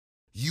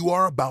You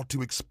are about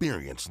to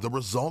experience the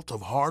result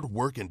of hard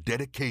work and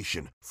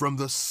dedication from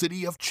the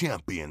City of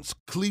Champions,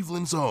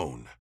 Cleveland's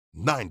own,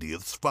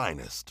 90th's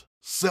finest.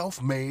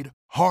 Self-made,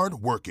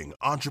 hard-working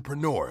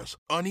entrepreneurs,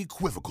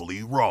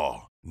 unequivocally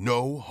raw,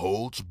 no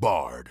holds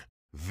barred.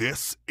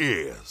 This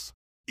is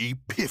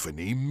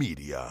Epiphany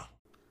Media.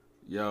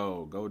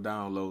 Yo, go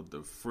download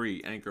the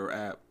free Anchor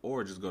app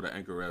or just go to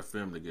Anchor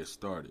FM to get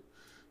started.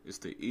 It's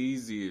the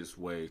easiest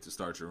way to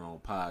start your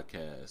own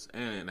podcast,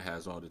 and it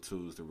has all the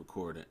tools to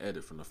record and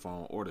edit from the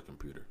phone or the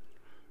computer.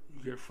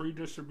 You get free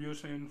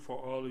distribution for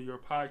all of your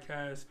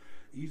podcasts,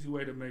 easy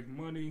way to make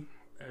money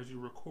as you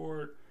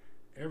record,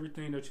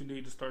 everything that you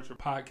need to start your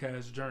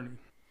podcast journey.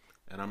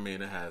 And I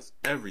mean, it has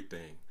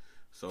everything.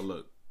 So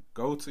look,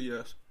 go to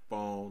your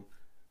phone,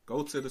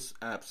 go to the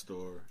App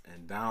Store,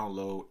 and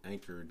download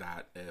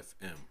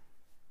Anchor.fm.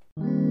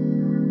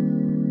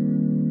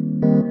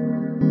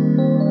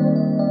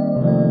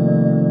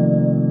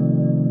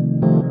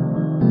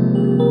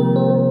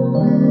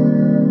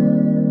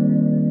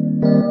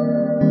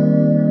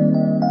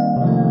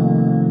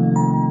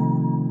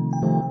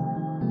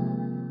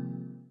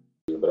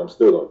 But I'm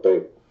still going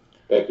to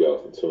thank y'all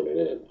for tuning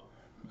in.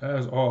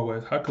 As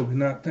always, how could we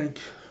not thank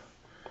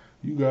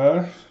you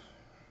guys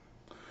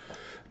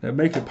that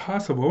make it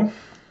possible?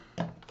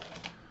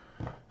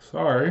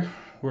 Sorry,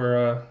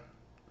 we're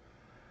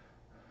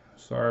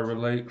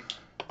late.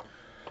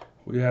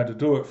 We had to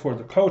do it for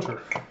the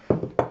culture.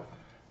 The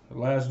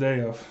last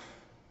day of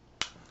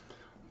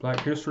Black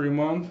History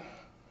Month.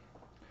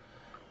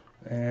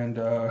 And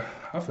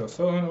I feel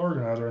so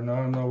unorganized right now. I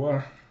don't know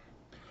why.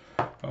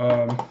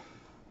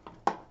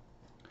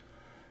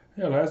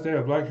 Last day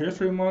of Black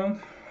History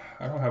Month.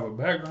 I don't have a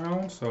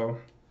background, so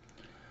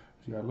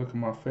you gotta look at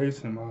my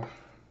face and my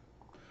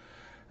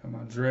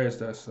dress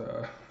that's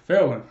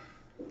failing.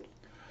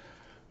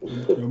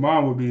 Your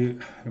mom would be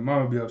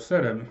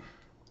upset at me.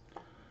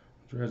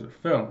 Dreads are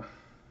failing.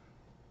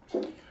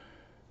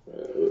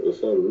 It's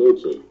something new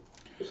to you.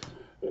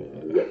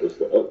 It's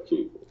the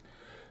upkeep.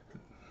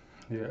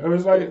 Yeah, it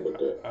was like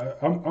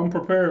I'm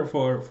prepared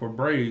for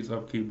braids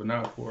upkeep, but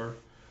not for.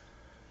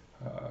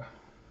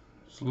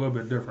 It's a little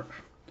bit different.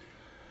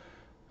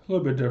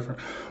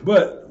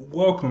 But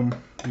welcome,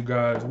 you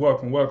guys.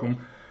 Welcome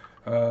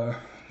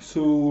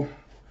to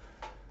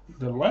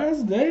the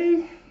last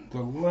day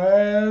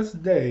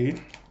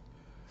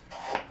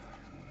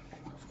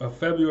of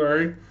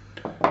February.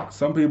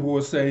 Some people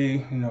would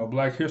say,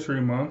 Black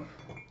History Month.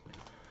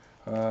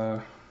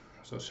 So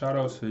shout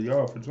out to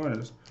y'all for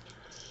joining us.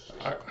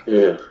 Now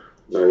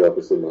y'all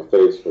can see my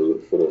face for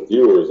the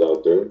viewers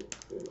out there.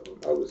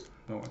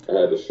 I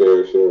had to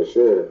share,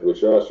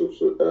 which y'all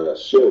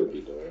should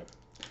be doing.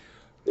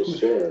 It's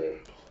sharing.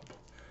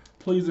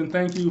 Please and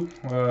thank you.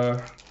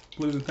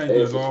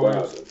 As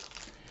always.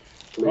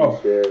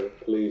 Please share.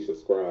 Please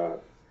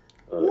subscribe.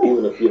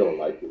 Even if you don't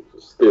like it,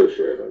 still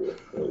share it on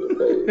your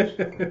page.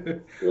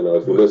 If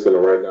you're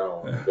listening right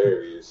now on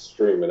various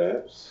streaming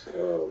apps,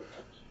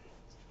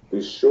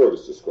 be sure to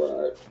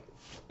subscribe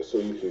so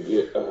you can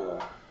get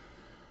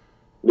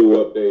new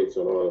updates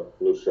on all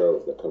the new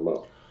shows that come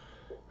out.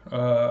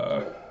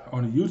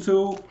 On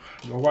YouTube,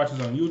 go watch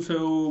us on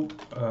YouTube,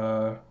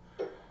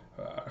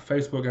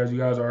 Facebook, as you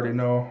guys already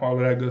know, all of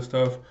that good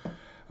stuff.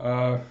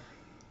 I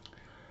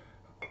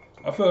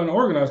feel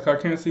unorganized because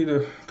I can't see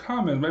the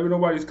comments. Maybe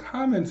nobody's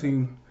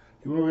commenting.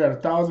 Even though we got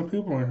 1,000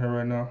 people in here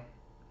right now.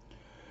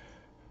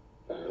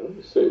 Let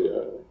me see.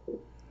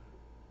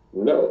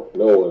 No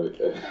one.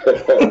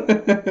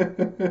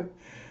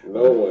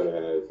 No one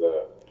has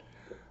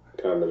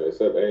commented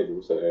except Andrew.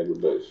 What's up, Andrew?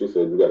 But she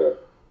said you gotta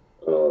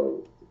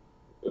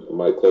put the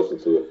mic closer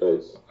to your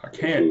face. I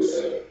can't.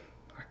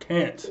 I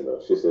can't.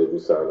 She said you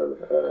sounded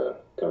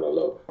kind of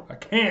low. I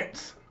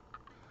can't.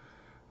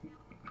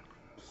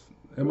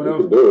 You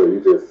can do it.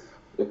 You just.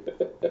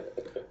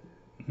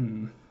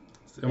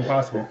 It's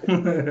impossible.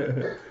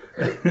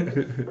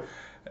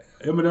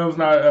 Eminem's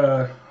not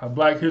a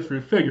Black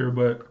History figure,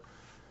 but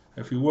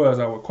if he was,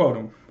 I would quote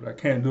him. But I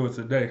can't do it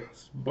today.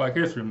 It's Black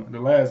History Month, the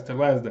last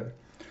day.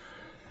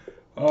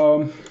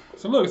 So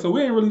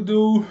we didn't really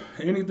do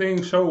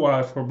anything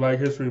show-wise for Black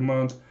History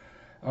Month.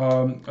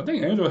 I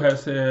think Angel had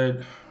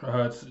said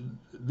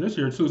this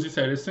year too. She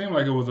said it seemed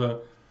like it was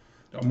a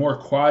more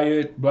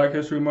quiet Black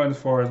History Month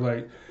as far as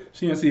like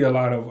she didn't see a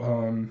lot of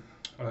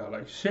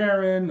like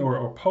sharing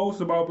or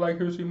posts about Black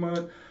History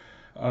Month.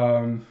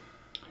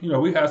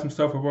 We had some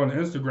stuff up on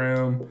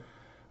Instagram,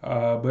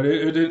 but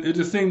it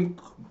just seemed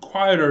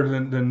quieter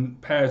than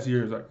past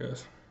years, I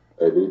guess.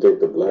 Hey, do you think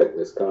the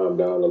blackness calmed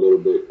down a little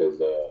bit because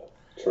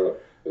Trump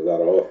is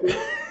out of office?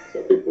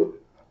 So people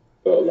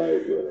felt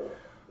like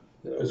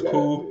it's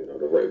cool.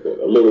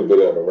 A little bit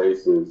of the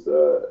racist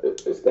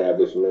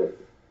establishment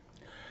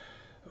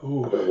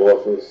out of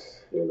office.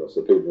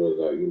 So people was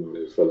like,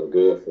 it's feeling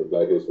good for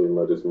Black History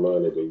Month this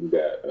month, and then you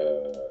got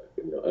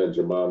Aunt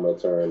Jemima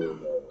turning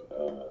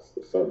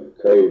something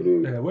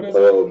crazy. Yeah, what is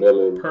Pearl it?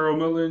 Millen. Pearl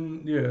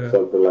Millen, yeah.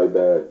 Something like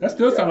that. That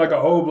still sounds like an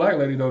old black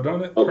lady though,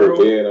 don't it? Uncle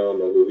Ben, I don't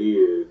know who he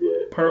is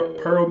yet.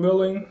 Pearl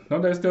Milling.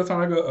 Don't that still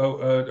sound like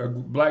a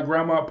black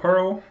grandma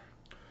Pearl?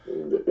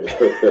 Right.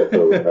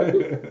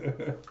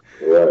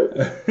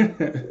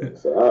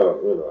 So I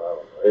don't know.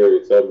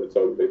 Harriet Tubman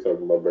they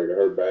talking about bringing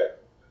her back,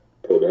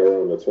 putting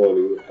her on the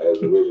 20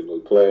 as originally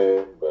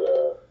planned, but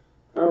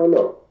I don't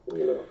know.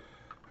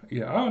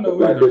 Yeah, I don't know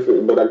Black either.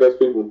 History, but I guess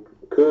it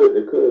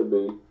could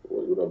be.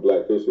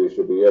 Black History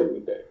should be every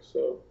day.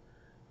 So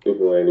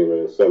people ain't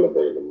even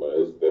celebrating the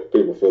month.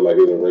 People feel like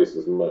it's a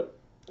racist month.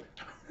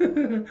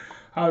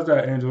 How's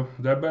that, Angel?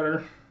 Is that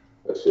better?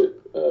 That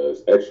shit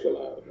is extra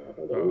loud now.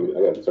 I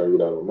got to turn you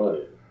down on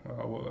mine.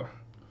 Well,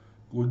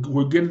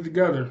 we'll get it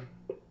together.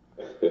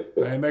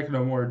 I ain't making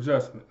no more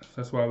adjustments.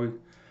 That's why we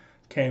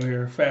came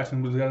here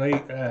fashionably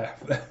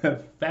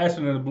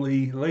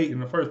late in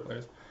the first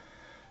place.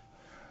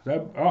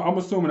 I'm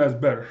assuming that's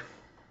better.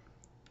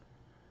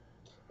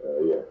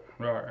 Yeah.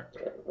 All right.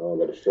 I don't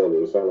got to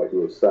struggle. It sounds like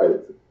you're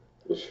excited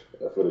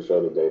for the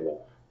show today now.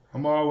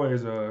 I'm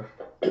always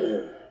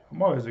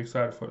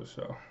excited for the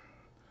show.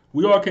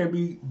 We all can't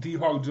be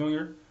D-Hawk Jr.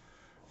 You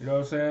know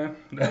what I'm saying?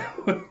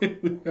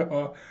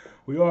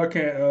 we all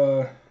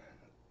can't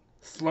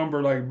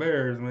slumber like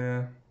bears,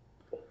 man.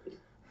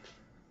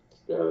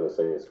 Behind the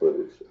scenes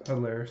footage.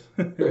 Hilarious.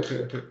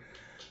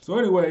 So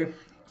anyway,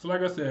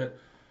 like I said,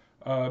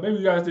 maybe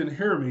you guys didn't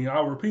hear me.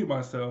 I'll repeat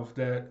myself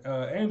that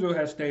Angel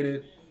has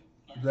stated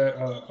that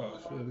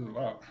shit, this is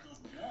loud.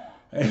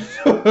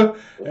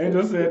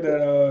 Angel said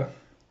that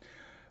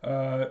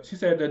she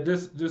said that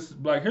this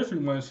Black History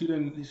Month she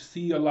didn't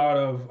see a lot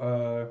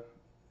of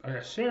I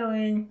guess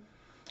sharing,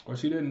 or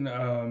she didn't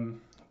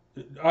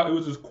it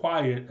was just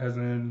quiet, as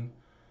in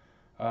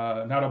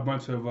not a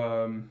bunch of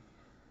I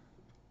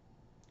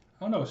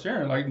don't know,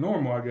 sharing like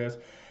normal, I guess.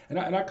 And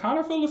I kind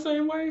of feel the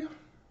same way.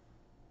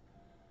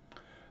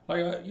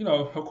 Like,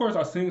 of course,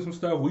 I've seen some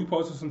stuff. We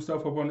posted some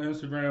stuff up on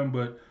Instagram,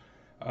 but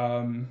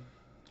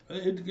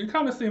it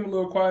kind of seemed a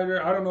little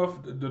quieter. I don't know if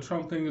the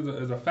Trump thing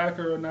is a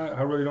factor or not.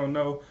 I really don't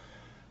know.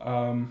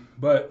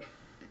 But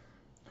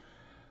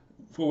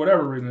for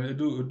whatever reason, it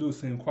do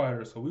seem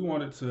quieter. So we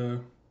wanted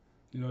to,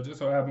 just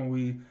so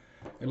happened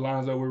it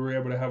lines up we were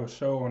able to have a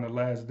show on the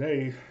last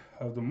day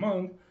of the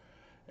month.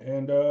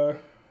 And we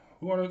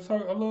wanted to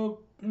talk a little,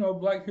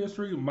 Black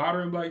history,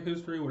 modern Black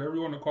history, whatever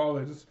you want to call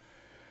it. Just,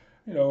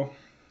 I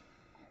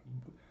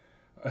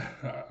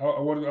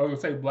was going to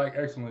say Black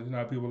excellence.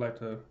 People like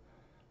to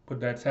put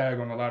that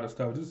tag on a lot of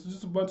stuff.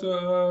 Just a bunch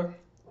of,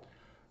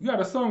 you got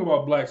a song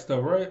about Black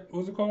stuff, right?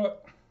 What's it called?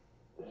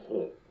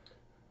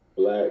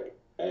 Black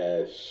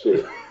ass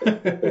shit. A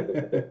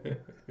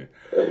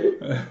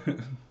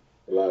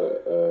lot of,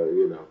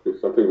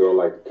 some people don't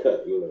like to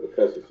cut, the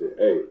cussing shit.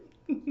 Hey,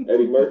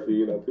 Eddie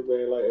Murphy, people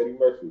ain't like Eddie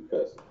Murphy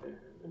cussing.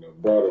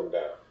 Brought him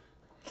down.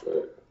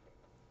 But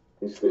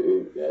he's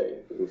still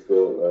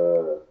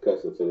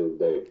cussing to this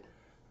day.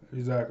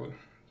 Exactly.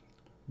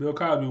 Bill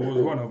Cosby was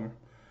one of them.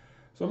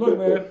 So look,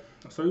 man.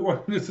 So we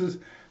want just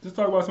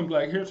talk about some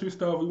Black history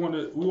stuff. We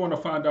want to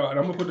find out, and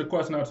I'm gonna put the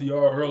question out to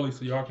y'all early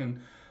so y'all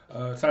can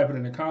type it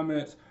in the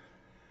comments.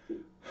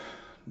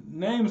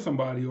 Name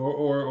somebody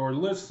or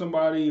list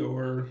somebody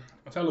or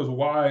tell us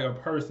why a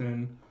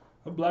person,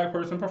 a Black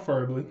person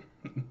preferably.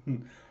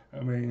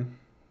 I mean,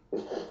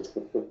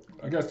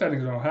 I guess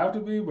technically don't have to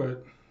be,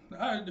 but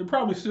it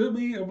probably should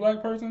be a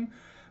Black person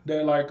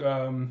that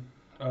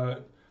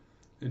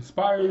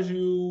inspires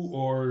you,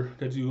 or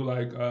that you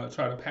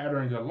try to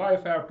pattern your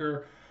life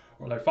after,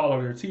 or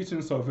follow their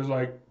teachings. So if it's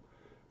a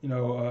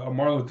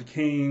Martin Luther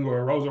King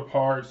or Rosa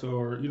Parks,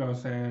 or what I'm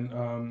saying,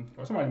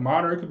 or somebody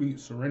modern, it could be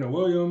Serena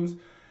Williams,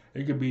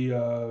 it could be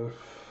I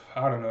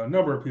don't know, a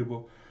number of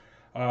people.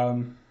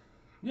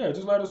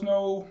 Just let us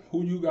know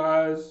who you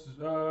guys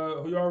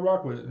who y'all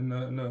rock with in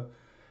the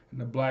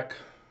Black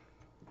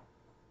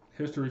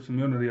history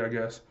community, I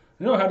guess.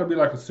 It don't have to be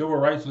like a civil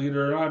rights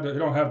leader. It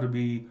don't have to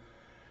be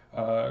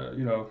a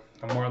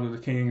Martin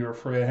Luther King or a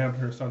Fred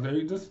Hampton or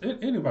something. Just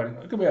anybody.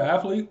 It could be an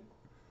athlete.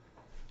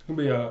 It could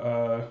be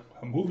a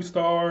movie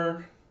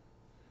star,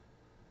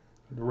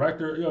 a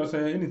director. You know what I'm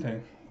saying?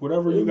 Anything.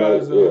 Whatever you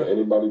guys.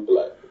 Anybody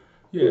Black.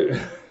 Yeah.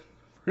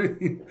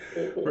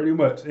 pretty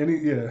much.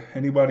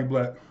 Anybody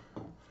Black.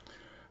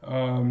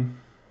 And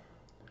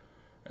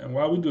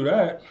while we do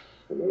that.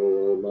 I don't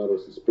want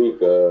models to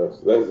speak. It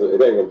ain't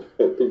gonna,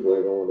 people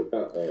ain't gonna want to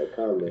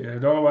comment. Yeah,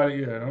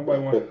 nobody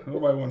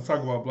want to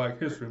talk about Black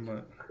History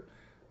Month.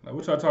 Like,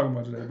 what y'all talking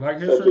about today? Black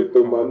history? Subject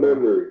through my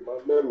memory. I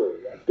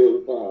feel the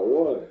power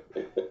one.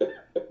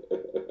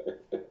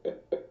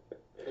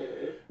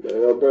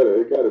 Man, I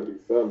better. It gotta be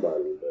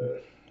somebody,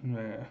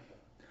 man.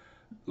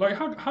 Like,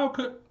 how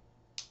could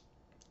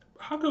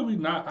we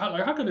not?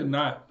 How could it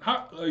not?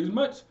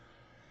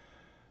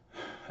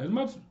 As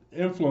much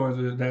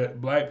influence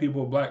that Black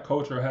people, Black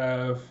culture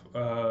have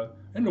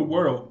in the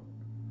world.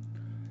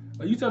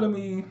 Like, you telling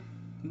me,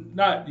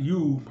 not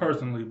you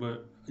personally,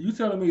 but you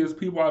telling me there's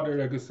people out there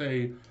that could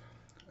say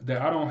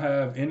that I don't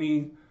have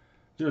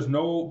there's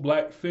no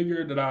Black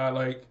figure that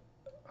I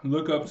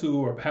look up to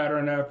or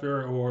pattern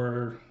after,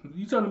 or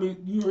you telling me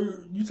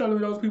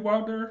those people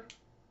out there?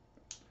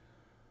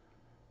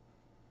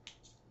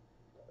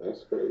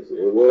 That's crazy.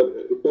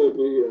 It could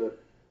be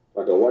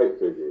like a white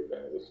figure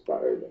that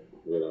inspired them.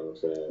 You know what I'm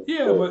saying?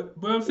 Yeah,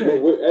 but I'm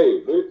saying,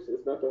 hey, which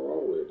is nothing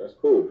wrong with it. That's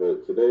cool.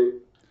 But today,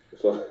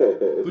 it's all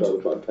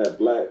about that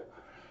black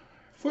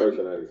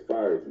person that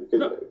inspires you.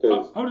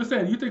 No, I'm just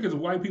saying, you think it's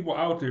white people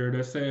out there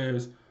that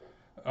says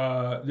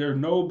there are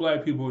no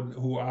black people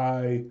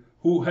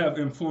who have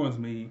influenced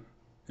me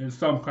in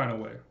some kind of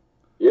way.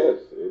 Yes,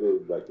 it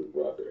is black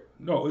people out there.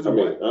 No,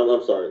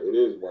 I'm sorry, it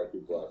is white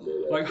people out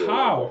there. Like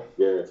how?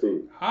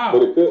 Guaranteed. How?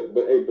 But it could.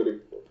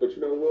 But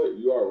you know what?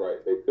 You are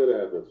right. They could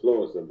have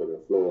influenced them, but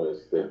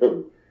influenced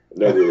them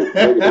negatively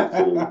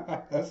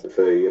to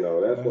say,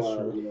 that's why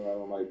true. I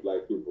don't like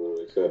black people,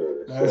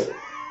 etc.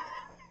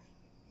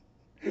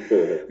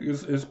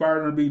 It's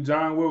inspired to be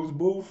John Wilkes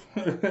Booth.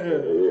 Yeah,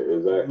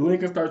 exactly.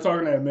 Lincoln start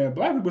talking that, man,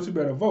 black people should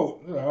better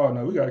vote. Like, oh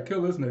no, we gotta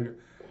kill this nigga.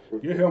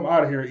 Get him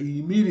out of here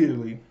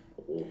immediately.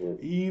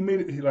 Mm-hmm.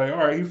 Immediately, like, all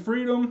right, he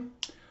freed him.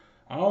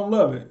 I don't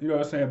love it. You know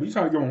what I'm saying? But you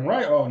trying to give him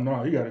right? Oh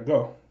no, he gotta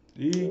go.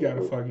 He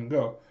gotta fucking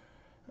go.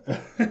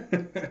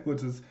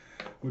 which is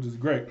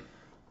great.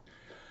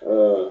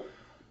 So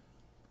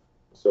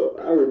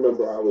I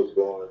remember I was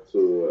going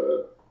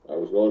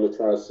to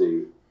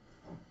Tri-C,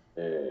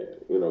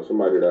 and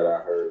somebody that I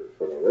heard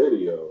from the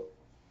radio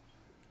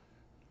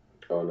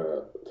on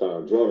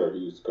Tom Joyner, he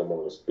used to come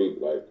on and speak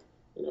about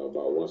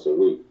once a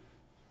week,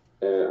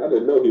 and I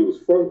didn't know he was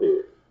from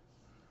here.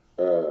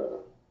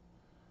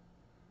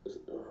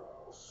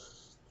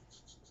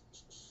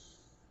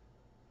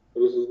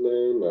 What is his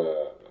name?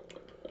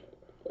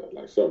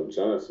 Like something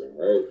Johnson,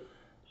 right?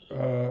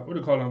 What do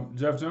you call him?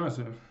 Jeff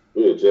Johnson.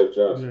 Yeah, Jeff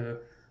Johnson. Yeah.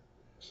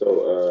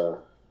 So,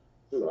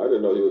 I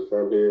didn't know he was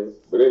from here.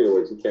 But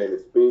anyways, he came to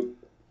speak,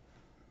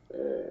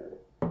 and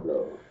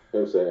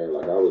him saying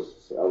like I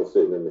was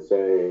sitting in the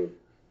same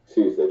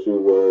seats that you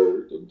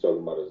were, and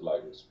talking about his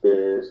life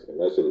experience, and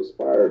that shit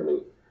inspired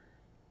me.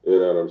 You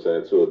know what I'm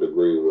saying? To a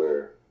degree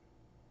where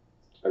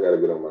I got to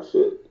get on my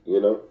shit.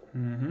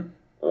 Mm-hmm.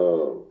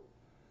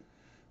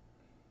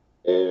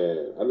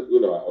 And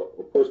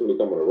a person when he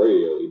come on the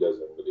radio, he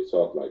doesn't really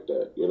talk like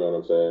that. You know what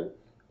I'm saying?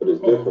 But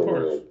it's different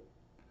when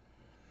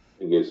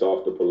he gets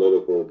off the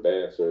political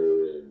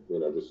banter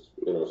and just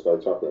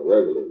start talking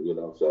regular.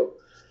 So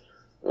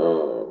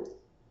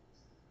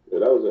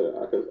that was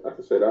I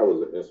could say that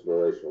was an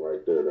inspiration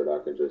right there that I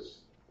could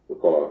just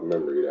recall a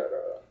memory that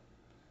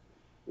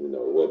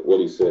what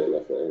he said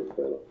left an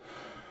imprint.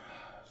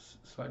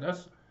 It's like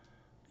that's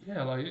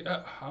yeah, I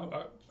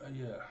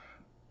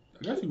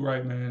guess you're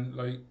right, man.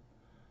 Like,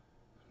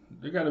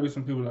 there got to be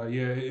some people like,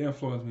 yeah, it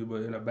influenced me,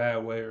 but in a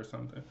bad way or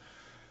something.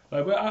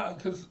 Like, but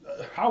because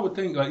I would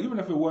think, like, even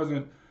if it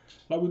wasn't,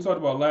 like we talked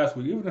about last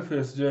week, even if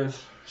it's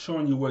just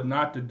showing you what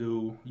not to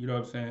do, you know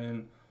what I'm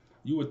saying?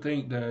 You would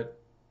think that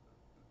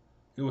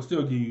it would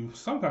still give you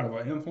some kind of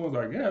an influence,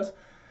 I guess.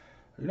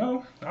 I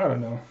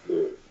don't know.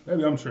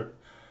 Maybe I'm tripping.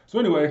 So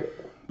anyway,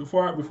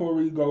 before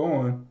we go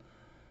on,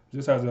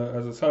 just as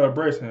a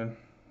celebration,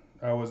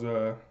 I was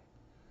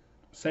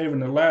saving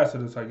the last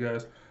of this, I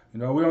guess. We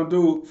don't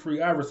do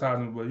free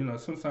advertising, but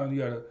sometimes you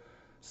gotta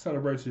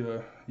celebrate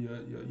your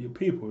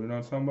people. You know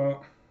what I'm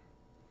talking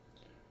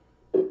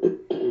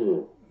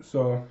about?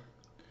 So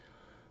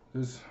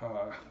this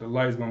the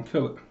light's gonna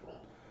kill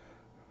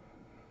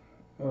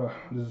it.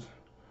 This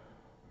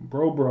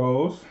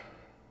Bros.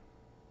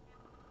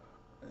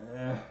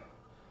 The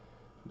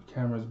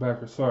camera's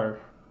back. Sorry.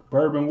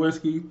 Bourbon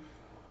whiskey.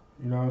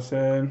 You know what I'm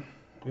saying?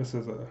 This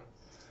is a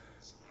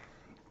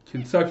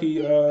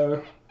Kentucky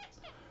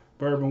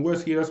bourbon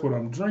whiskey. That's what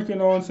I'm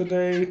drinking on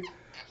today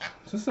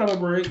to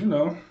celebrate,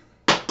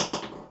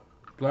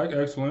 black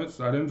excellence.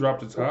 I didn't drop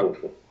the top.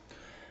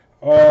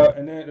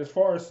 And then as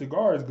far as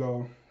cigars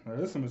go,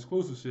 there's some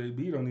exclusive shit.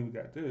 B don't even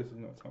got this.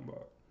 You know what I'm talking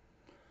about.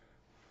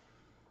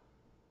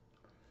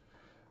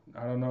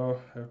 I don't know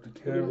if the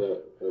camera.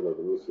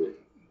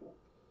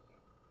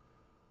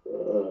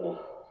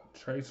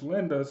 Trace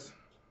Lindas.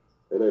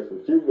 It ain't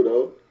from Cuba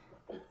though.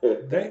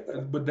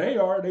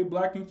 They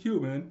black and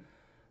Cuban.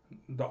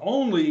 The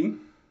only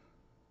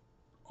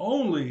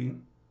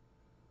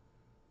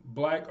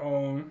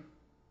black-owned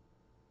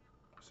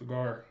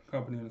cigar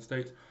company in the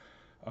States.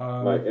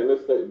 Like in the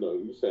States? No,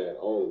 you saying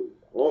only.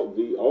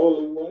 The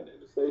only one in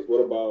the States?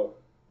 What about,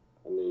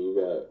 you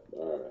got,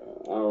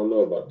 I don't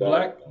know about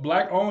that.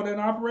 Black-owned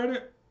and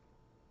operated?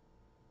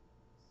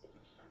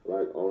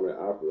 Black-owned and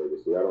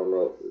operated. See, I don't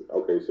know.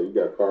 Okay, so you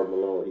got Carl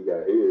Malone, he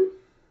got his.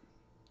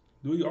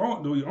 Do you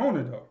own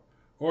it, though?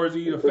 Or is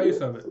he the face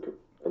of it?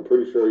 I'm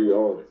pretty sure you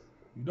own it.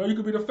 You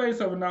could be the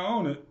face of it and not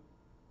own it.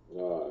 He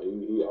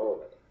own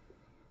it.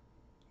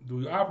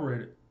 Do you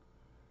operate it?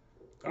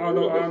 I don't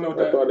know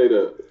that. I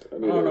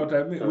don't know what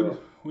that means.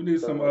 We need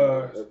some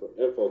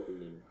info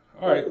from you.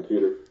 All right.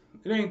 Computer.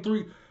 It ain't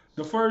three.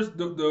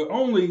 The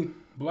only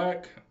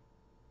black,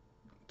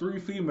 3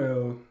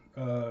 female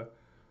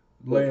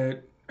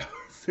led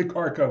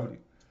cigar company.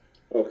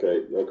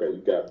 Okay,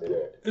 you got me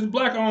there. It's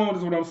black owned,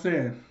 is what I'm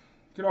saying.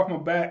 Get off my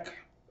back.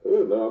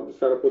 No, I'm just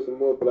trying to put some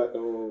more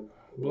black-owned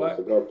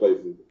cigar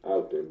places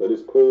out there. But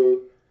it's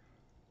cool.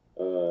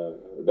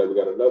 Then we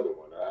got another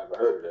one. I haven't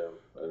heard of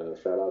them.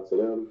 Shout out to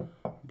them.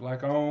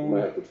 Black I owned.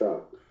 might have to try.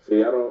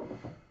 See, I don't.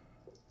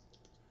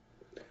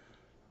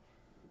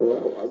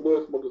 Well, I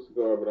will smoke a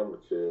cigar, but I'm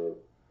gonna chill.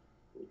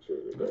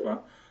 That's fine.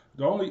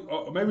 The only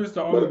maybe it's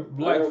the only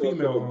black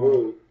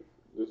female.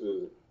 This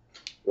is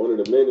one of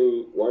the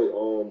many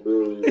white-owned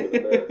breweries in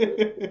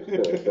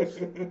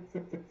America.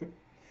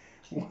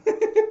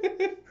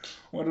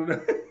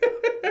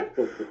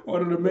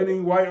 one of the many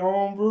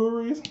white-owned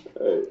breweries.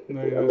 Hey,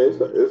 No, I mean,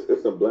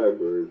 it's some black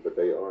breweries, but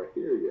they aren't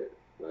here yet.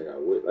 Like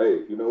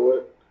hey, you know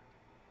what?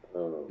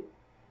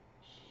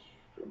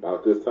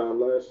 About this time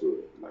last year,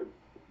 like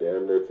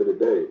damn near to the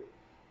day,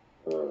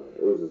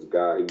 it was this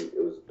guy.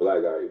 It was a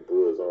black guy. He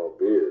brewed his own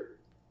beer,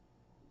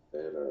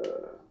 and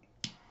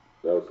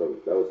that was some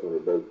of the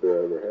best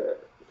beer I ever had.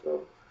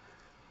 So,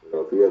 you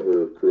know, if he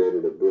ever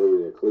created a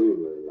brewery in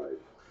Cleveland, like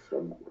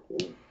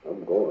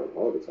I'm going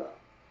all the time,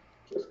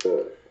 just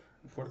cause.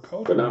 For the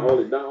culture. But not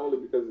only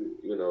because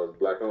you know it's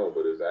black owned,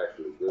 but it's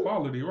actually good.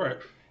 Quality, right?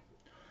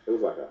 It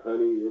was like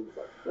honey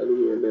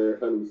in there,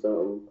 honey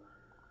something.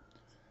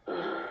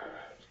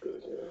 It's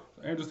good, you know.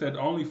 Andrew said the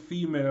only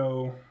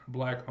female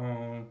black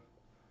owned.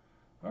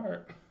 All right,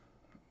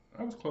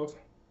 that was close.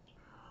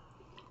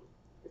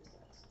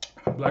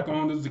 Black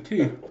owned is the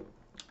key.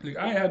 Like,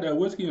 I ain't had that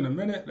whiskey in a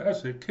minute. That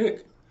shit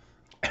kick.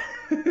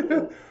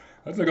 I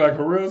took like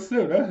a real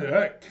sip.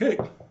 That kick.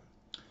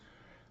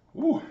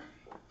 Ooh.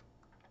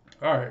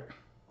 All right.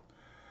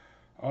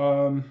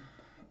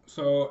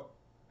 So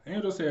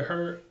Angel said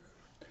her.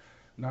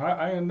 Now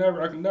I can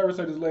never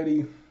say this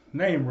lady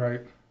name right.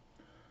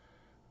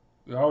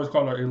 I always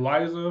call her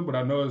Eliza, but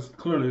I know it's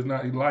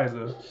not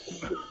Eliza.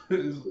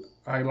 It's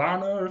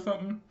Ilana or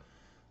something.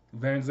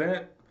 Van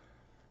Zant.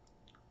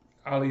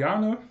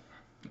 Aliana.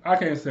 I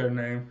can't say her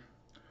name.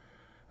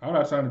 I'm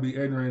not trying to be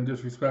ignorant and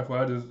disrespectful.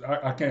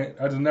 I can't.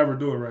 I just never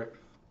do it right.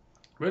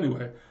 But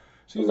anyway,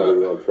 I'm not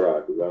even gonna try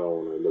because I don't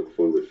want to look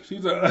foolish.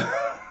 She's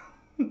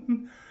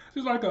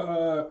like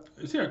a.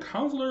 Is she a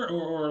counselor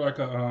or like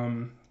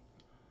a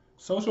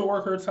social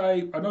worker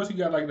type? I know she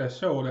got like that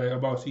show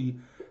about she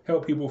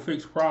help people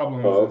fix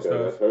problems and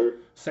stuff. That's her.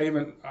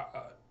 Saving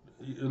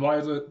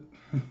Eliza,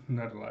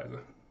 not Eliza.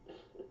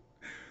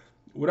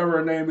 Whatever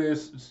her name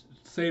is,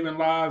 saving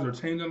lives or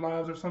changing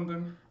lives or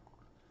something.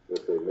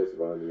 Let's say Miss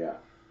Vania.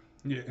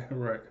 Yeah,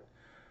 right.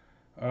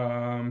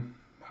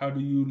 How do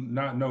you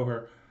not know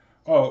her?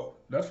 Oh,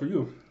 that's for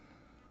you.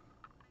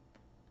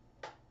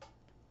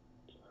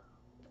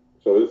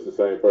 So this is the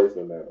same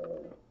person that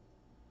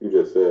you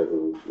just said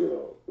who, you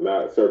know,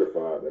 not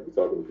certified that be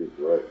talking to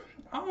people, right?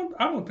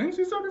 I don't think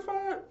she's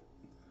certified.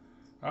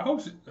 I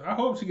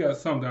hope she got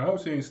something. I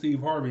hope she ain't Steve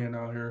Harvey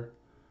out here.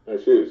 And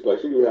she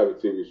be having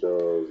TV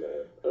shows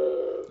and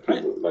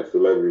people, like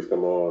celebrities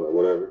come on or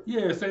whatever.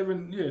 Yeah,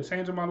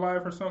 changing my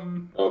life or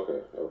something. Okay.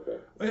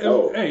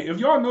 Hey, if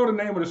y'all know the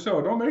name of the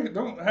show, don't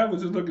have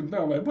us just looking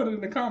dumb. Like, put it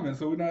in the comments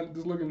so we're not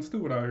just looking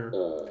stupid out here.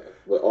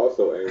 But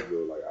also,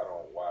 Angel, like, I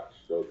don't watch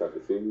those type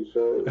of TV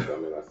shows. I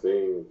mean, I've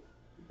seen,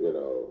 you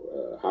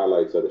know,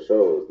 highlights of the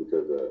shows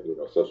because of, you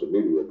know, social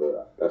media,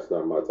 but that's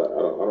not my type.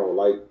 I don't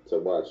like to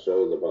watch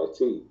shows about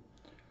tea.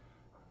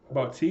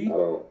 About tea?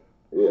 About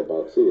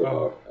tea,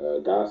 about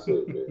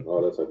gossip and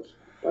all that type of shit.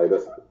 Like,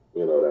 that's,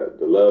 you know, that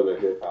the love and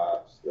hip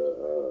hops,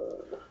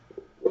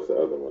 what's the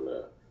other one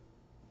there?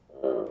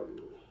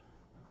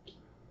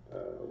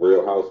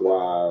 Real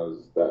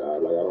Housewives. I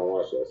don't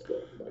watch that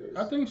stuff. Like,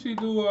 I think she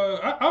do.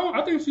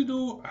 I think she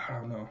do. I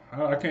don't know.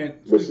 I can't.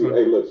 But she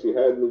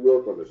had New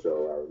York on the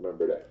show. I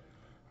remember that.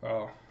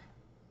 Oh.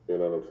 You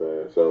know what I'm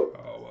saying? So.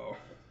 Oh well.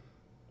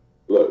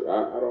 Look,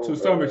 I don't. To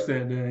some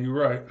extent, then you're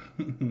right.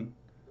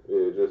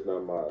 Yeah, just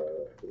not my.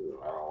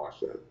 I don't watch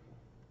that.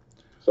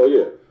 So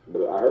yeah,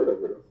 but I heard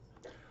of it.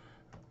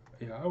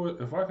 Yeah, I would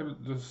if I could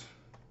just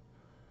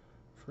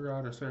figure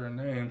out how to say her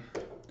name.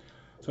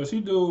 So she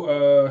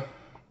do.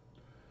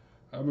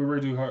 Let me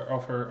read you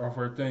off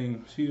her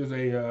thing. She is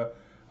a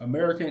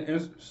American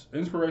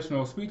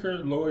inspirational speaker,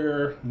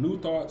 lawyer, New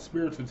Thought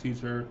spiritual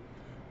teacher,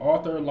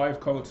 author, life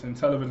coach, and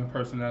television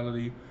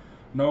personality,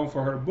 known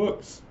for her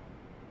books,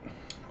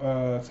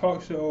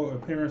 talk show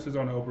appearances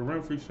on the Oprah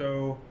Winfrey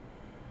Show.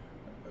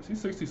 She's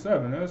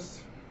 67.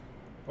 That's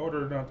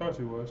older than I thought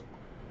she was.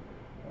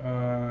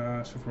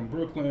 She's from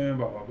Brooklyn.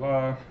 Blah blah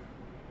blah.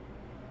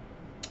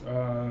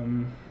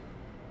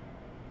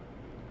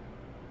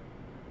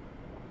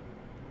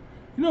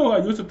 You know who I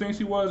used to think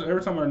she was?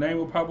 Every time her name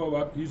would pop up,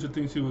 I used to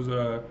think she was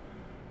the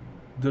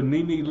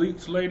Nene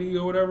Leakes lady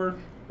or whatever.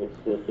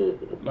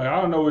 Like,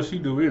 I don't know what she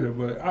do either,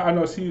 but I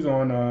know she's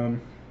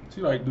on, she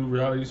like do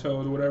reality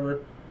shows or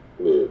whatever.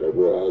 Yeah, that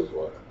Real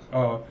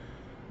Housewives.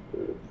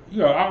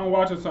 Yeah, I don't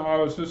watch it, so I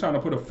was just trying to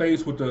put a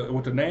face with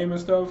the name and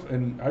stuff,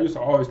 and I used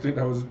to always think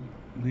that was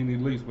Nene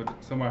Leakes, but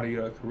somebody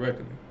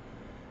corrected me.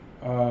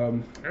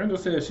 Angel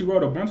said she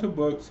wrote a bunch of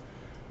books.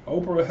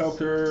 Oprah helped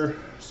her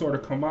sort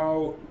of come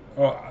out.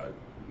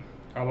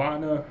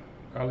 Aliana,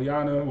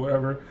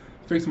 whatever,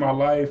 Fix My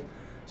Life.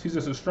 She's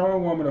just a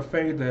strong woman of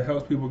faith that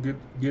helps people get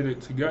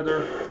it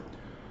together.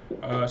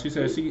 She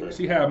said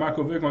she had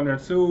Michael Vick on there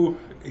too.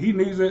 He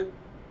needs it.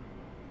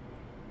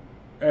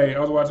 Hey, I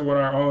was watching one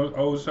of our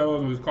old shows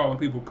and we was calling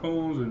people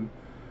coons, and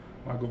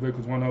Michael Vick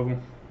was one of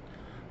them.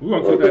 We're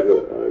gonna keep that.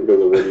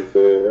 Because of what he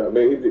said. I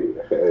mean,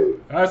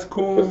 that's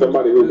cool. For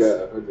somebody who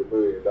got $100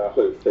 million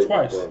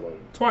taken from him.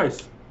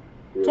 Twice.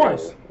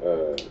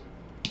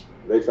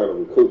 They trying to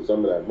recoup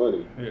some of that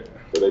money,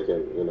 so they can,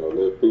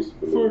 live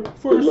peacefully.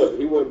 Look,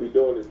 he wouldn't be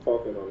doing this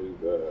talking on these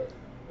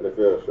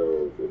NFL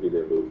shows if he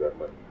didn't lose that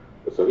money.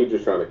 So he's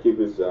just trying to keep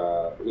his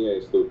job. He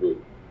ain't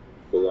stupid.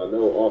 Because I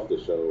know off the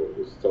show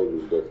it's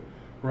totally different.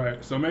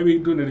 Right. So maybe he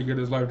do need to get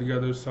his life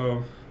together.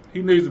 So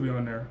he needs to be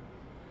on there.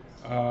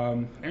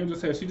 Angel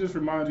said she just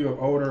reminds you of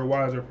older,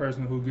 wiser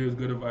person who gives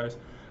good advice.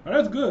 Now,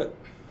 that's good.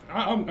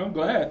 I'm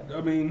glad.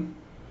 I mean,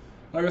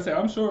 like I said,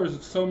 I'm sure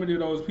there's so many of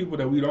those people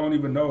that we don't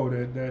even know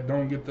that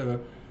don't get the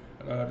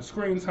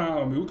screen time.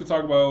 I mean, we could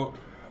talk about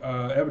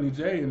Ebony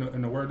J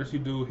and the work that she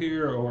do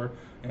here or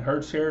in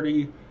her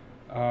charity.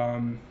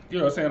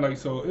 Saying like,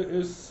 so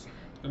it's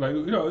like,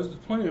 there's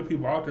plenty of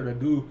people out there that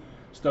do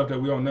stuff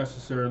that we don't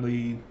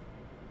necessarily,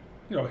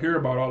 hear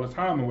about all the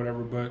time or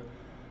whatever. But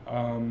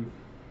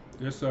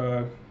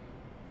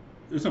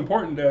it's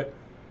important that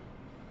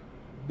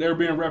they're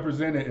being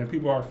represented and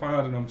people are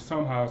finding them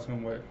somehow,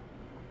 some way.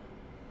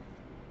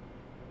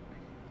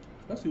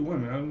 Especially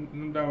women.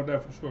 I'm down with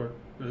that for sure.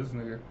 This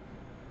nigga.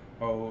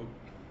 Al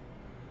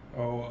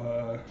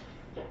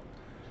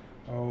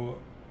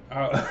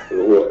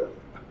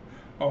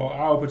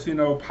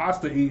Pacino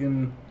pasta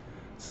eating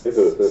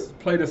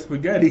plate of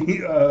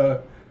spaghetti.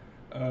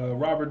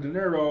 Robert De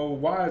Niro,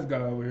 wise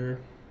guy over here.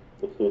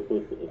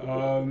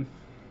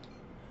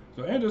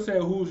 So Angela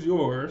said, "Who's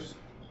yours?"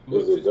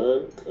 Is it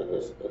done?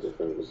 That's a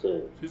thing to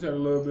say. She said a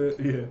little bit,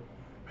 yeah,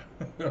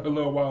 a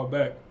little while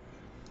back.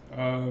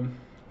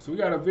 So we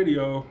got a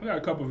video. We got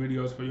a couple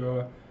videos for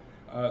y'all.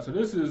 So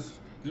this is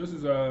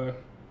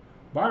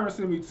Byron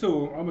sent me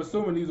two. I'm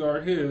assuming these are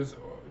his,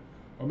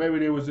 or maybe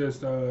they was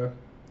just yeah.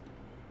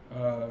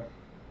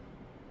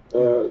 We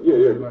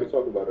can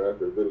talk about it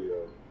after the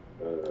video.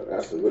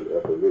 After the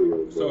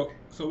video.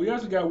 So we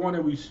actually got one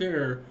that we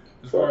share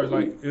as far as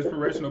like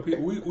inspirational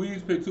people. We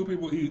each picked two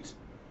people each.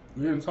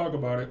 We didn't talk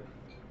about it,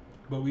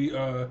 but we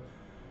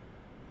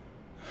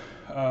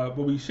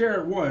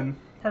shared one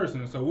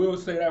person. So we'll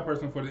say that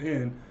person for the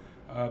end.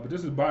 But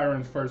this is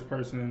Byron's first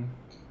person.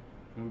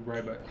 We'll be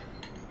right back.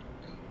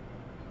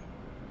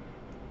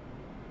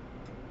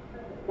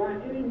 By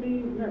any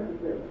means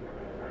necessary.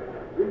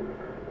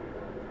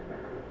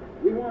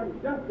 We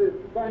want justice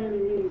by any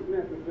means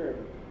necessary.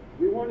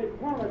 We want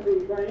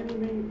equality by any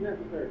means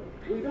necessary.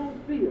 We don't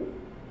feel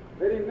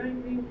that in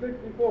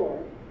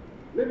 1964,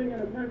 living in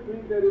a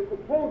country that is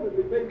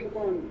supposedly based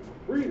upon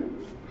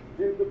freedom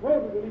and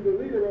supposedly the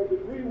leader of the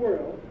free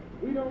world,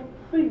 we don't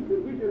think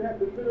that we should have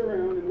to sit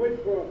around and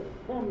wait for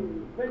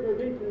some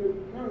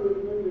segregationist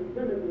congressman and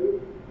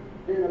senators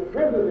and a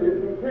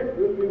president from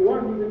Texas in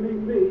Washington,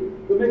 D.C.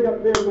 to make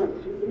up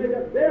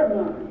their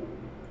mind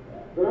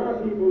that our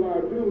people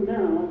are due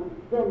now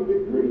some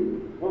degree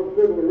of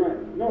civil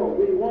rights. No,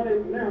 we want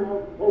it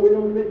now, or we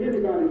don't think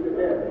anybody should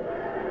have it.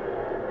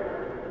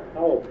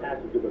 How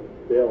passage of a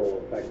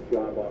bill affects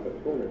job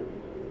opportunities?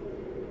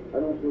 I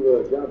don't see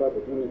the job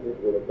opportunities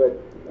will affect.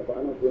 I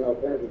don't see how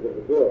passage of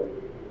the bill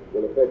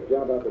will affect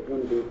job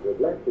opportunities for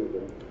black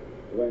people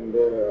when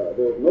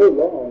there's no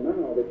law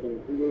now that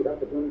can create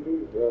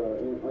opportunities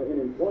in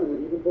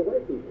employment even for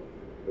white people.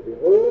 But the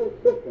whole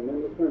system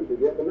in this country,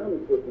 the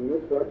economic system,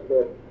 is such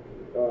that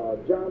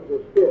jobs are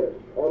scarce.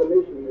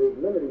 Automation is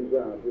limiting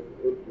jobs.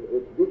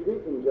 It's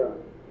decreasing jobs.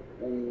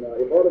 And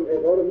if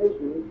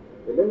automation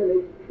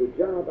eliminates the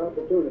job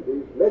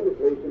opportunities,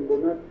 legislation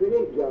will not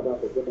create job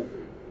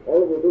opportunities.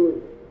 All it will do is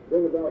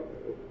bring about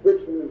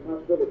friction and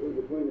hostility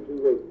between the two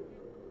races.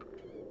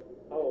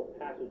 How will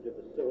passage of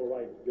the Civil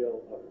Rights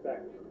Bill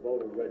affect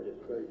voter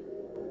registration?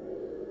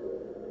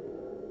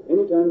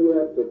 Anytime you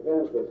have to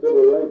pass a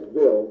civil rights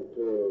bill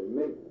to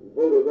make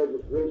voter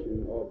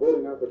registration or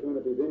voting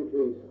opportunities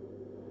increase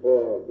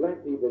for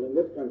black people in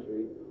this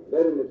country,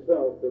 that in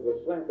itself is a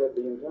slap at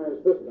the entire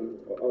system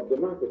of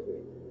democracy.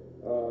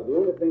 The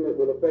only thing that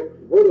will affect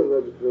voter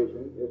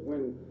registration is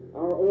when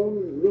our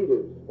own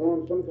leaders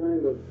form some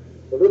kind of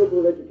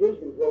political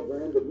education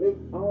program that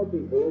makes our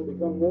people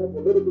become more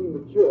politically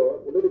mature,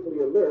 politically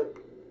alert,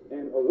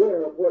 and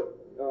aware of what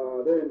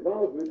their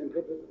involvement and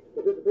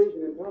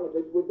participation in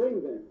politics will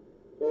bring them.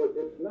 So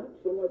it's not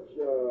so much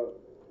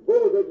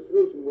voter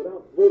registration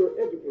without voter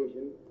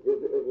education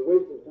is a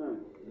waste of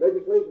time.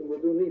 Legislation will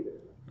do neither.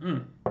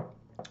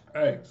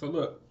 Hey, so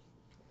look.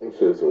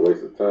 It's a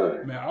waste of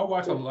time. Man, I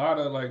watch a lot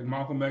of like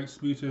Malcolm X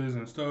speeches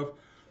and stuff,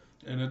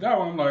 and at that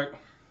one I'm like,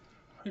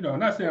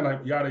 not saying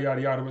like yada yada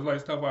yada, but like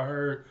stuff I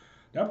heard.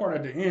 That part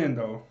at the end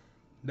though,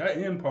 that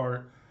end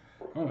part,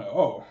 I'm like,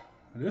 oh,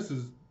 this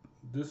is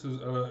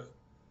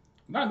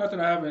not nothing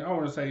I haven't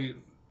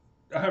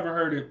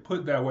heard it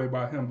put that way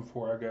by him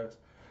before, I guess.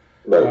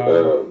 Like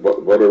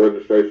voter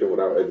registration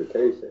without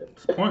education.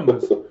 It's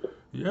pointless.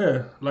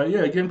 Yeah,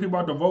 getting people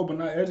out to vote but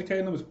not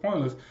educating them is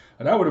pointless.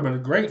 That would have been a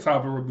great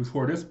topic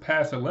before this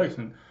past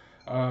election.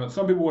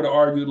 Some people would have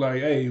argued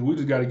like, "Hey, we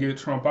just got to get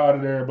Trump out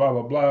of there," blah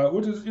blah blah.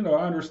 Which is, I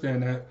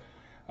understand that.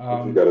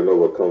 But you got to know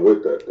what come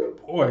with that, though.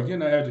 Boy, getting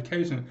that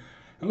education.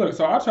 And look,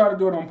 so I try to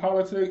do it on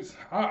politics.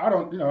 I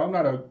don't, I'm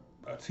not a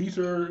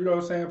teacher,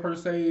 per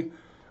se.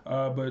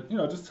 But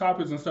just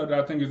topics and stuff that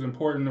I think is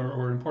important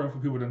or important for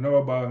people to know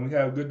about, and we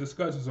have good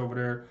discussions over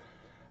there.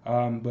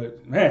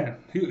 But man,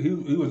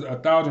 he was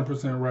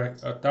 1,000% right,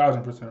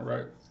 1,000%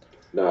 right.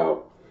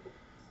 Now,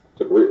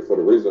 for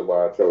the reason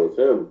why I chose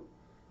him,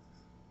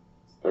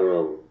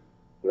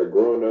 like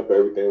growing up,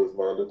 everything was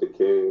Martin Luther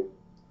King.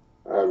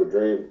 I have a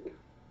dream.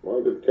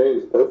 Martin Luther King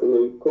is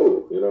perfectly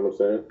cool. You know what I'm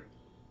saying?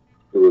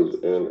 He was,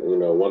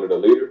 one of the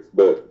leaders,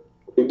 but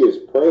he gets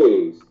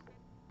praised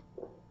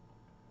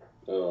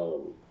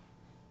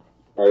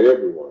by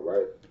everyone,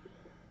 right?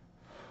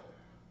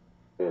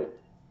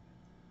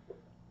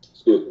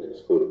 Excuse me,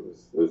 this food,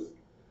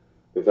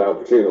 this Al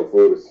Pacino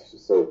food is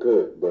just so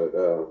good, but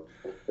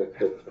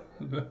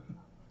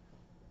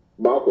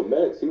Malcolm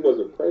X, he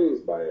wasn't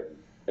praised by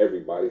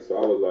everybody, so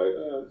I was like,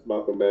 it's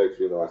Malcolm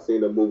X. I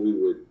seen a movie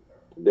with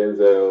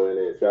Denzel in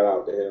it. Shout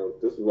out to him.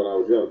 This is when I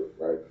was younger,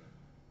 right?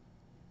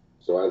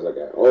 So as I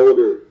got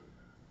older,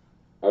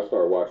 I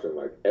started watching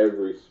like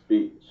every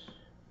speech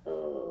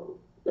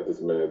that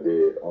this man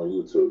did on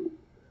YouTube.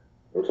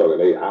 I'm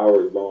talking 8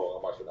 hours long.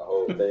 I'm watching the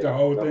whole thing. The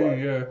whole thing,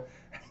 yeah.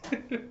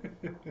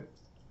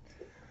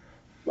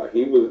 Like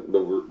he was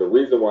the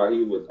reason why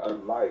he was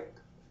unliked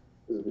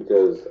is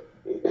because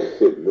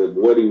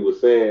what he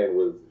was saying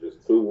was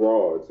just too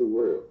raw and too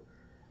real,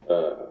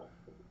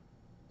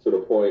 to the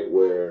point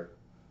where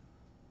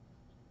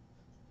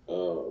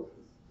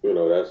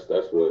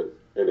that's what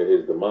ended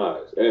his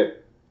demise. And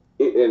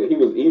he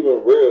was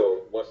even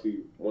real once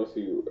he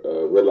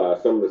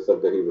realized some of the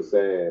stuff that he was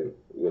saying,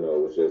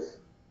 was just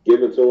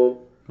given to him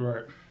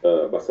right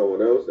by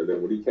someone else. And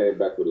then when he came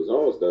back with his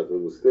own stuff, it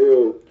was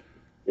still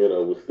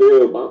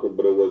Malcolm,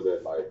 but it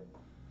wasn't like,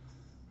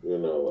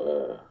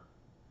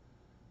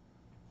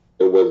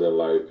 it wasn't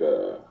like,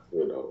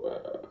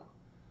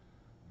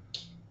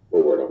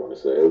 what word I want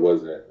to say? It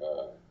wasn't,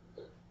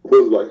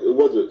 it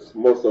wasn't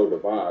more so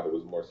divide. It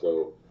was more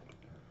so,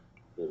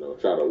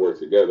 trying to work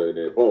together. And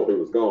then boom, he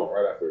was gone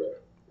right after that.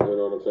 You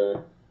know what I'm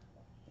saying?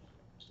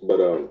 But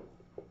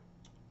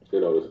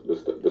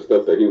the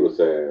stuff that he was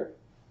saying,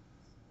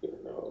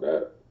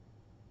 that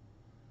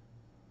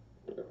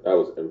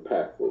was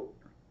impactful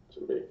to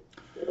me.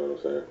 You know what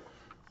I'm saying?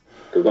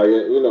 Because like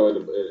in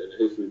the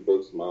history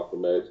books,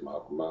 Malcolm X,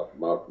 Martin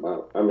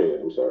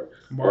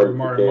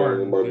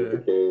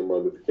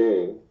Luther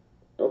King.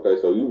 Okay,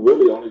 so you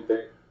really only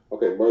think,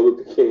 Martin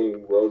Luther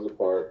King, Rosa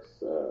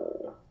Parks,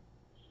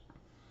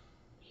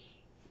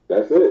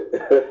 that's it.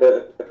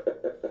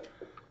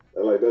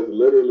 That's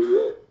literally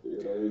it.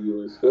 When you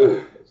were in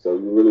school. So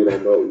you really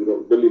don't know.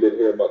 You didn't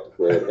hear about the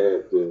Fred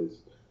Hamptons.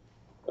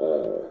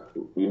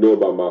 You knew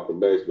about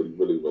Malcolm X, but he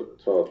really wasn't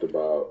talked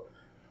about.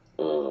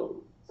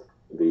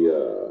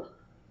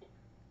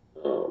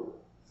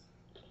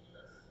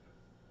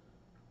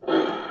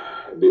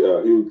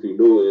 Huey P.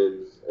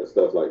 Newtons and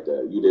stuff like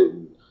that. You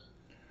didn't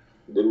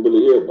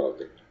really hear about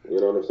them. You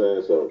know what I'm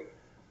saying? So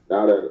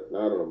now that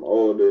I'm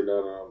older,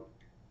 now that I'm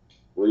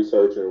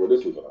researching, well,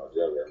 this was when I was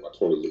younger, in my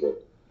 20s,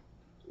 but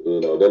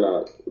then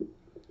I,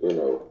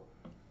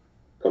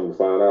 come to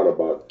find out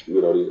about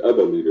these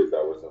other leaders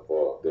that was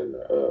involved in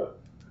the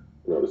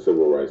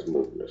civil rights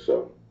movement.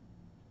 So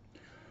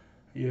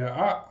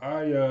yeah,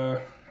 I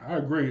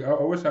agree. I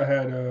wish I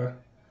had I'm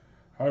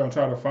gonna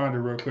try to find it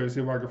real quick,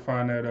 see if I can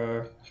find that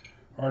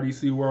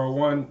RDC World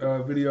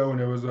 1 video,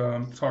 and it was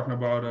talking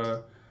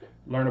about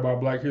learn about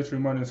Black History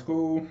Month in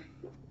school,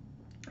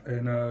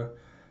 and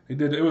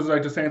it was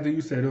like the same thing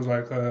you said. It was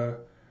like I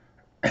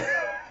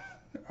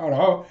don't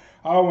know.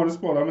 I don't want to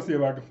spoil it. I'm gonna see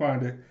if I can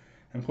find it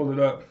and pull it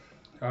up.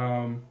 Yeah,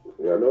 I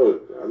know.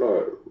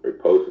 They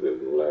posted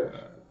it in the last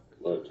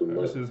month, 2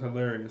 months. This is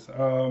hilarious.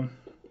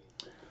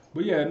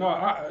 But yeah, no.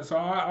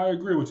 I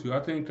agree with you. I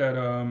think that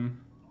I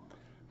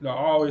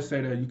always say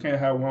that you can't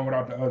have one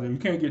without the other. You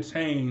can't get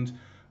change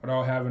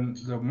without having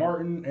the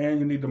Martin, and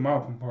you need the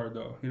Malcolm part,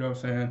 though. You know what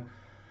I'm saying?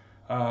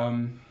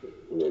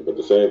 Yeah, but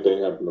the same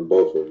thing happened to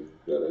both of them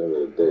at the end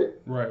of the day.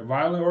 Right,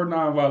 violent or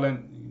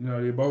non-violent,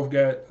 they both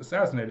got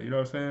assassinated. You know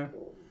what I'm saying?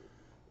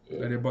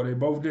 Yeah. They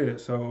both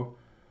did. So,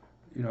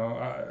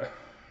 I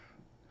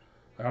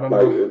don't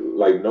know.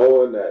 Like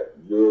knowing that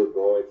you're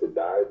going to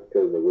die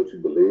because of what you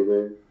believe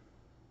in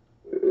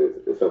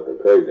is something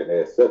crazy, and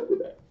they accepted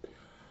that.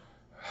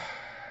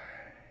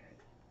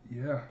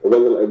 Yeah. It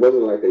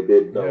wasn't like they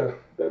didn't know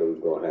that it was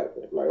going to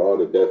happen. Like all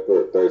the death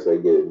threats they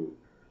getting,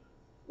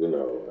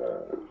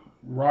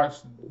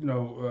 rocks,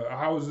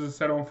 houses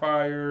set on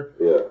fire,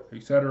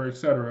 et cetera, et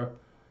cetera.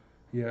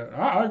 Yeah,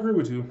 I agree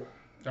with you.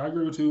 I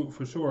agree with you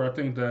for sure. I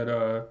think that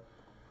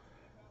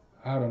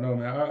I don't know,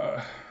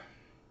 man.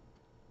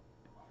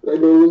 They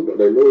knew it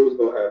was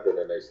gonna happen,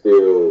 and they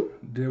still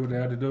did what they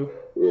had to do.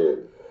 Yeah,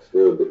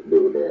 still did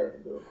what they had to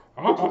do.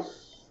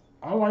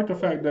 I like the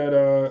fact that,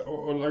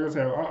 or like I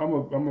said,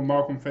 I'm a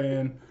Malcolm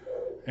fan,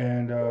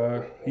 and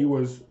he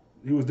was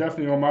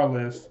definitely on my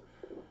list.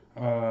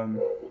 But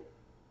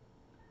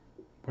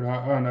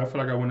I don't know. I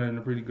feel like I went in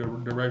a pretty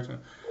good direction.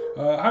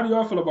 How do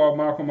y'all feel about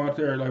Malcolm out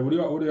there? Like, what do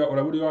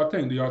y'all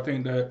think? Do y'all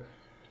think that?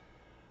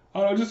 I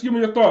don't know. Just give me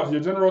your thoughts,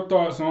 your general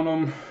thoughts on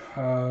him.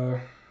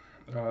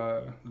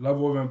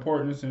 Level of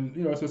importance, and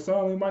it's a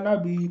song. It might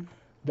not be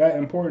that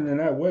important in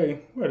that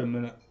way. Wait a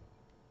minute.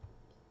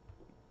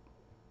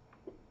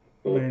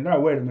 I mean,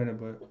 not wait a minute,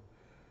 but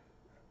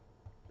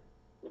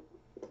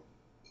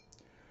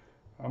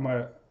I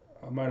might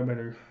have made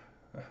a.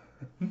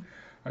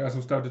 I got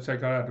some stuff to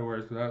check out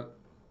afterwards because I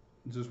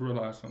just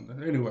realized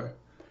something. Anyway,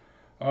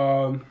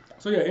 so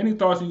yeah, any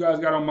thoughts you guys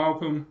got on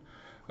Malcolm?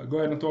 Go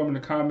ahead and throw them in the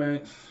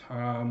comments.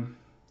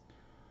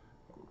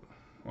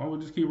 We'll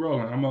just keep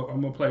rolling. I'm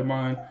gonna play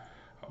mine.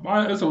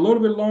 Mine is a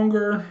little bit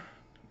longer.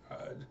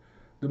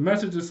 The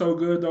message is so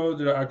good though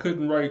that I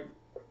couldn't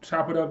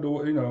chop it up to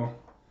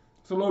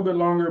It's a little bit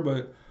longer,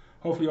 but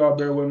hopefully y'all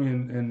bear with me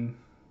and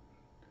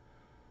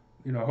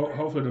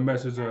hopefully the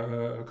message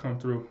come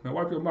through. Now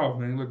wipe your mouth,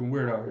 man. You're looking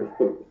weird out here.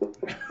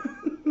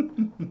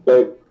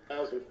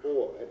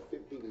 2004, that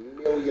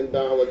 $50 million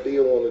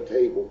deal on the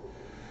table,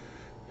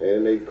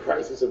 and a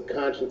crisis of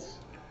conscience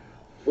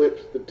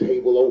flipped the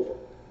table over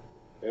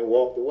and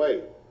walked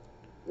away.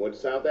 Went to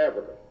South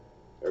Africa.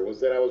 Everyone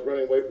said I was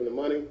running away from the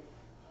money.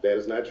 That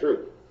is not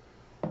true.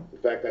 In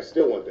fact, I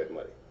still want that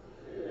money.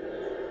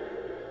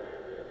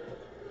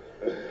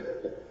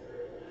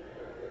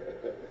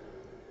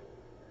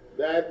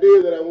 The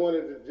idea that I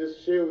wanted to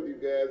just share with you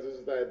guys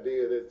is the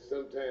idea that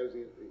sometimes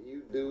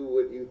you do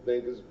what you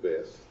think is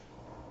best.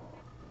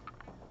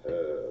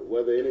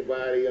 Whether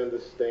anybody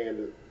understands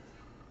it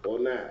or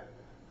not.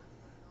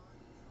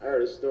 I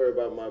heard a story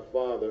about my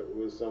father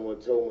where someone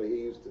told me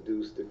he used to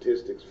do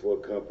statistics for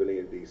a company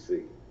in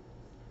D.C.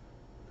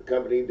 The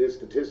company he did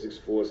statistics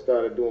for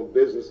started doing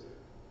business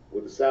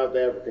with the South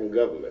African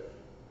government,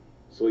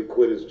 so he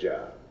quit his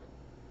job.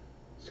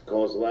 It's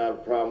caused a lot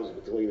of problems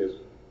between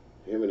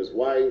him and his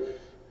wife.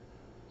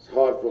 It's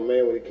hard for a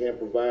man when he can't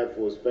provide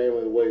for his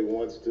family the way he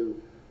wants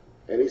to,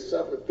 and he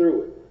suffered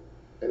through it.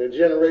 And a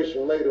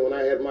generation later, when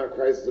I had my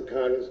crisis of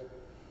conscience,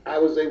 I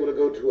was able to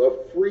go to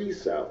a free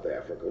South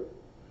Africa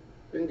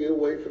and get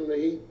away from the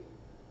heat.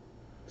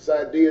 This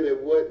idea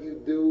that what you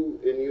do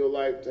in your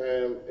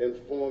lifetime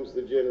informs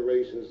the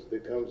generations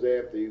that comes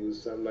after you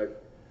is something I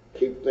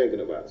keep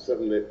thinking about,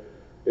 something that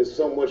is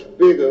so much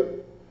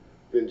bigger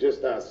than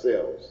just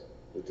ourselves.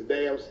 And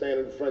today I'm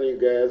standing in front of you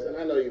guys, and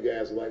I know you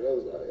guys are like,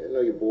 oh, I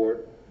know you're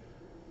bored.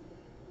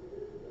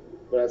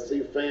 But I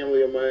see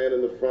family of mine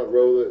in the front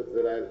row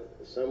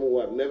some who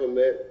I've never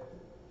met,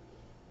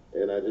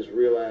 and I just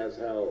realize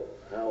how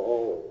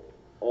all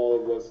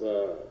of us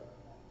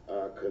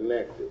are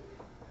connected.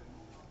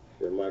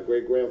 And my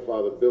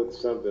great-grandfather built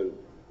something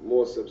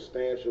more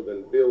substantial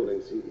than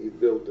buildings. He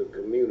built a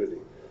community,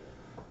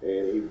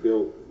 and he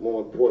built,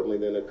 more importantly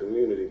than a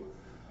community,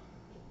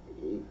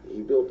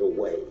 he built a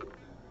way.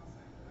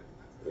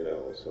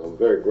 So I'm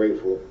very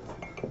grateful.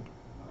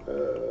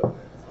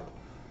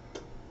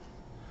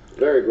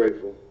 Very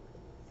grateful.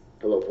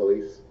 Hello,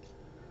 police.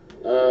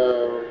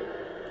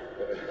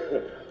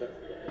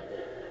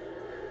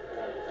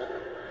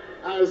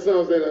 I just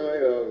don't say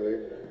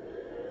that,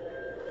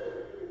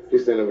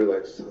 He's standing over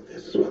like, so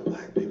this is what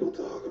black people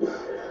talk about.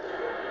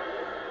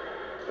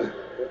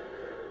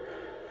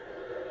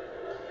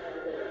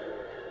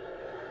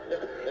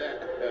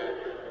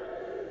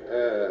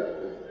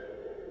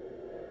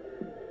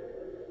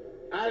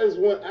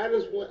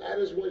 I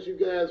just want you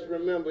guys to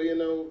remember,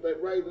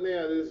 that right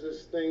now there's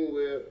this thing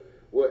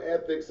where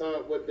ethics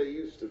aren't what they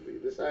used to be.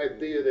 This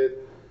idea that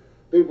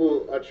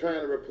people are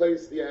trying to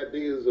replace the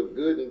ideas of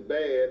good and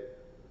bad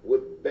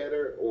with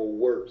better or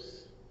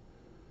worse.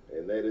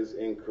 And that is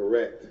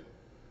incorrect.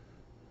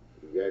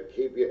 You got to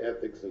keep your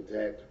ethics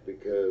intact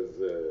because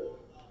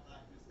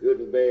good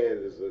and bad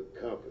is a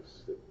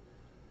compass that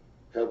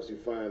helps you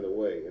find the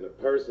way. And a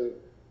person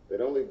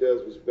that only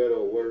does what's better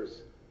or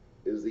worse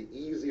is the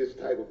easiest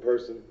type of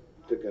person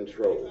to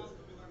control.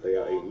 They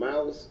are a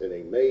mouse in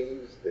a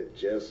maze that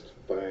just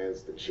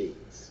finds the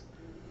cheats.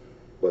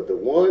 But the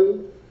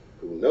one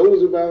who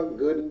knows about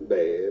good and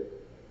bad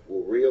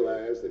will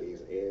realize that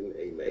he's in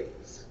a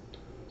maze.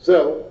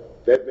 So,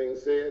 that being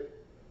said,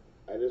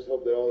 I just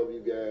hope that all of you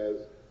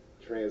guys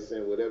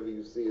transcend whatever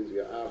you see as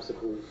your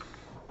obstacles,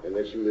 and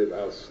that you live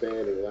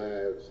outstanding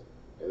lives,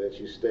 and that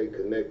you stay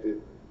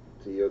connected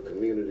to your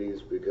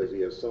communities because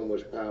you have so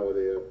much power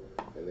there,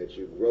 and that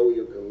you grow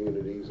your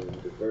communities and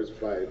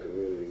diversify your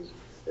communities,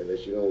 and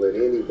that you don't let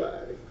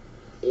anybody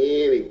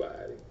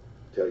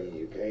tell you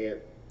you can't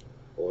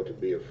or to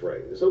be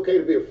afraid. It's okay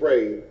to be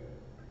afraid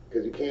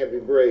because you can't be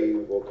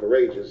brave or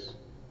courageous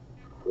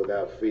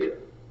without fear.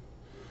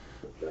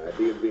 The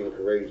idea of being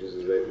courageous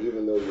is that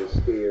even though you're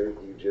scared,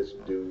 you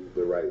just do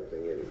the right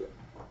thing anyway.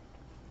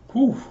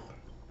 Whew.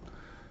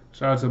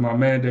 Shout out to my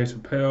man Dave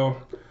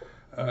Chappelle.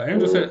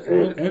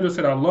 Angel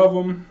said I love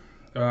him.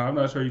 I'm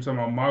not sure you're talking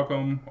about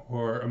Malcolm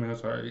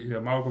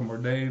Malcolm or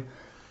Dave.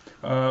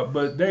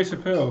 But Dave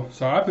Chappelle.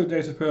 So I picked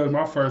Dave Chappelle as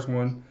my first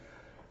one.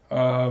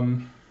 I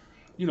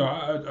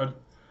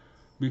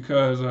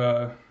because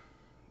so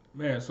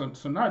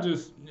not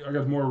just I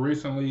guess more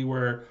recently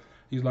where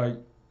he's like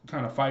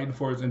kind of fighting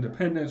for his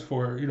independence,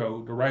 for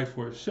the rights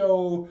for his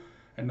show,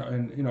 and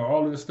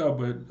all of this stuff.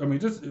 But I mean,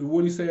 just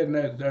what he said in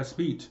that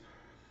speech,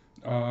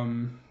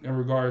 in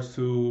regards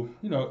to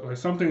like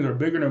some things are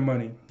bigger than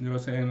money. You know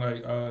what I'm saying?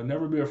 Like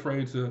never be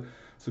afraid to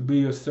be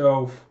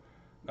yourself,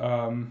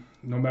 no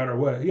matter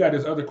what. He had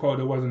this other quote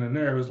that wasn't in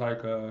there. It was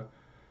like the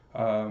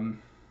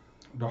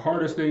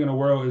hardest thing in the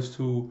world is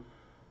to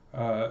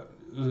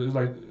it's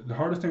like the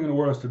hardest thing in the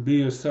world is to be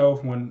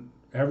yourself when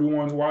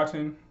everyone's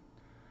watching.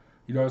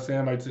 You know what I'm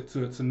saying? Like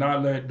to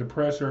not let the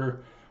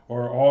pressure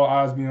or all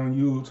eyes be on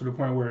you to the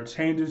point where it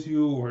changes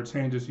you or it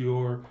changes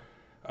your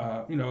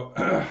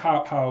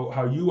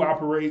how you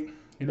operate.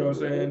 You know what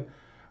I'm saying?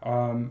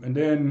 And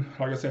then,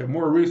 like I said,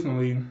 more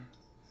recently,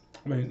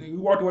 I mean, you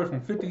walked away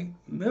from 50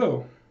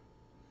 mil.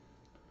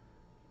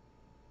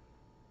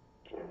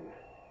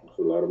 It's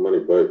a lot of money,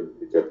 but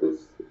he kept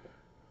his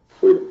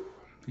freedom.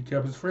 He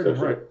kept his freedom,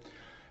 right?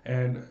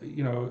 And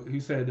he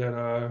said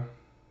that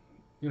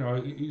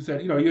he said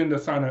he ended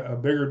up signing a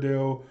bigger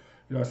deal.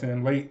 You know what I'm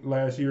saying? Late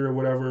last year or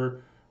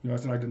whatever. You know,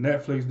 it's like the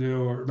Netflix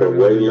deal or for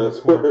way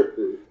less work.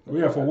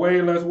 Yeah, for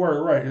way less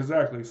work, right?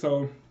 Exactly.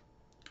 So,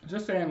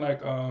 just saying,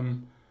 like,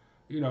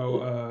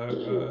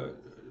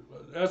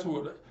 that's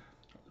what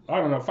I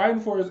don't know. Fighting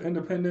for his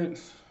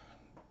independence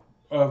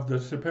of the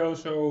Chappelle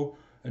Show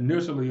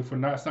initially for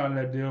not signing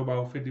that deal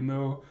about 50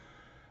 mil,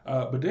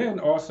 but then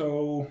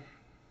also,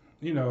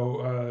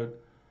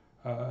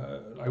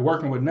 like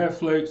working with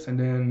Netflix and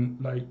then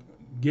like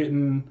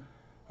getting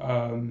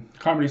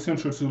Comedy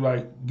Central to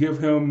like give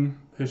him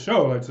his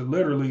show, like to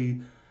literally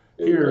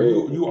here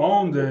you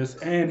own this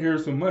and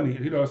here's some money.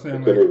 You know what I'm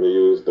saying? Couldn't even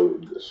use the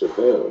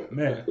Chappelle.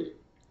 Man,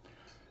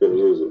 couldn't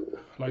use it.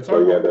 Like so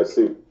you had that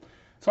seat.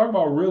 Talk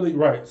about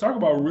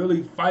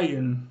really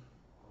fighting.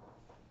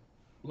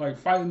 Like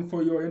fighting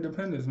for your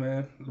independence,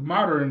 man.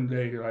 Modern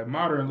day, like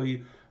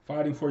modernly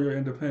fighting for your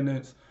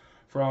independence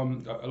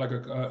from like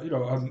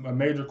a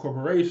major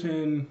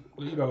corporation,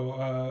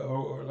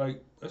 or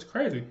like that's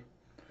crazy.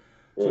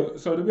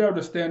 So to be able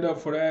to stand up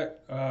for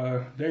that,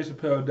 Dave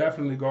Chappelle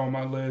definitely go on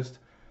my list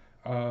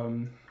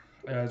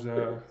as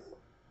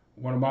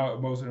one of my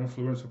most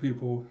influential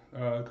people,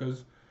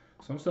 because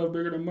some stuff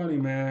bigger than money,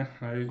 man.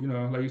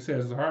 Like you said,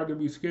 it's hard to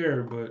be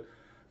scared, but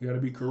you got to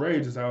be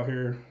courageous out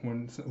here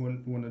when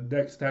the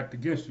deck's stacked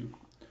against you.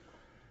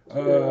 I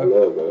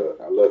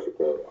love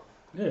Chappelle.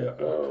 Yeah.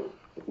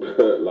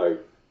 Like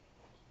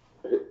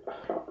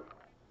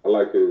I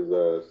like his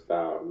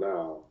style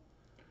now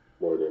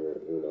more than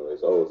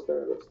his old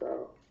stand-up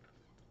style.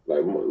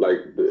 Like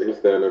his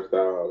stand-up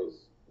style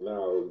is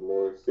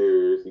more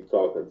serious. He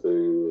talking to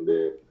you, and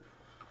then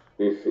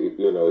he'll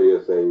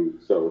say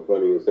something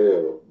funny as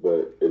hell,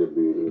 but it'll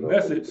be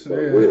message. Yeah.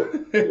 Real,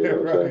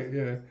 right.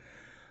 Yeah.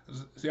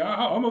 See,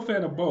 I'm a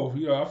fan of both.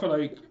 I feel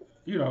like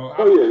I'm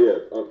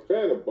a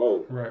fan of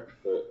both. Right.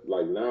 But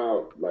like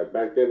now, like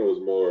back then, it was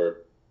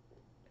more.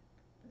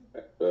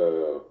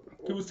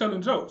 He was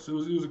telling jokes. He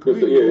was a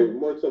comedian. Yeah, it was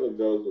more telling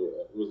jokes.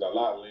 It was a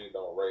lot leaned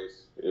on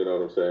race. You know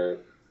what I'm saying?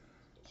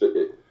 So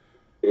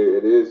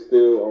it is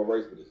still on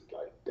race, but it's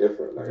like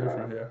different. Like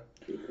different, yeah.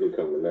 He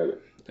coming at it.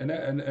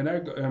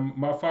 And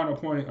my final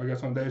point, I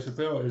guess, on Dave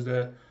Chappelle is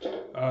that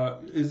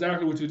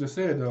exactly what you just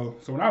said, though.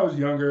 So when I was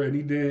younger and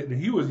he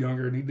was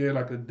younger and he did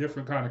like a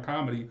different kind of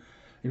comedy,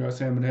 you know what I'm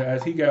saying? But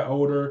as he got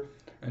older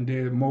and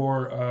did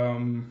more,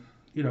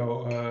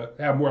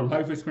 have more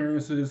life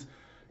experiences,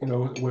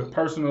 with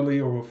personally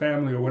or with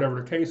family or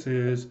whatever the case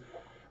is,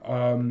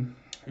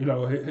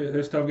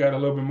 his stuff got a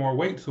little bit more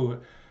weight to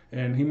it.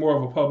 And he's more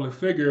of a public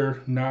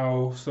figure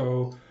now.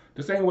 So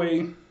the same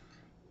way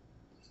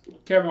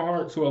Kevin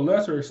Hart to a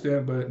lesser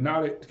extent, but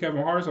now that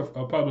Kevin Hart's a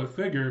public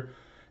figure,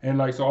 and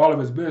like so all of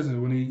his business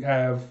when he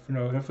have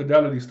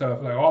infidelity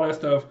stuff, like all that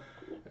stuff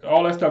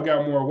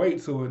got more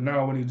weight to it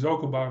now when he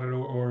joke about it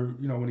or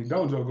when he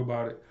don't joke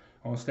about it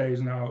on stage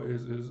now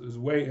is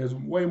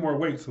way more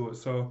weight to it.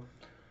 So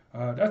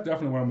that's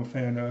definitely what I'm a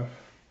fan of.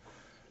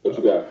 But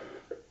you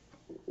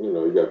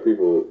got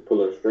people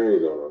pulling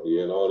strings on him. He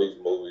in all these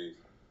movies,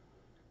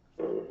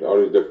 all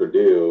these different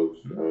deals.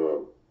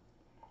 Mm-hmm.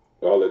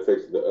 All it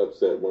takes is to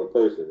upset one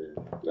person,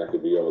 and that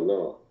could be all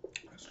gone.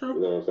 That's true.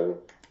 You know what I'm saying?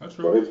 That's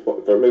true.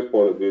 From his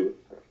point of view,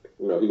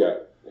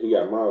 he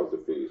got mouths to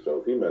feed. So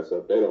if he mess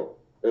up, they don't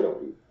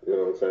eat. You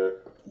know what I'm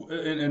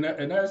saying?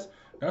 And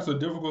that's a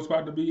difficult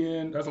spot to be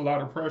in. That's a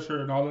lot of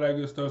pressure and all of that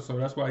good stuff. So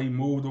that's why he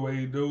moved the way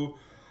he do,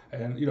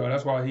 and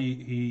that's why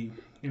he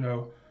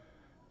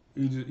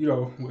just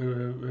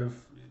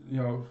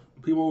if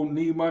people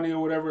need money or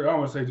whatever. I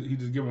don't want to say he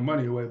just giving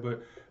money away,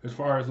 but as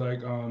far as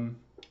like when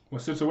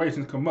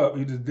situations come up,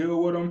 he just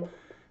deal with them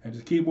and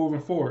just keep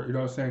moving forward. You know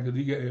what I'm saying?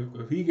 Because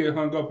if he get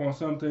hung up on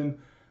something,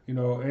 ain't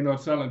no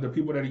telling the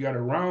people that he got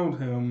around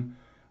him,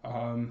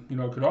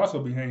 could also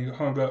be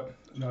hung up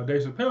Now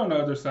Dave Chappelle on the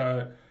other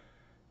side,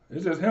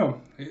 it's just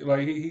him.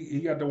 He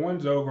got the one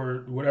joke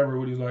or whatever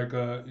where he's like,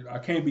 I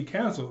can't be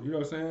canceled. You know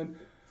what I'm saying?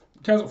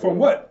 Canceled from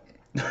what?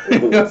 You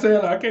know what I'm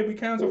saying? Like, I can't be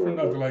canceled for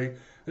nothing. Like,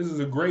 this is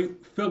a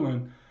great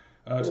feeling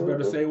to be able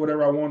to say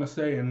whatever I want to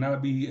say and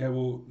not be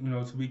able,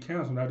 to be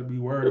canceled, not to be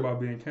worried about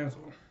being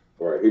canceled.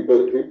 Right. He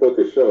booked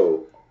a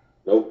show,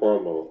 no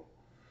promo,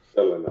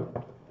 selling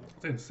out.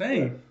 It's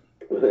insane.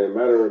 In a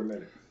matter of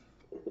minutes.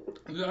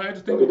 I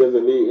just So think he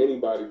doesn't need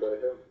anybody but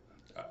him.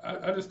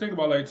 I just think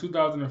about like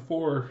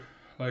 2004,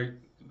 like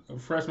a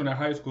freshman in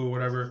high school, or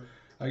whatever.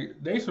 Like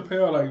Dave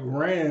Chappelle, like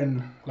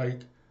ran,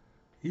 like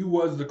he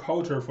was the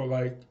culture for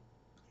like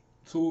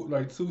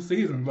two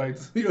seasons. Like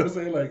you know what I'm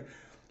saying? Like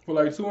for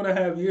like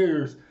 2.5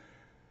 years.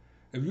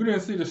 If you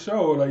didn't see the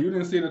show, like you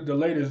didn't see the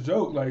latest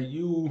joke, like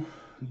you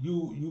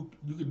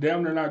could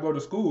damn near not go to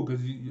school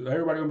because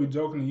everybody gonna be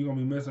joking and you gonna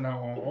be missing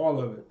out on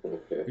all of it.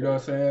 You know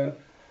what I'm saying?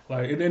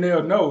 Like, and then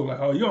they'll know, like,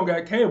 oh, you don't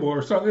got cable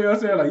or something. You know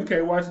what I'm saying? Like, you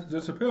can't watch the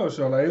Chappelle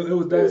show. Like, it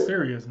was that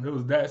serious. It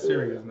was that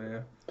serious,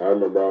 man. I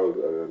remember I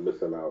was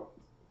missing out,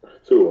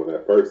 too, on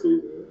that first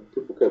season.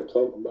 People kept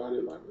talking about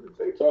it. Like,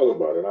 they talk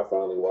about it. And I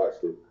finally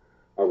watched it.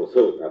 I was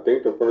hooked. I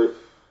think the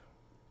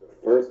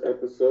first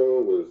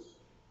episode was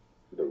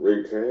the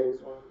Rick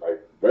James one. Like,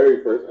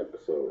 very first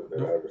episode that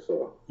I ever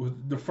saw. Was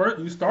the first?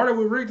 You started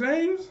with Rick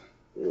James?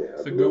 Yeah,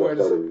 that's a good way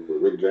to start.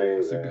 With Rick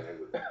James.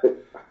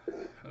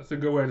 That's a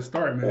good way to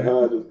start, man. And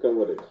how I just come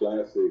with a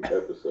classic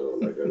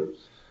episode like that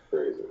was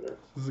crazy, man.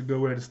 This is a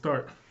good way to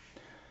start.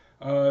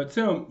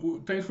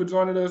 Tim, thanks for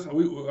joining us. I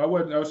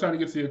was trying to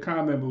get to your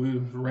comment, but we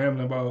were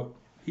rambling about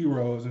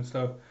heroes and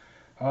stuff.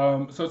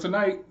 So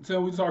tonight,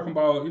 Tim, we're talking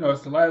about,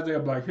 it's the last day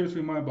of Black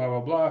History Month, blah, blah,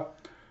 blah.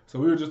 So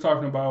we were just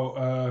talking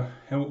about,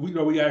 and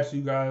we asked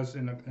you guys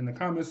in the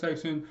comment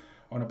section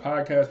on the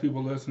podcast,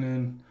 people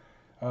listening,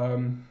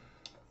 name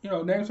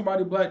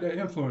somebody black that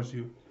influenced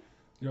you.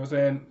 You know what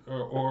I'm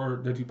saying? Or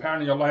that you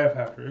pattern your life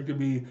after. It could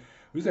be,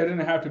 we said it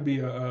didn't have to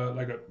be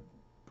like a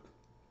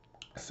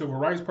civil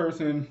rights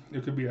person.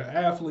 It could be an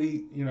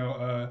athlete. I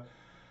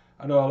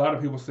know a lot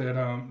of people said,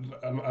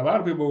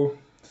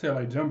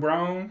 like Jim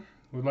Brown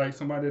was like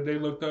somebody that they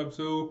looked up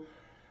to.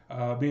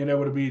 Being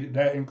able to be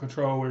that in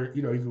control where,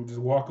 he could just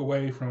walk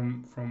away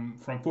from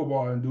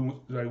football and do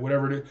like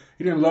whatever it is.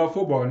 He didn't love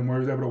football anymore.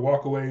 He was able to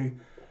walk away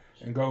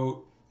and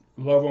go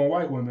love on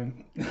white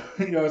women.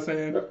 You know what I'm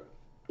saying?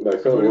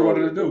 Like that's what he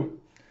wanted to do.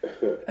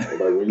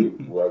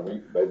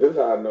 Like this is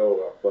how I know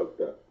I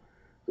fucked up.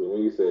 Because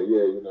when you said, he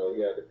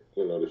had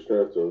the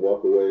strength to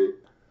walk away,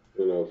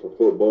 from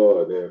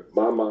football, and then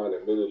my mind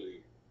immediately,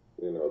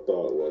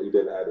 thought, well, he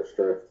didn't have the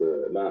strength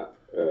to not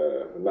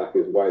knock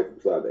his wife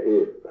upside the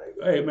head.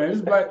 Like, hey man, it's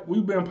black.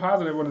 We've been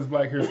positive on this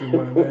Black History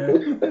Month,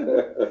 man.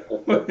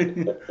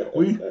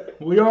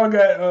 we all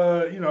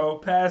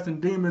got past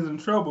and demons and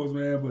troubles,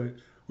 man. But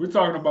we're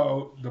talking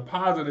about the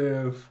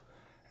positive.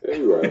 Yeah,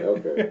 you're right.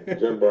 Okay,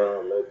 Jim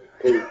Brown,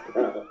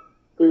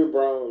 Cleve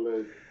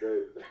Brown,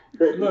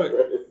 Look,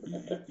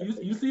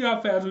 you see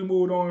how fast we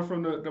moved on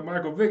from the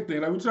Michael Vick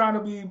thing. Like we're trying to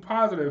be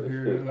positive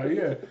here. Like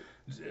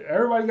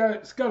everybody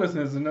got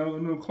skeletons in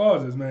them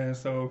closets, man.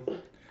 So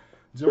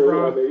Jim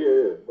Brown.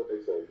 Yeah. What they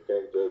say, you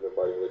can't judge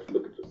nobody unless you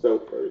look at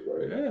yourself first,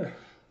 right?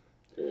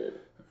 Yeah.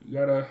 You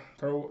gotta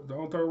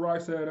don't throw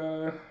rocks at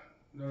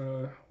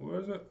what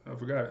is it? I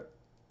forgot it.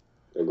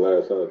 A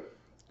glass house.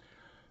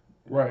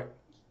 Right.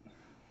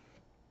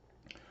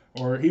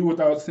 Or he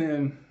without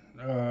sin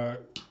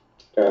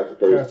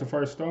cast the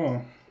first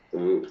stone.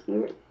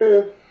 Mm-hmm.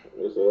 Yeah.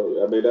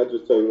 So, that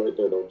just tell you right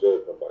there, don't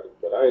judge nobody.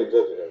 But I ain't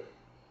judging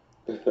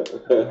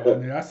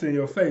him. Man, I seen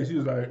your face. You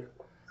was like,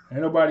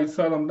 ain't nobody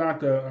tell him not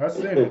to. I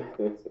seen it.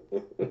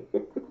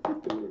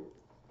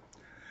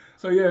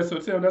 So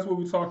Tim, that's what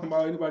we're talking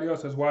about. Anybody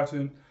else that's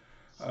watching,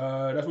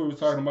 that's what we're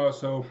talking about.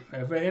 So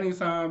if at any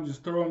time,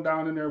 just throw them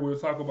down in there. We'll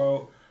talk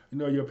about,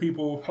 your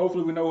people.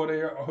 Hopefully we know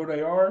who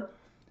they are.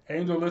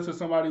 Angel listed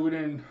somebody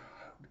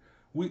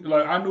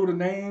I knew the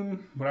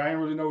name, but I didn't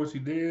really know what she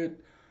did.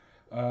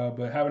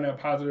 But having that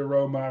positive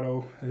role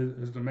model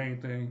is the main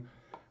thing.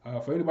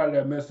 For anybody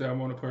that missed it, I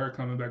want to put her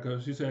coming back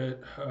up. She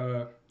said,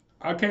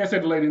 I can't say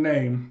the lady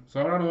name,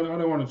 so I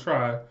don't want to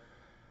try.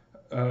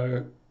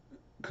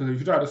 Because if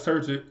you try to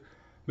search it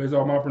based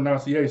on my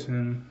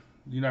pronunciation,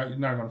 you're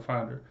not going to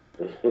find her.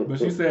 But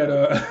she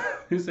said,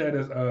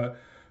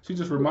 she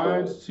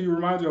reminds you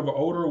of an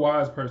older,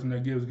 wise person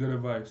that gives good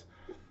advice.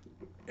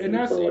 And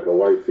that's like a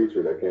white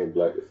teacher that can't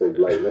say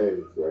black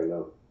names right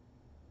now.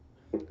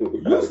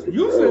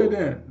 You said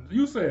then.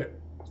 You said.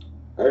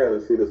 I gotta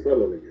see the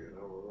spelling again.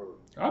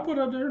 I'll put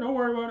it up there. Don't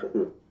worry about it.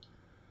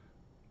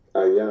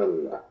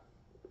 Ayanla.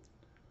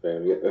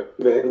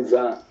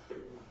 Benza.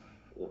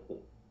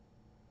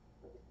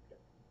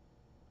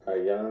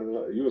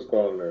 Ayanla. You was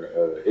calling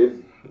her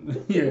Izzy.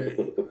 Yeah.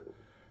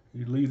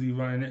 You lazy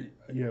vine.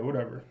 Yeah,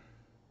 whatever.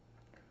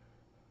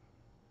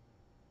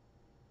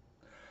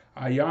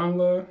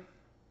 Ayanla.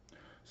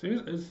 See,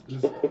 it's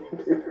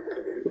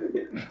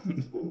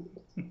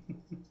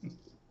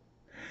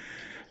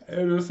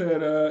Andrew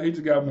said he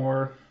just got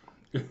more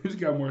He's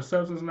got more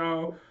substance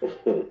now.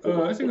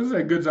 I think this is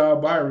a good job,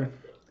 Byron.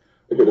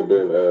 It could have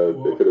been.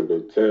 It could have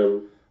been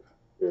Tim.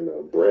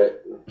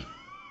 Brett.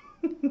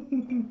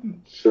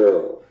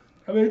 Cheryl.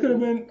 I mean, it could have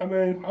been. I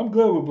mean, I'm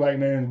good with black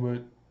names,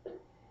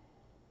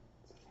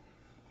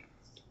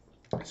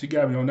 but she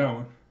got me on that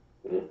one.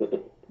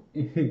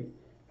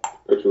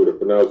 But you would have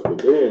pronounced it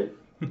then.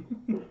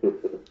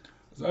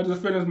 So I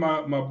just finished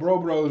my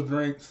Bros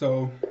drink.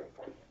 So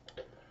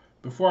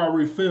before I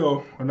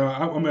refill, I'm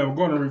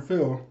going to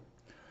refill.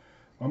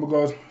 I'm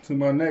gonna go to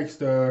my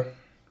next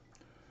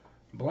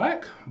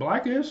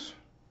blackish,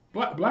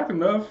 black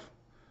enough.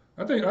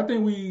 I think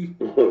we.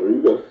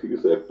 You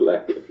said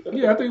black.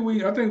 Yeah, I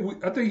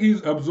think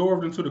he's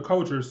absorbed into the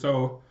culture.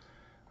 So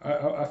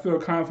I feel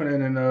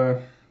confident in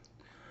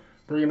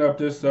bringing up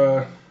this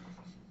for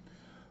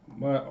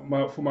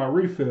my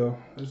refill.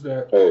 Is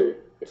that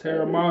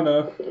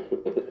Terramana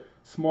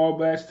small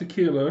batch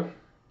tequila.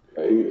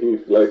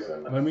 He's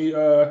flexing. Let me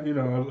a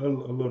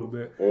little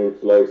bit. He's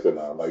flexing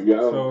now. Like I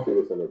don't see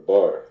this in the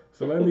bar.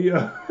 So let me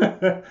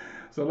I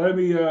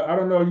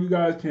don't know, you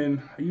guys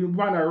you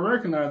might not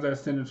recognize that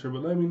signature,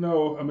 but let me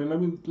know. I mean, let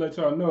me let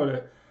y'all know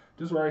that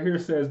this right here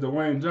says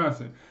Dwayne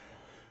Johnson.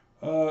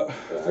 I'm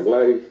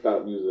glad he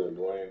stopped using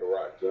Dwayne The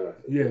Rock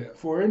Johnson. Yeah,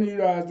 for any of you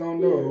guys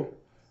don't know,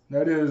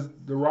 that is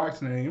The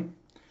Rock's name.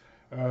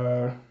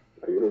 You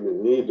don't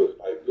even need to,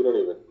 you don't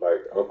even,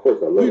 of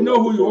course I love you. You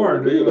know who you are,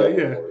 dude. Like,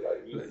 yeah.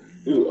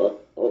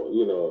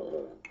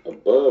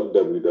 Above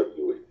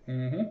WWE.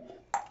 Mm-hmm.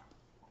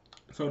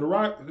 So The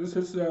Rock, this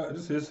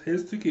is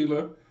his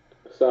tequila.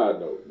 Side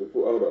note,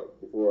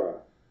 before I,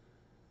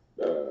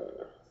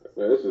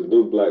 man, this is a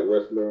new black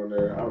wrestler on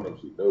there. I don't know if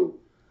she knew,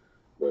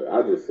 but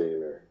I just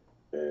seen her,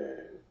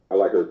 and I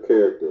like her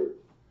character,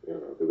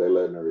 because they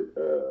letting her,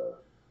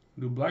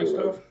 do black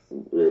stuff?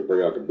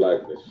 Bring out the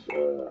blackness.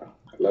 I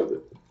love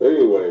it. But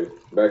anyway,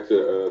 back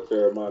to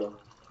Terramana.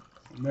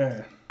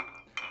 Man,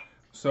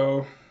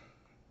 so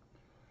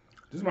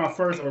this is my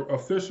first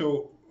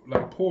official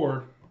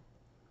pour.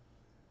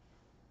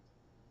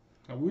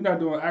 We're not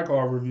doing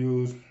alcohol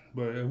reviews,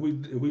 but if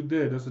we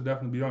did, this would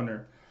definitely be on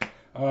there.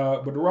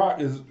 But The Rock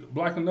is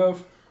black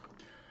enough.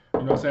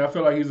 You know what I'm saying? I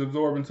feel like he's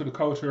absorbing to the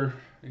culture.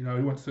 He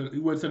went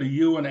to the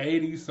U in the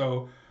 80s,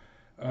 so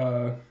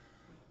you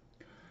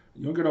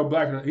don't get no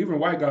blacker. Even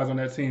white guys on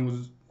that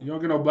team you don't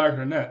get no blacker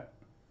than that.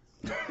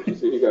 You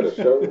see, he got a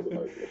show.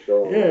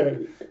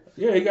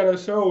 Yeah, he got a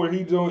show where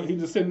he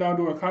just sitting down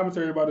doing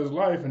commentary about his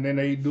life, and then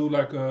they do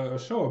like a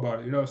show about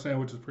it. You know what I'm saying?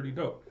 Which is pretty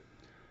dope.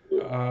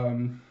 Yeah.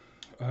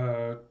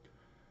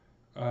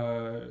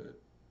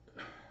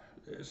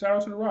 Shout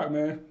out to The Rock,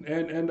 man,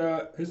 and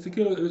his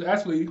tequila is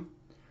actually,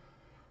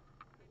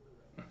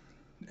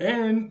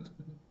 and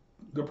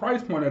the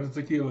price point of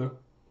the tequila,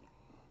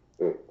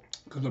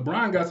 because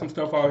LeBron got some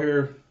stuff out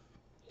here.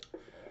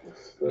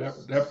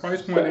 That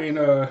price point ain't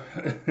the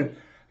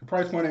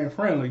price point ain't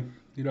friendly.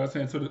 You know what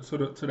I'm saying,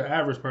 to the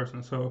average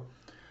person. So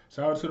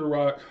shout out to The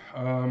Rock.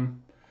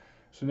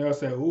 Chanel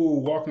said, "Ooh,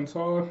 Walking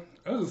Tall."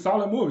 That was a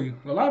solid movie.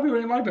 A lot of people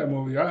didn't like that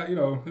movie.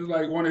 It's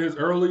like one of his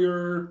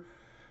earlier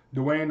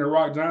Dwayne The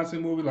Rock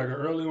Johnson movies, like an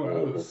early one.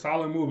 It was a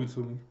solid movie to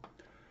me.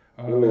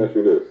 Let me ask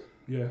you this.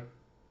 Yeah.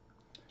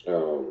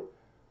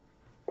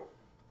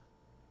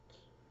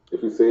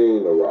 If you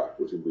seen The Rock,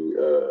 would you be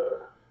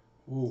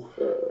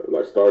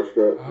like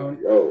starstruck?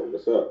 Yo,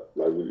 what's up?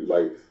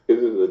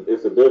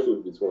 It's a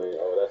difference between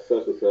that's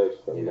such and such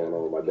something going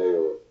on with my day,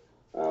 or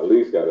I at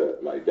least gotta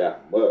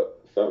dap him up.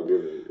 Something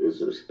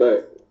is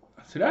respect.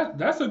 See,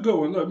 that's a good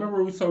one. Look,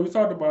 remember we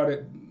talked about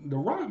it. The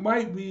Rock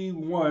might be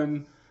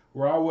one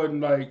where I would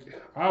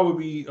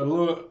be a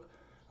little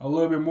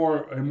bit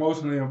more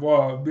emotionally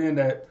involved, being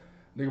that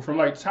nigga from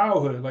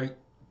childhood,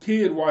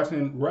 kid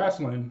watching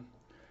wrestling.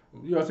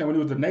 You know what I'm saying? When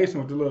he was the Nation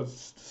with the little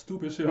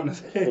stupid shit on his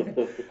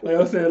head.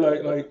 I'm saying,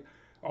 like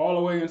all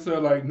the way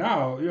until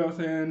now. You know what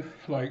I'm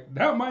saying?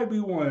 That might be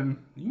one.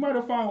 You might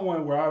have found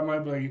one where I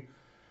might be like,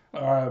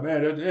 all right,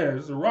 man,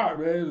 it's The Rock,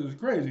 man. It's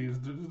crazy. It's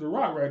The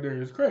Rock right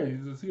there. It's crazy.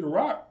 To see The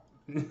Rock,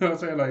 you know what I'm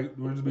saying? It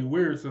would just be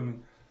weird to me.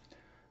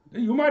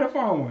 You might have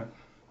found one.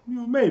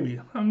 Maybe.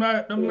 I'm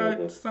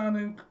not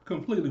sounding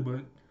completely,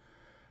 but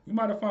you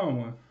might have found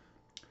one.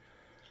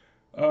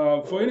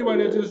 For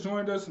anybody that just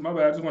joined us, my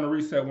bad, I just want to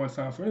reset one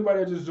time. For anybody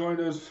that just joined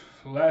us,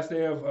 last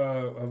day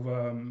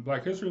of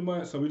Black History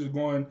Month, so we're just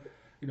going,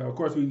 of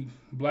course, we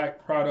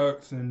black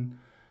products and,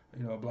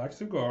 black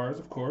cigars,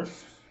 of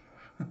course.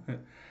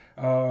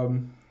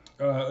 And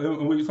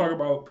we talk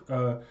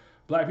about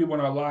black people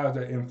in our lives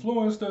that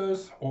influenced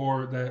us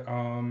or that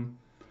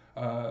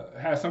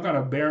had some kind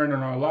of bearing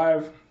on our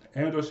life.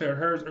 Angel shared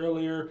hers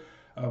earlier.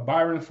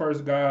 Byron's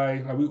first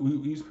guy,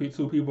 we each picked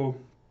two people.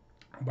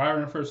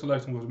 Byron's first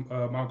selection was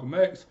Malcolm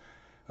X.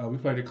 We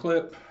played a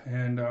clip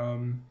and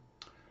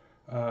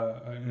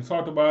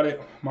talked about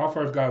it. My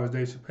first guy was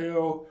Dave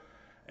Chappelle,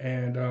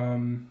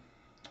 and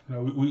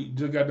we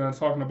just got done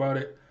talking about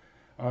it.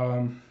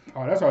 That's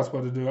what I was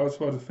supposed to do. I was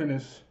supposed to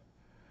finish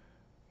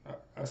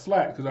a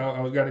slack because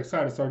I got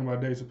excited talking about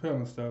Dave Chappelle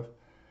and stuff.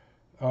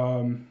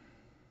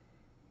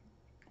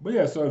 But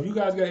yeah, so if you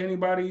guys got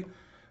anybody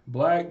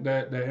black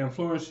that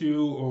influenced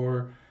you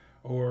or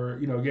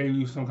gave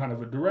you some kind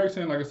of a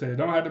direction, like I said, it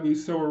don't have to be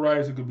civil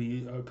rights. It could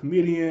be a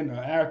comedian, an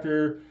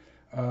actor.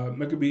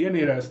 It could be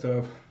any of that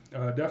stuff.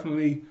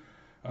 Definitely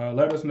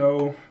let us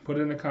know. Put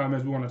it in the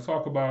comments. We want to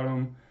talk about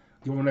them.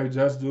 Give them their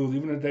just dues,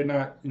 even if they're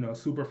not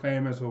super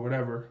famous or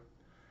whatever.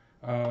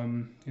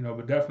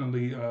 But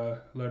definitely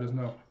let us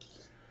know.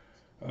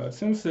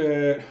 Tim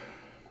said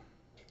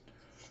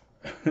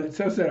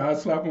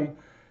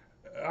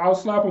I'll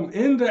slap him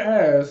in the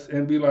ass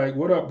and be like,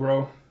 "What up,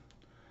 bro?"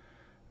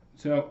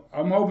 So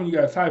I'm hoping you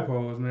got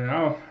typos, man.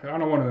 I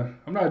don't want to.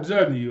 I'm not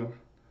judging you.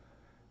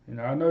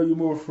 I know you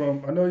moved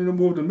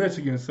to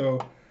Michigan, so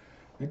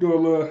they do a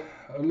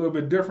little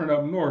bit different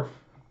up north.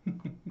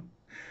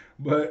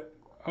 But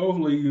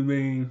hopefully you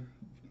mean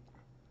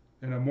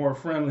in a more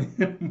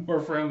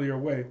friendlier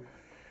way.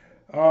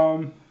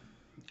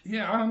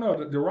 Yeah, I don't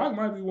know. The Rock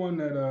might be one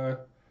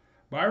that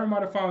Byron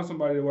might have found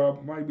somebody where I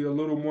might be a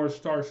little more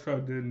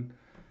starstruck than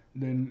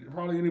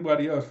probably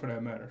anybody else for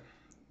that matter.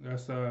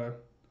 That's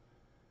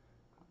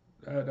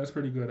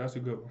pretty good. That's a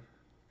good one.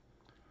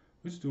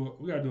 We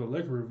gotta do a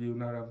liquor review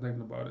now that I'm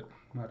thinking about it.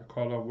 I might have to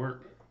call up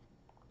work.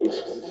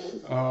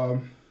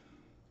 One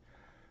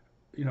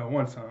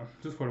time,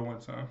 just for the one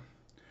time.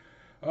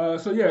 Like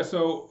I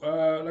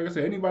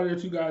said, anybody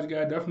that you guys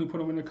got, definitely put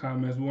them in the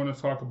comments. We want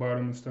to talk about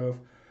them and stuff.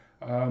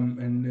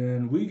 And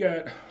then we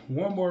got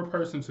one more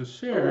person to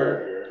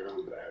share.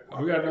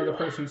 We got another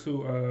person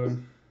to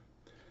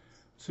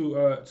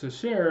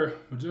share.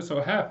 It just so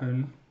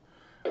happened.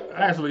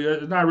 Actually,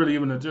 it's not really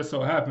even a just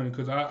so happened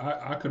because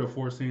I could have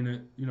foreseen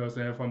it. You know what I'm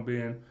saying? If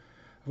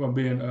I'm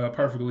being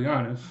perfectly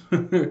honest,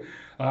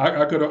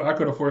 I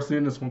could have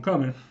foreseen this one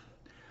coming.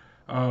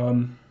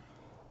 But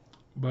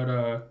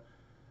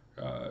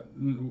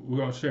we're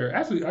gonna share.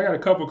 Actually, I got a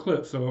couple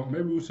clips, so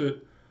maybe we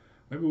should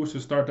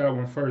start that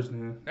one first.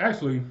 Then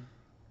actually,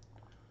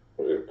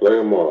 play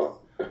them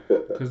all.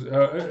 Because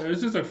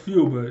it's just a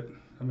few, but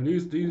I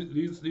mean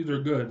these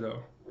are good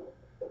though.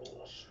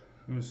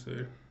 Let me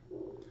see.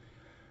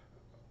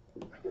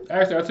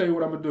 Actually, I'll tell you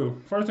what I'm gonna do.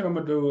 First thing I'm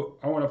gonna do,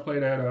 I want to play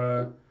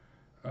that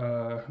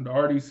the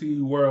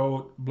RDC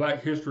World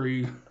Black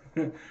History.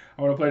 I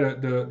want to play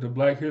the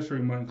Black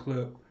History Month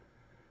clip,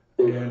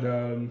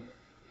 and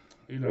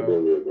And then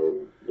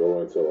we'll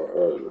go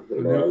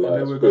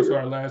into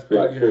our last pick.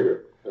 Black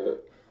figure.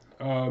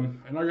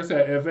 And like I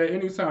said, if at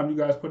any time you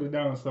guys put it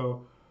down,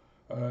 so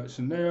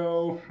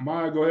Chanel,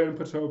 Maya, go ahead and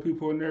put your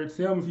people in there.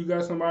 Tim, if you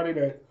got somebody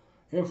that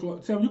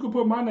influence, Tim, you can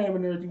put my name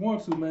in there if you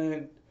want to,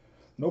 man.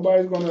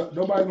 Nobody's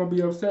gonna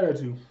be upset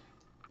at you.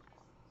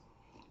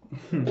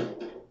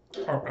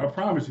 I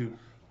promise you.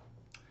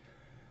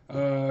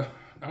 I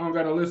don't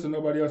got a list of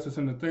nobody else that's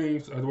in the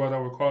things, otherwise I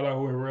would call out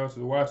whoever else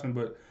is watching.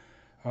 But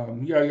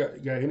you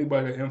got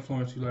anybody that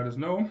influence you, let us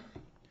know.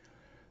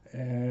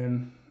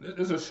 And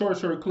it's a short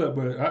clip,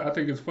 but I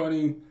think it's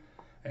funny,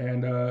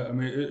 and I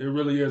mean it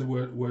really is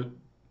what what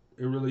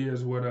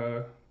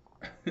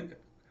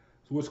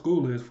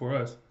school is for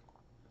us.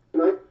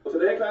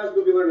 Today class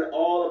we'll be learning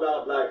all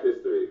about Black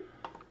history.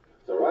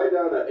 So write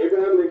down that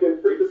Abraham Lincoln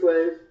freed the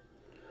slaves,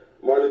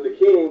 Martin Luther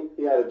King,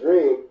 he had a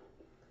dream,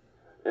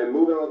 and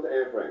moving on to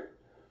Anne Frank.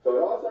 So it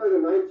all started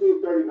in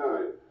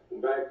 1939,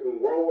 back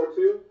in World War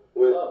II.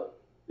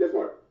 Yes,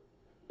 Mark.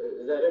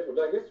 Is that it for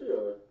Black history,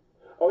 or?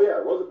 Oh yeah,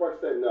 Rosa Parks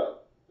said no.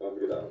 Don't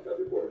forget that one. That's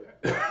important.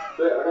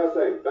 So yeah, like I was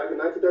saying, back in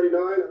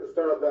 1939, at the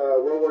start of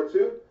World War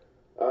II.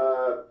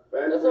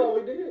 That's all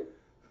we did.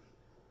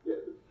 Yeah.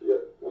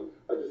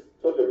 I just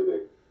told you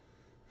everything.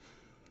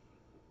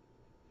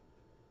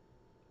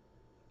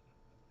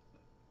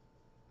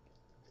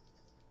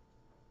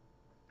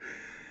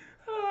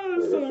 Oh,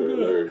 that's so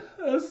good.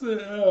 That's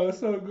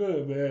so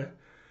good, man.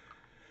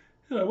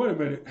 Yeah, wait a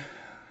minute.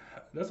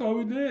 That's all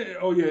we did?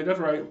 Oh, yeah, that's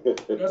right.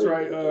 That's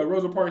right.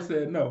 Rosa Parks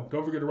said no.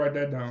 Don't forget to write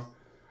that down.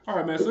 All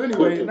right, man. So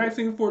anyway, in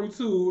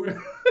 1942,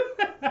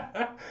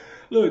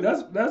 look,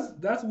 that's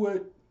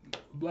what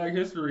Black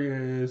history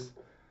is.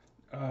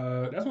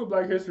 That's what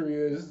Black history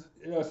is,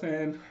 you know what I'm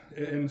saying,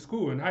 in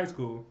school, in high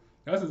school.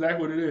 That's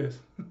exactly what it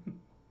is.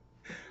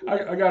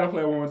 I got to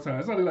play it one more time.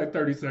 It's only like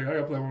 30 seconds. I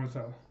got to play it one more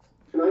time.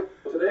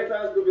 Today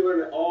class we'll be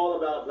learning all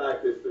about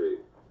Black history.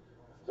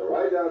 So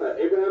write down that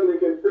Abraham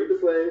Lincoln freed the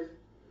slaves,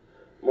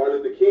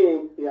 Martin Luther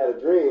King, he had a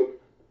dream,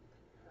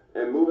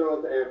 and moving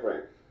on to Anne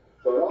Frank.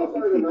 So it all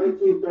started in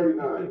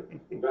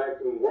 1939,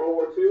 back in World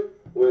War II.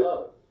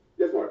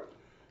 Yes, Mark.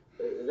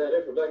 Is that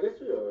it for Black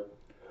history, or?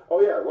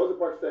 Oh yeah, Rosa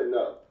Parks said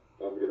no.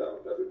 Don't forget that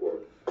one. That's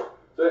important.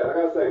 So yeah, like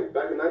I was saying,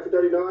 back in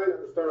 1939, at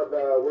the start of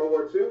World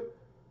War II.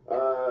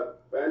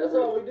 That's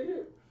all we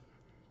did.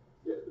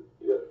 Yeah.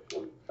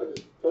 I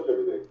just told you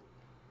everything.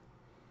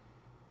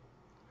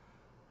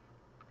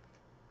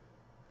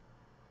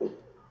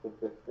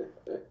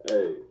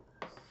 Hey,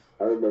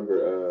 I remember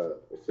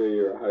senior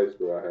year of high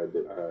school, I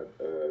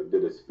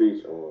did a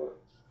speech on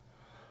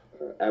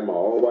at my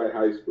all-white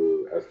high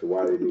school as to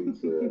why they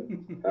need to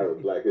have a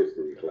Black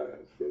history class,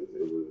 because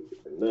it was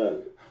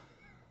none.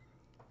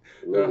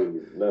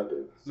 Literally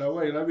nothing. Now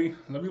wait, let me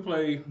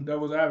play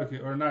devil's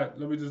advocate or not.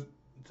 Let me just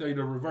tell you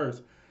the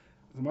reverse.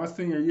 My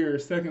senior year,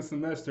 second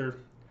semester,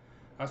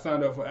 I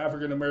signed up for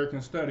African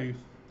American Studies.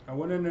 I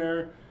went in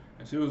there,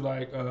 and she was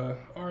like, "All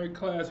right,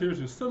 class, here's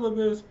your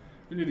syllabus.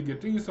 You need to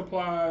get these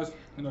supplies.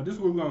 This is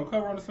what we're gonna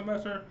cover on the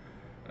semester."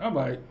 And I'm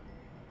like,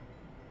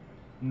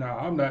 "No,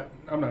 I'm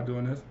not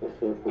doing this.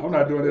 I'm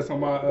not doing this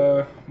on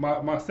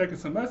my second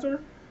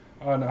semester.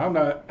 No, I'm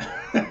not.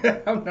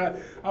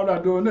 I'm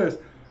not doing this."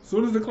 As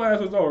soon as the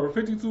class was over,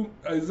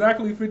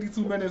 exactly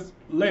 52 minutes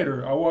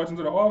later, I walked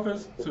into the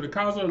office to the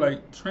counselor,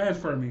 like,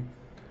 transfer me.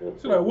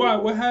 She's like, "Why?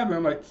 What happened?"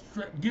 I'm like,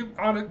 get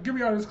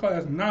me out of this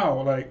class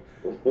now. Like,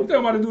 you talking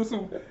about to do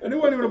some, and it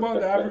wasn't even about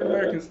the African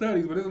American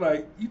studies, but it's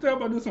like, you talking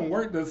about to do some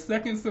work the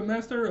second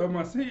semester of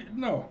my senior?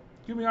 No,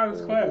 get me out of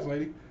this class,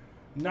 lady.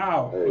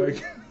 Now. Hey,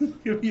 like,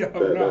 get me out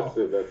now.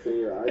 That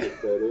senior, I just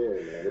set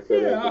in, man. It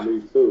said that to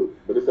me too.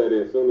 But it said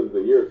in as soon as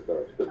the year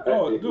starts.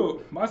 Oh,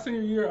 dude, my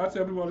senior year, I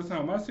tell people all the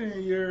time, my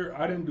senior year,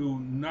 I didn't do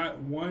not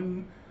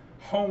one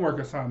homework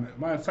assignment.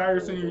 My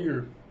entire senior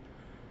year.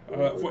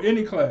 For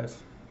any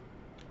class.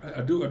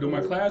 I do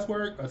my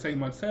classwork, I take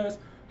my test,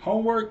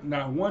 homework,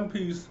 not one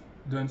piece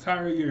the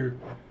entire year.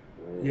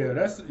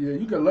 Yeah,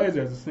 you get lazy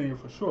as a senior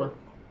for sure.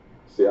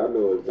 See, I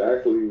knew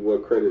exactly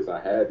what credits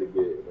I had to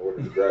get in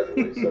order to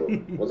graduate. So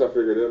once I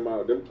figured them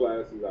out, them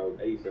classes, I was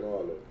acing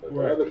all of them. But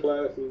the other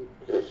classes,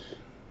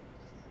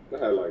 I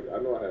had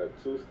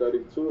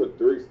 2 or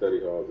 3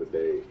 study halls a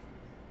day,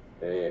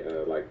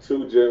 and like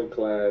 2 gym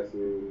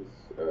classes,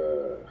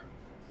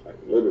 like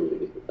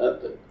literally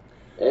nothing.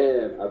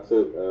 And I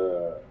took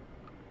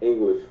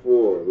English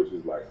 4, which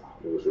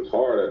was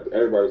hard.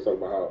 Everybody was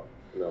talking about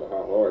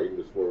how hard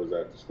English 4 was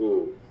after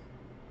school.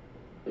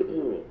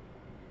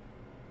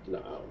 No,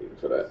 I don't need it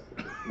for that.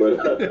 But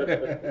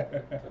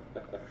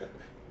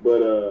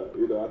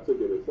I took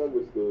it in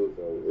summer school,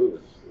 so it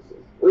was just a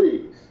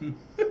breeze.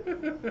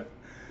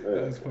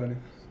 That's funny.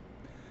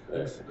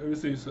 Let me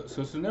see.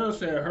 So Chanel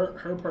said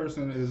her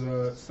person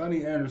is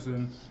Sunny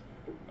Anderson.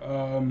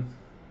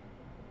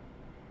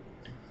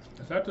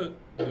 Is that the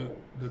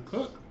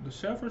cook, the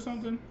chef or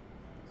something?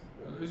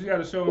 She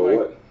had a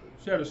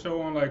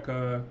show on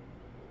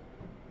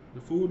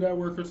the Food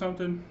Network or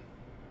something.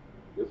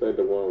 This ain't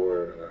the one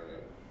where.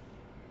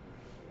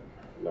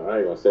 No, I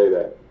ain't gonna say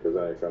that because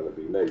I ain't trying to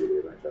be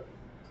negative. I ain't trying to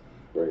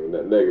bring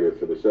that negative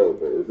to the show.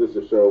 But is this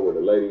a show where the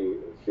lady,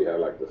 she had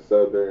like the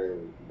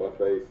Southern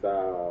buffet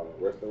style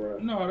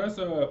restaurant? No, that's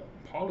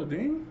Paula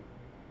Deen.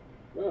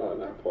 No,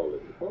 not Paula.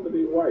 Paula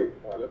Deen White.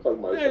 Oh, they're talking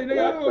about hey, the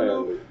black family.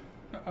 Know.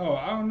 Oh,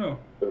 I don't know.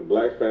 The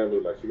black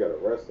family, like she got a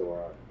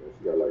restaurant and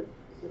she got like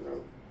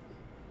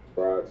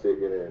fried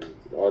chicken and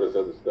all this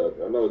other stuff.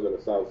 I know it's in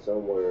the South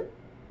somewhere.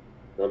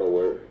 I don't know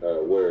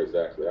where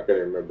exactly. I can't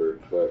remember,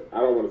 but I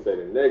don't want to say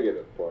the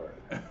negative part.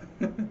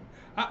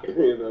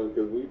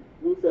 Because we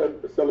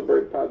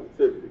celebrate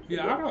positivity.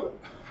 Yeah,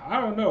 I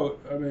don't know.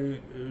 I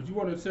mean, if you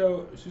want to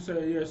tell, she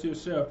said, yeah,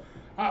 she's a chef.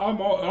 I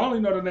only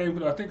know the name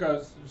because I think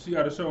she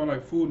had a show on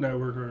like Food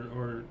Network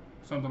or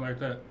something like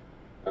that.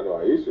 I know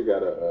Aisha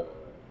got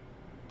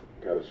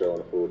a show on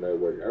the Food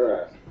Network.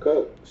 Her ass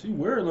cook. She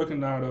weird looking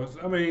now though.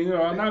 I mean,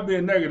 I'm not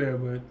being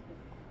negative, but.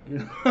 I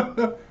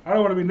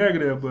don't want to be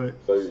negative, but.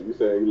 So you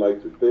saying you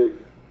like your thick?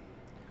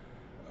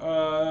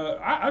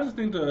 I just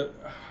think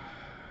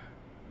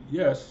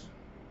yes.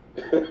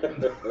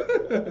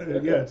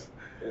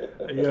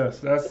 yes.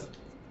 That's.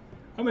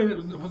 I mean,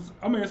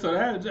 so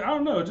that I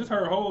don't know. Just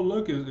her whole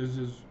look is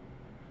just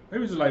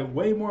maybe just like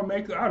way more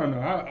makeup. I don't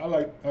know. I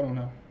don't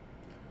know.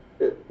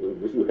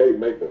 You hate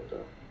makeup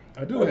though.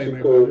 I do hate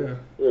makeup. Cool.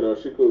 Yeah.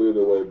 She cool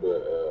either way,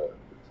 but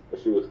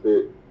if she was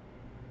thick,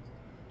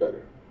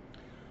 better.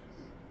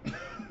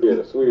 Yeah,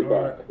 the sweetie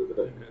pie. Right.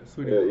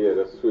 Yeah,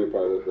 that's the sweetie pie.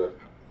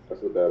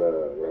 That's what what I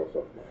was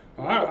talking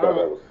about. I thought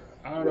that was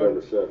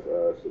whatever Chef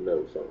Chanel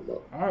was talking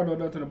about. I don't know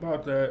nothing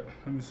about that.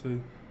 Let me see.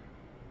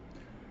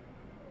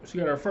 She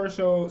got her first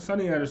show.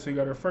 Sunny Anderson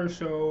got her first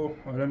show.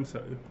 Let me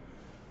tell you.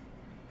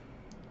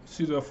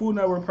 She's a Food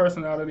Network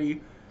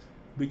personality.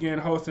 Began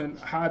hosting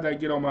How'd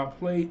That Get on My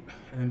Plate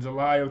in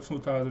July of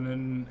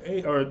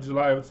 2008 or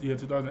July of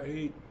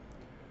 2008.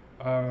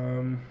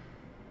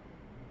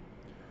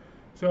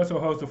 She also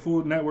hosts a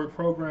Food Network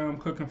program,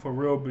 Cooking for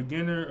Real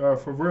Beginner.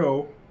 For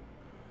real,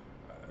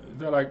 is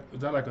that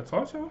like a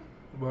talk show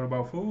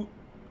about food?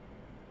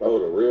 Oh,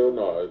 the real?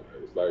 No,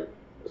 it's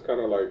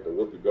kind of like the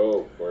Whoopi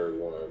Goldberg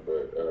one,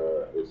 but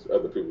it's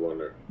other people on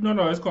there.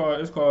 No, it's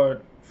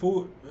called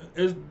Food.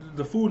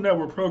 The Food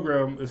Network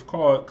program is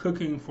called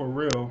Cooking for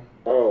Real.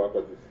 Oh, I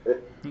thought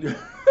you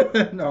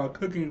said. No,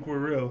 Cooking for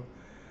Real.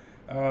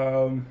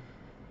 Okay.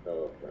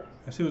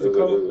 And she was a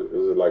coach.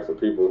 Is it like for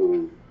people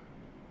who,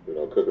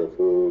 cooking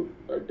food,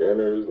 like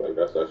dinners, like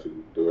that's how she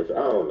do it? I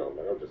don't know,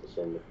 man. I'm just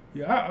assuming.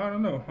 Yeah, I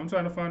don't know. I'm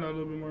trying to find out a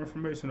little bit more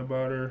information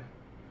about her.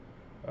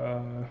 I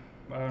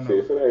don't know. See,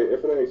 if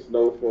it ain't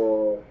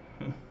Snowfall,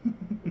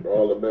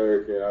 All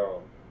American,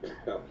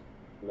 I'm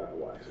not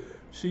watching it.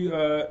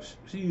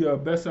 She a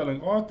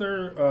best-selling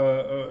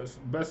author,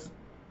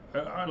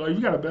 like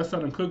you got a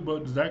best-selling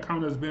cookbook. Does that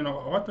count as being an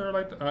author?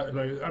 Like I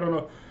don't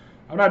know.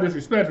 I'm not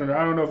disrespecting her.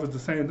 I don't know if it's the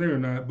same thing or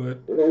not, but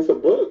it's a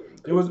book.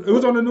 It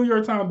was on the New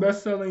York Times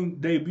best-selling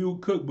debut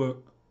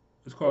cookbook.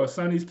 It's called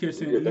Sonny's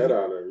Kitchen. You get that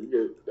honor. You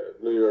get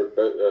that New York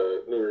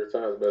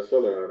Times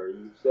bestseller honor.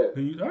 You set.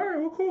 All right,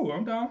 well, cool.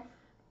 I'm down.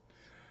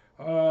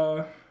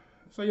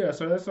 So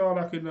that's all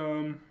I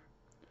can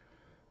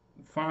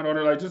find on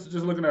her. Like just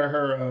looking at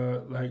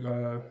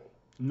her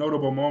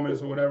notable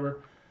moments or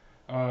whatever.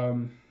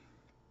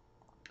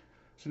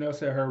 Chanel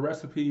said her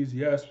recipes,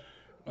 yes.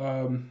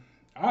 You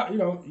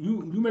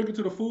make it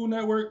to the Food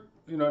Network.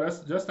 You know, that's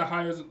just the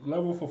highest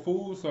level for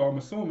food. So I'm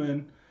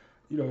assuming,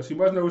 she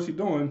must know what she's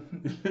doing.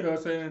 You know what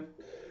I'm saying?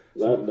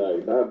 Not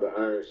the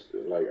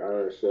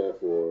Iron Chef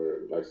or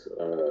like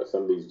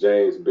some of these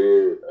James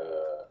Beard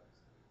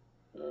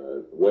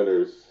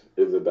winners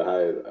isn't the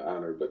highest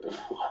honor, but the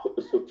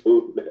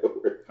Food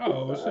Network.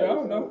 Oh shit, I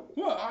don't know.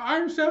 Well,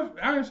 Iron Chef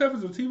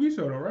is a TV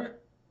show though, right?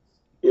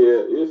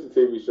 Yeah, it's a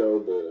TV show,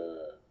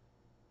 but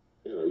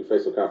you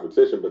face some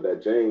competition. But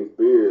that James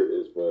Beard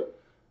is for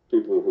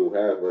people who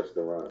have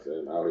restaurants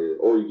and out here,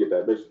 or you get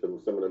that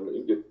Michelin. Some of them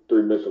you get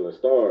 3 Michelin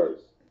stars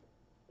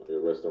at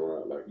your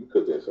restaurant. Like you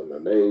cook in some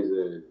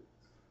amazing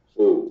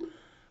food,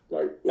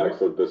 like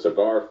so the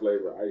cigar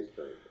flavor ice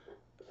cream.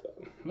 So,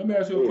 Let me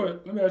ask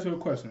you a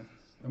question.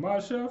 Am I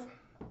a chef?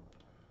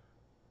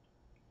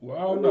 Well,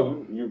 I don't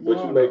know. You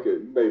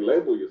may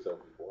label yourself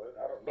before.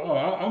 I don't know.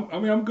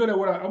 I'm good at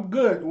I'm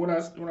good when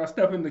I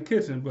step in the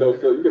kitchen. But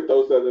so you can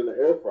throw something in the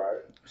air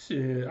fryer.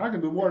 Shit, I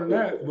can do more than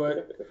that,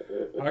 but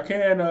I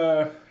can.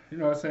 You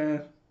know what I'm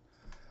saying?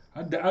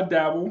 I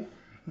dabble.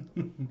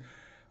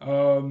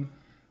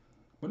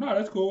 But no,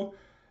 that's cool.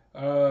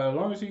 As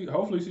long as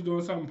hopefully she's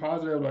doing something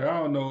positive. Like I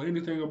don't know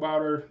anything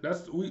about her.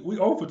 That's we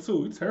 0 for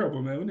 2. It's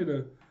terrible, man. We need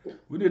to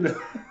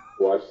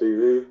watch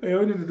TV. Yeah,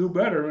 we need to do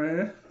better,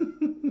 man.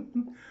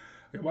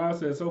 Your mom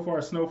said so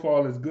far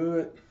snowfall is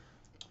good.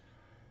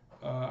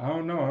 I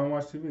don't know. I don't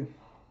watch TV.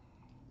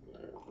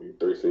 You're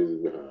 3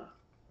 seasons behind.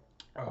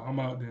 Oh, I'm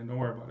out then. Don't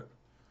worry about it.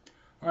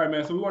 All right,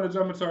 man. So we want to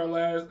jump into our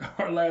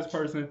last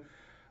person.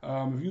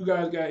 If you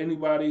guys got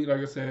anybody, like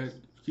I said,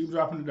 keep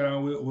dropping it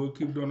down. We'll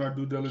keep doing our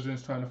due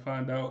diligence, trying to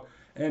find out.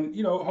 And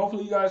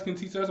hopefully you guys can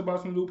teach us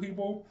about some new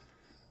people.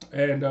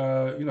 And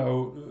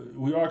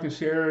we all can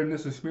share in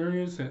this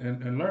experience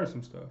and learn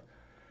some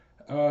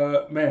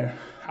stuff. Man,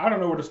 I don't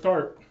know where to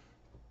start.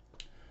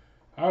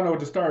 I don't know what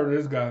to start with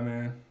this guy,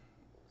 man.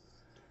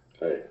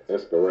 Hey,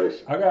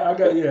 inspiration. I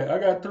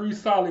got 3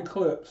 solid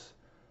clips.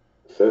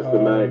 Since the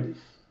 90s.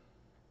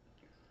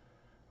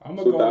 I'm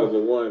gonna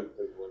 2001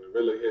 is when it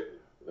really hit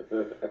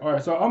me. All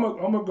right, so I'm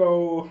gonna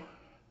go.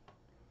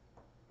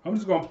 I'm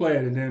just gonna play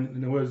it and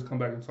then we'll just come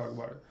back and talk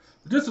about it.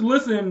 Just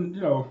listen,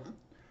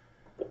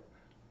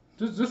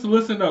 just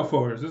listen up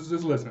for us. Just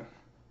listen.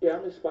 Yeah,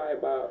 I'm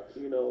inspired by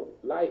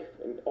life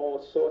and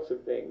all sorts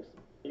of things.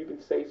 You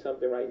can say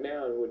something right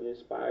now and it would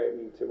inspire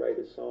me to write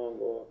a song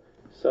or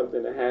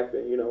something to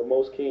happen.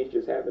 Most kings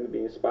just happen to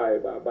be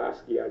inspired by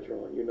Basquiat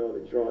drawing.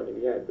 The drawing, and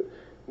he had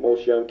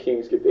most young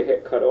kings get their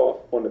head cut off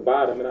on the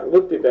bottom. And I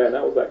looked at that and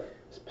I was like,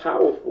 it's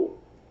powerful.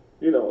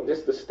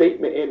 Just the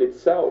statement in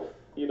itself,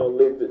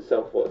 lends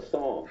itself for a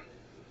song.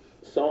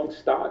 The song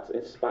starts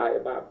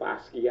inspired by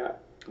Basquiat.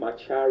 My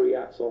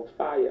chariot's on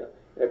fire.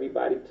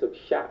 Everybody took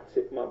shots,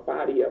 hit my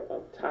body up.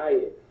 I'm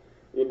tired.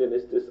 And then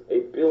it's just, they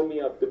build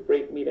me up to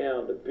break me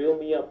down, to build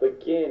me up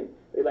again.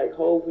 They like,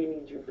 oh, we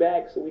need you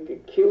back so we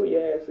could kill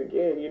your ass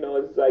again.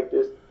 It's like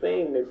this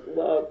thing, this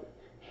love,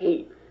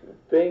 hate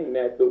thing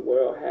that the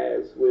world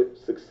has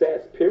with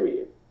success,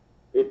 period.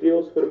 It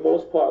deals for the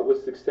most part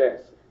with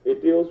success.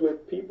 It deals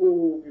with people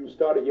who you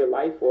started your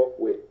life off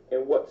with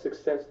and what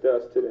success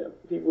does to them.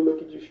 People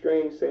look at you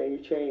strange saying you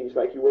changed,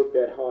 like you worked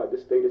that hard to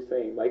stay the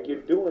same, like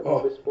you're doing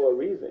all this for a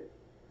reason.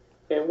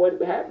 And what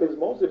happens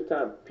most of the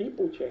time,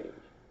 people change.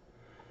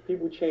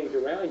 People change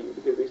around you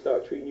because they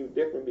start treating you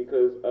different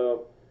because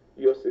of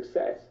your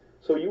success.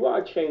 So you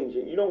are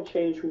changing. You don't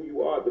change who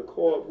you are, the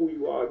core of who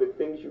you are, the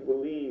things you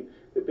believe,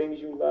 the things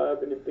you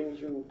love, and the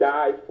things you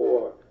die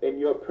for, and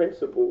your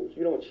principles.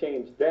 You don't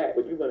change that,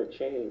 but you're going to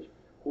change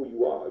who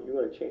you are. You're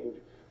going to change.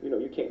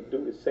 You can't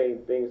do the same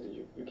things that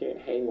you can't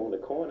hang on the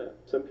corner.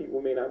 Some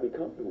people may not be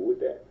comfortable with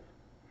that.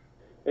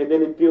 And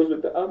then it deals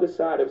with the other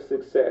side of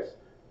success,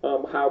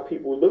 how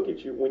people look at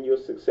you when you're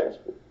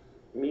successful.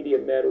 Media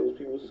medals,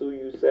 people sue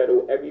you,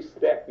 settle. Every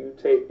step you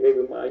take, they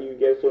remind you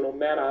get. So no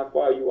matter how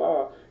far you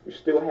are, you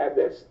still have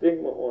that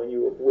stigma on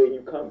you of where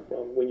you come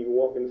from when you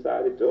walk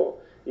inside the door.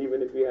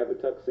 Even if you have a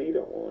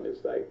tuxedo on,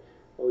 it's like,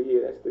 oh yeah,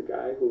 that's the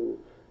guy who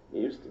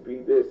used to be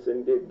this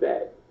and did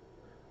that.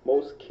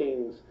 Most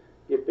kings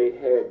get their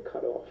head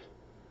cut off,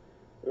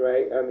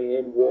 right? I mean,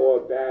 in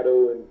war,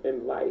 battle, and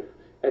in life.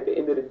 At the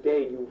end of the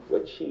day, you've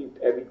achieved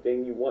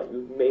everything you want.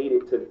 You've made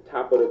it to the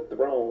top of the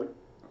throne,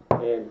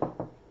 and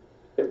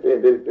at the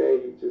end of the day,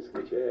 you just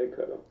get your head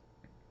cut off.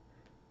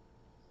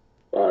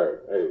 All right,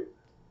 hey,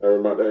 that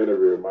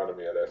interview reminded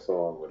me of that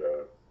song with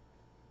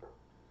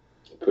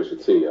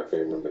Pusha T. I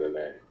can't remember the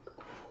name.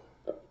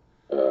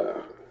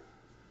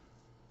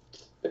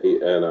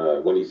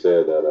 When he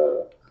said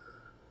that,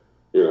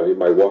 he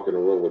might walk in the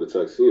room with a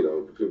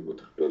tuxedo, people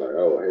would be like,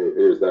 "Oh, hey,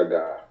 here's that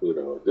guy.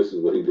 This is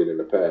what he did in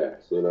the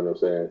past." You know what I'm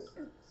saying?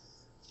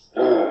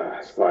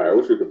 It's fire. I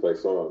wish we could play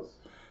songs.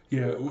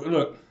 Yeah,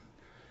 look,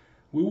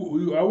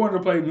 I wanted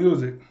to play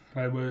music,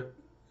 right, but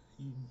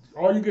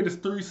all you get is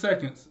 3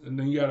 seconds, and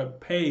then you gotta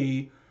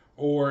pay,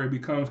 or it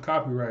becomes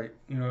copyright.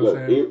 You know what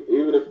I'm saying?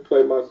 Even if you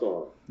play my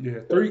song. Yeah,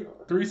 3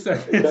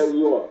 seconds.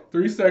 You off.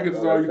 3 seconds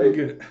is all you can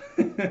get.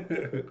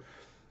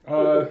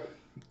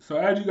 So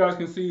as you guys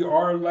can see,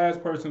 our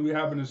last person we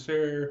happen to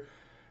share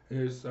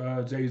is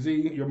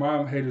Jay-Z. Your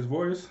mom hates his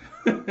voice.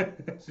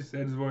 She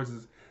said his voice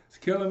is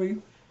killing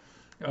me.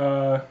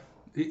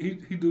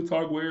 He do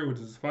talk weird, which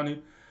is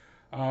funny.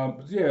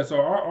 Yeah, so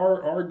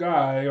our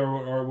guy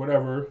or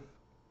whatever,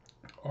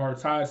 our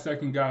tied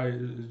second guy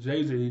is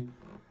Jay-Z.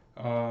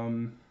 I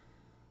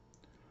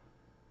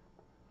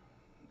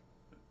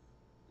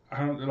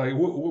don't like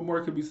what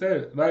more could be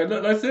said. Like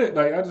that's it.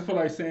 Like I just feel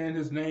like saying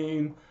his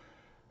name,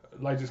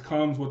 like just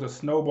comes with a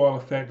snowball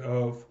effect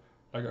of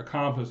like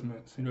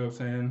accomplishments. You know what I'm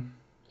saying?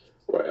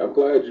 Right. I'm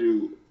glad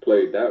you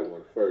played that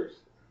one first.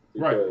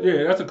 Right.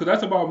 Yeah. Because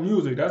that's about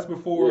music. That's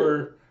before.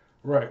 Yeah.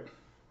 Right.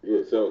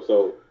 Yeah.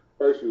 So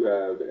first you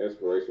have the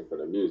inspiration for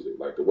the music,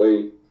 like the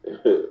way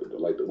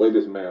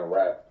this man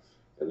rap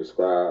and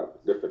describe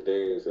different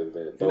things, and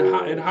then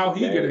how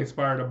he get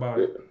inspired about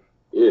it.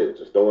 Yeah,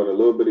 just throwing a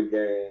little bit of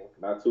game,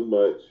 not too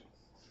much,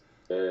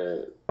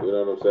 and you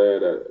know what I'm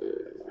saying.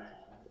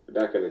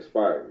 That can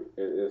inspire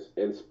you.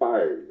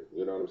 Inspire you.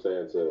 You know what I'm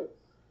saying, to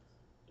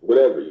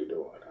whatever you're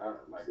doing.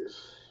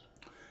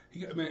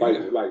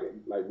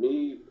 Like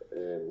me,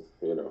 and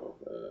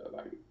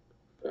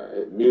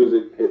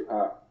music, hip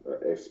hop,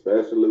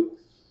 especially.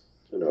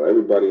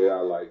 Everybody that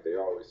I like, they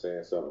always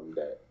saying something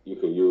that you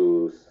can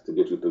use to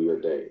get you through your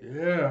day.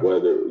 Yeah.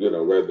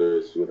 Whether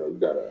it's you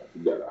gotta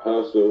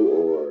hustle,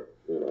 or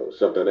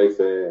something they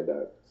saying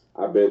that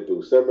I've been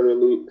through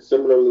similarly.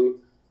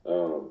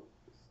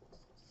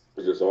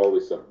 It's just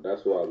always something.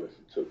 That's what I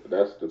listen to.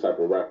 That's the type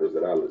of rappers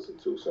that I listen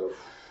to. So,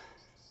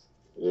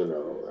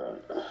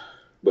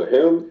 but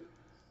him,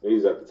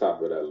 he's at the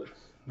top of that list.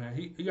 Man,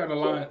 he got a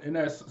line in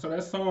that. So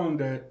that song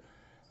that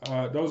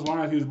those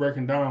lines he was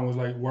breaking down was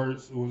like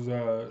words, was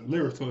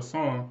lyrics to a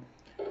song,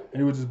 and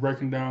he was just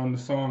breaking down the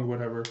song,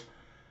 whatever.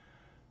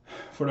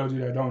 For those of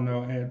you that don't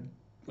know, and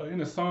like in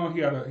the song,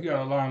 he got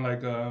a line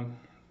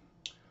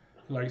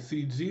like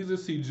see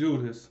Jesus, see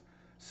Judas.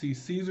 See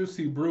Caesar,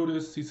 see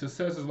Brutus, see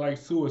success is like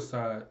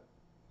suicide.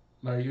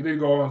 Like, it didn't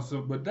go on,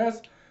 but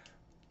that's,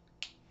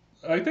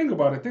 like, think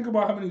about it. Think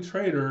about how many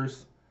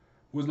traders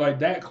was, like,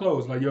 that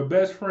close. Like, your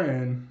best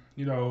friend,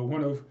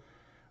 one of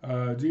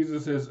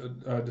Jesus'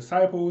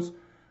 disciples,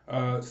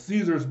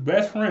 Caesar's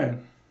best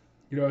friend,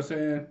 you know what I'm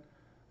saying?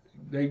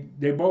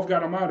 They both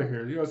got him out of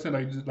here. You know what I'm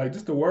saying? Like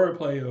just the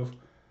wordplay of,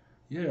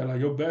 yeah, like,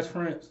 your best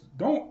friend,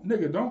 don't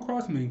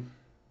cross me.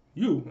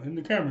 You, in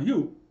the camera,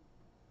 you.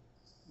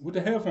 With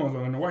the headphones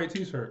on and the white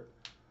t-shirt.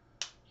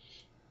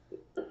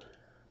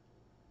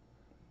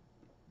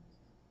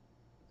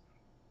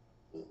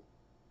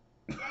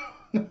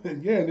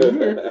 Yeah, you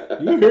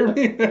hear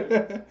me?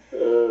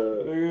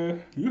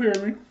 You hear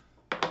me?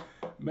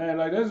 Man,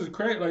 like, this is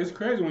crazy. Like, it's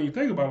crazy when you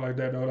think about it like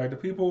that, though. Like, the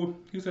people,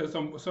 he said he's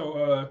like,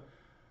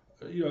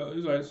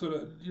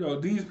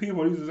 these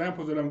people, these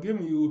examples that I'm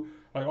giving you,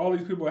 like, all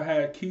these people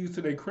had keys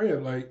to their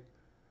crib. Like,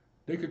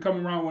 they could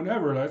come around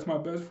whenever. Like, it's my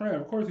best friend.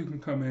 Of course he can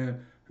come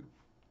in.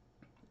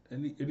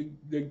 And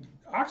they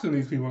auction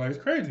these people. Like, it's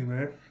crazy,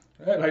 man.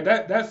 Like,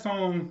 that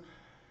song,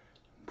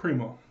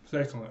 primo. It's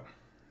excellent.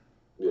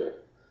 Yeah.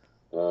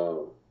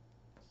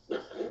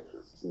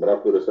 But I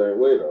feel the same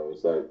way, though.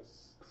 It's like,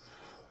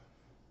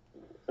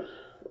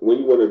 when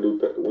you want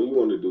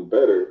to do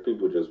better,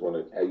 people just want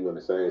to have you in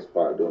the same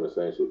spot doing the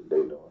same shit that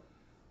they doing.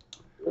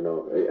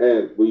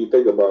 And when you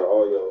think about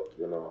all your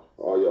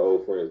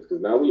old friends, because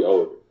now we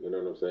older, you know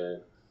what I'm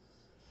saying?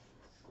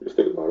 Just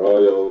think about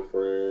all your old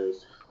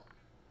friends,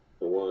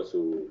 the ones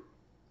who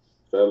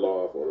fell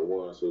off, or the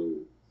ones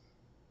who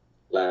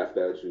laughed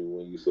at you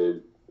when you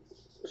said,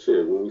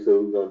 shit, when we said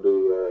we were gonna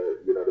do,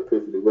 the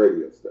Epiphany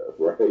Radio stuff,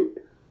 right?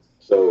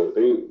 So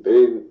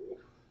then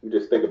you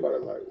just think about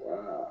it like,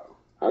 wow,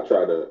 I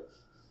try to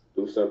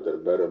do something to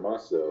better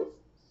myself,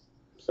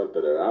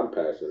 something that I'm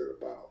passionate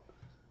about,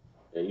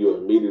 and you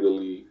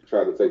immediately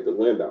try to take the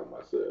wind out of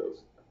my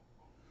sails.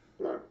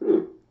 Like,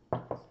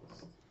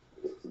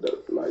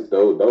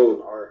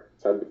 those aren't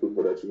the type of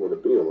people that you want to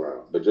be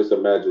around. But just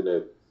imagine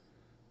if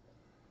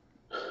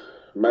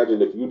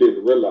you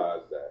didn't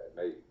realize that,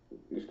 and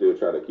you still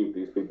try to keep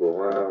these people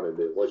around, and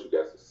then once you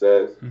got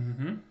success,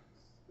 mm-hmm.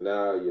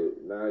 now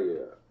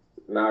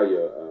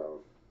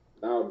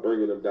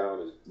bringing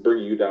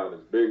you down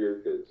is bigger,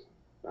 because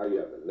now you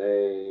have a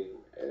name,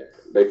 and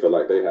they feel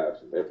like they have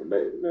some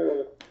information.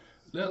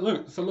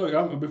 Look,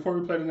 before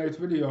we play the next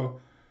video,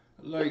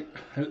 like,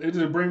 it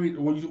just bring me,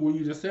 when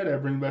you just said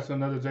that, bring me back to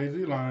another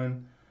Jay-Z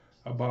line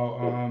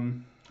about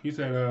he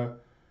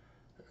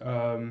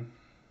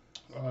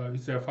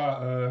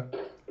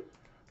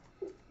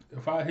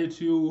if I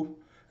hit you,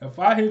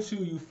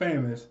 you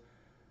famous.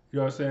 You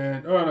know what I'm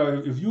saying?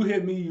 No, if you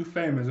hit me, you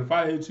famous. If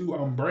I hit you,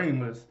 I'm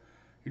brainless.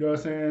 You know what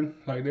I'm saying?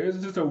 Like,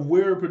 there's just a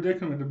weird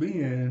predicament to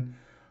be in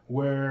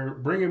where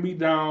bringing me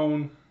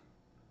down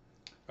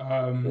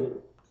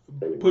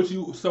puts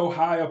you so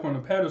high up on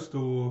a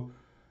pedestal,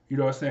 you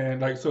know what I'm saying?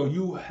 Like, so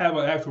you have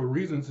an actual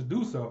reason to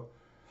do so.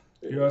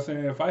 You know what I'm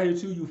saying? If I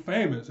hit you, you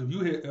famous. If you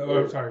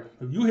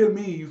hit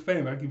me, you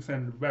famous. I keep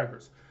saying it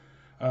backwards.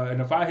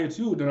 And if I hit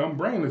you, then I'm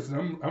brainless.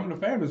 I'm the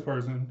famous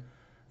person.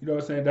 You know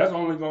what I'm saying? That's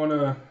only going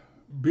to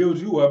build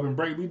you up and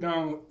break me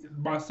down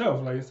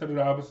myself, like, instead of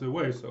the opposite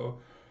way. So,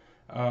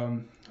 I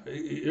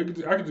could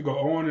just go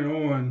on and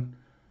on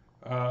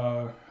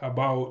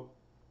about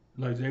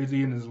like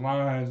Jay-Z and his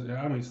lines. And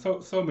I mean,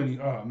 so many.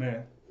 Oh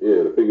man.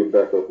 Yeah, to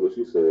piggyback off what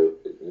you said,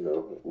 you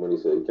know, when he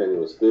said you can't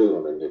even steal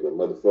on that nigga,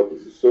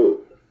 motherfuckers, you should.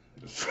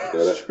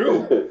 That's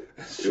true.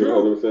 You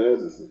know what I'm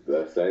saying? It's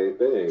the same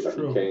thing. Like,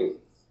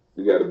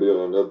 you got to be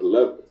on another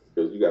level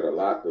because you got a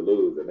lot to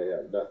lose and they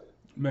have nothing.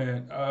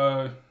 Man.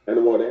 And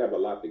the more they have a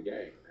lot to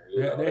gain.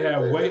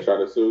 They try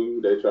to sue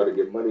you. They try to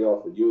get money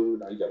off of you.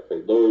 Now you got to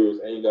pay lawyers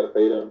and you got to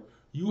pay them.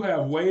 You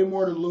have way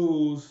more to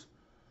lose,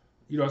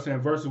 you know what I'm saying,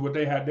 versus what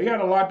they had. They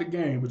got a lot to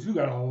gain, but you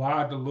got a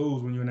lot to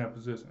lose when you're in that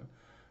position.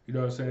 You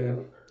know what I'm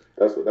saying?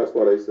 That's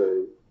why they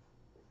say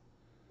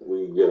when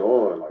you get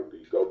on, like, do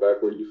you go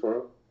back where you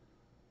from?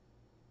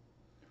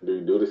 Do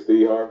you do the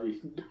Steve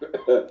Harvey?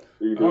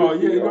 You know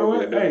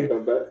what? Hey,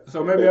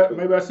 so maybe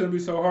I shouldn't be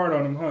so hard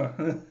on him, huh?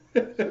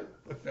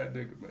 That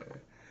nigga, man.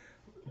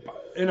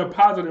 In a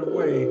positive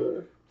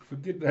way,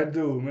 forget that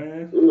dude,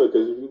 man. Look,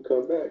 because if you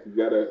come back, it's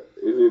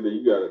either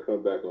you gotta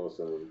come back on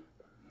some,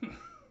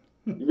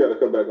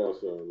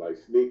 like,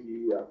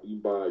 sneaky. You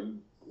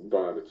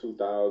buy the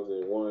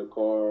 2001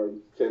 car,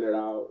 you tint it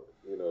out,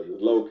 you know, just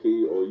low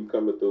key, or you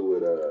coming through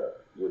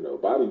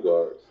with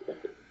bodyguards.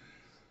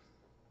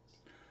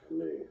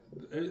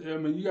 I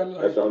mean, you got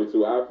like, that's the only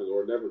two options,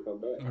 or never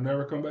come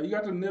back. You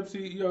got the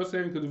Nipsey, you know what I'm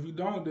saying? Because if you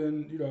don't,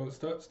 then, you know,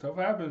 stuff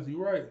happens.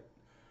 You're right.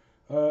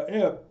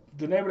 Yeah,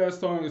 the name of that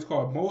song is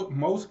called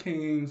Most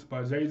Kings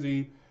by Jay-Z.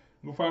 You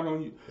can find it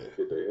on,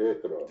 get their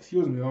head cut off.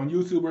 Excuse me, on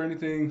YouTube or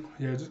anything.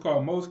 Yeah, it's just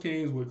called Most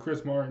Kings with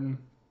Chris Martin.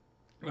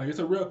 Like, it's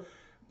a real.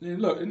 And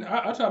look, and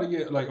I try to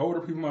get like older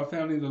people in my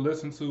family to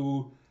listen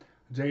to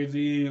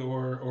Jay-Z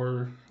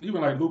or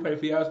even like Lupe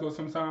Fiasco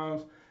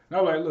sometimes. And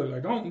I'm like, look,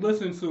 like, don't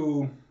listen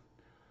to,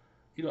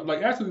 you know,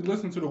 like, actually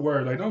listen to the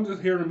words. Like, don't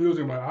just hear the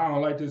music like, I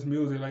don't like this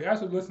music. Like,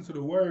 actually listen to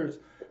the words.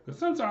 Because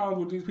sometimes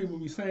what these people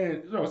be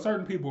saying, you know,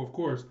 certain people, of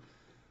course,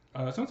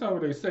 sometimes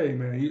what they say,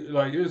 man,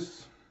 like,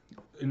 it's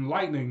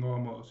enlightening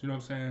almost. You know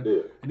what I'm saying?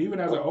 Yeah. And even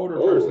as an older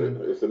person,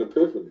 it's an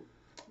epiphany.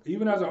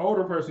 Even as an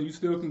older person, you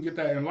still can get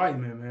that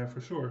enlightenment, man, for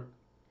sure.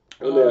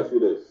 Let me ask you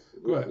this.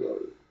 Go ahead. A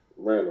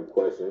random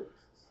question.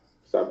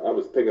 So I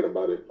was thinking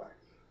about it like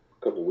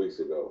a couple weeks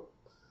ago,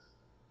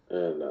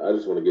 and I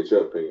just want to get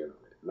your opinion on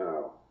it.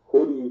 Now,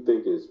 who do you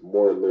think is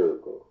more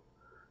lyrical,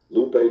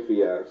 Lupe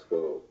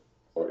Fiasco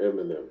or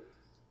Eminem?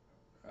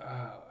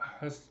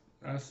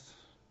 That's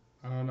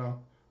I don't know.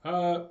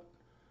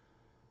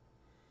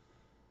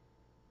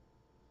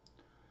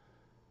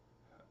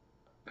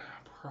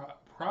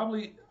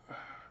 Probably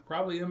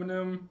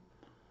Eminem,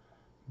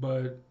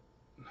 but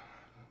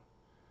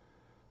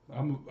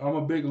I'm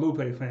a big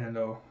Lupe fan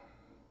though.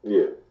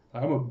 Yeah.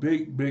 I'm a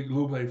big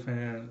Lupe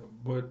fan,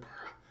 but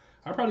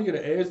I probably get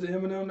an edge to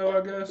Eminem though,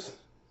 I guess.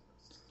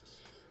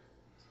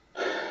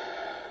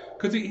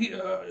 Cause he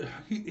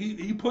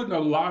putting a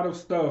lot of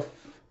stuff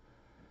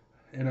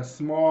in a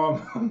small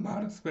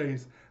amount of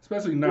space,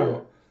 especially now. Yeah.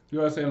 You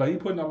know what I'm saying? Like, he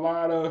putting a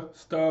lot of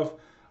stuff,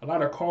 a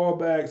lot of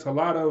callbacks, a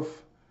lot of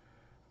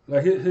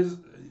like his.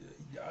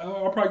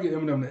 I'll probably get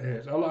Eminem the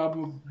edge. I'm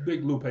a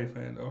big Lupe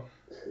fan though.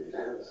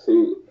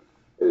 See,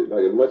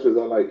 like, as much as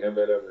I like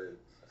Eminem and,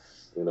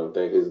 you know,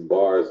 think his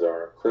bars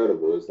are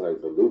incredible, it's like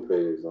the Lupe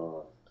is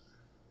on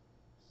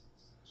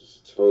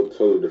just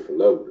totally different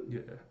level.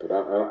 Yeah. But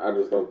I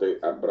just don't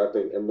think. But I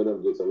think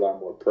Eminem gets a lot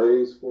more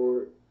praise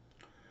for it.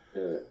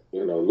 And,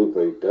 you know,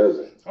 Lupe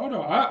doesn't. Oh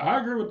no, I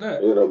agree with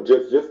that. You know,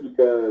 just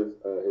because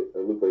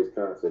Lupe's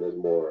content is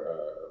more,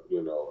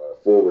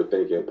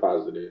 forward-thinking,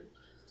 positive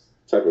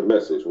type of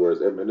message, whereas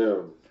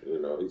Eminem, you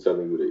know, he's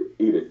telling you to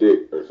eat a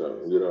dick or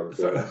something. You know what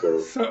I'm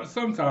saying? So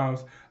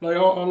sometimes, like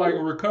on like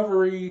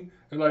recovery,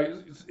 and like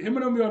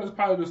Eminem be on this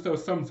positive stuff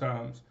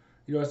sometimes.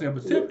 You know what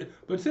I'm saying?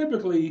 But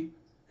typically,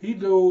 he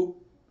do.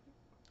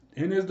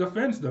 In his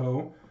defense,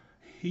 though,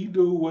 he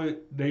do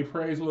what they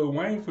praise Lil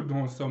Wayne for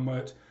doing so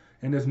much.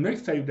 In his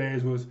mixtape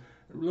days, was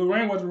Lil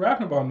Wayne wasn't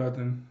rapping about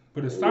nothing,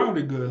 but it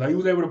sounded good. Like, he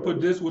was able to put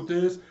this with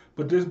this,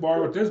 put this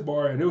bar with this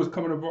bar, and it was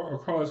coming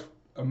across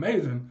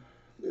amazing.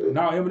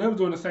 Now Eminem's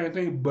doing the same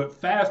thing, but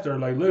faster,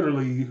 like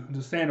literally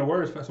just saying the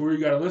words fast, where you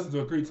got to listen to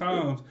it 3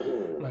 times.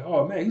 Like,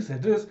 oh man, he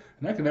said this,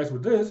 and that connects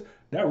with this.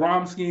 That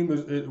rhyme scheme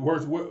it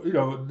works. You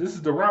know, this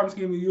is the rhyme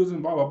scheme you're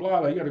using. Blah blah blah.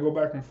 Like, you got to go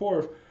back and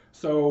forth.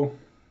 So,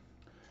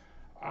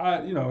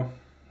 and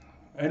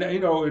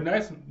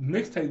that's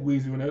mixtape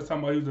Weezy when they was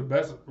talking about he was the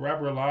best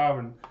rapper alive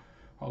and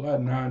all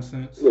that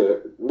nonsense. Yeah,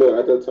 no,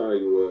 at that time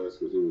he was,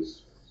 because he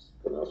was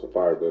putting out some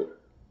fire, but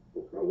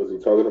was he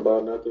talking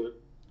about nothing?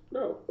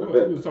 No.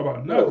 Well, he was talking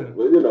about nothing.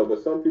 No,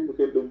 but some people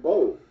can do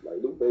both.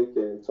 Like Lupe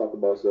can talk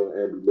about something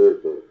and be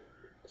lyrical.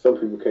 Some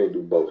people can't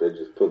do both. They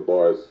just put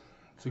bars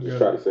together.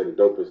 Just try to say the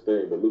dopest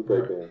thing, but Lupe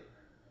can.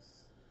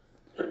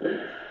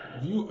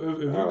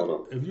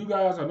 If you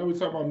guys, I know we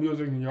talk about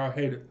music and y'all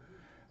hate it,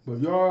 but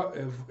if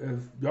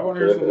y'all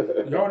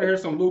want to hear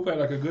some Lupe,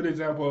 like a good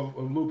example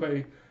of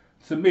Lupe,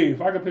 to me,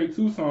 if I could pick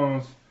two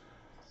songs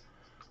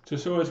to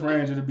show its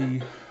range, it'd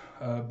be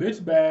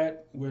 "Bitch Bad,"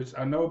 which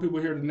I know people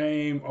hear the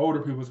name, older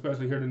people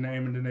especially hear the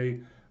name, and then they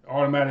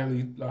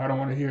automatically, I don't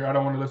want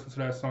to listen to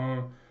that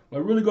song.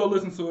 Like, really go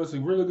listen to it. It's a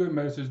really good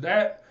message.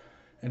 That,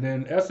 and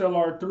then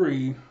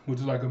SLR3, which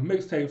is like a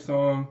mixtape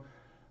song,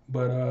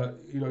 but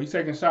he's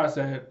taking shots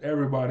at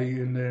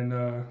everybody, and then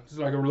just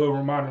like a little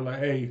reminder, like,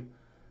 hey,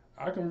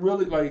 I can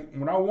really, like,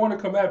 when I want to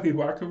come at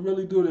people, I can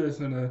really do this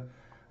in a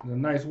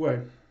nice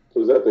way.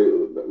 Was that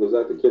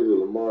the Kendrick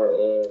Lamar?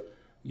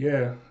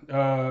 Yeah.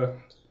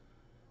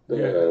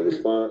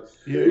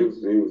 Response. Yeah, he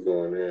was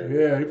going there.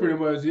 Yeah, he pretty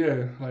much,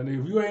 yeah. Like,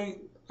 if you ain't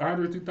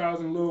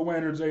 102,000 Lil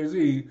Wayne or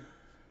Jay-Z,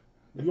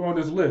 you on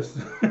this list.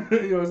 You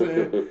know what I'm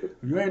saying?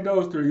 If you ain't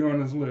those three, you on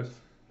this list.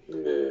 Yeah,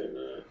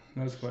 man.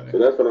 That's funny. So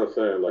that's what I'm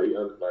saying. Like, he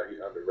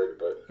underrated,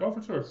 but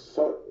for sure.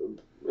 So,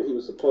 he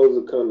was supposed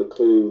to come to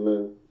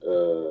Cleveland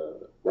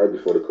right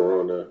before the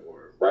Corona,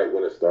 or right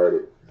when it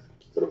started.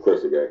 But of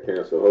course, it got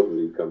canceled.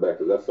 Hopefully, he come back,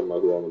 because that's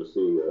somebody who I want to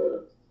see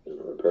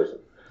in person.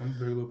 I'm a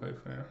big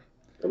Lupe fan.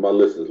 And my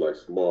list is like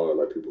small,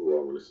 like people who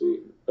I want to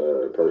see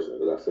in person.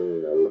 Because I've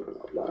seen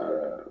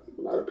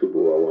a lot of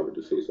people who I wanted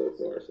to see so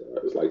far. So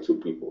it's like 2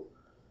 people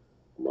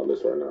on my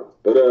list right now.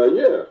 But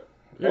yeah.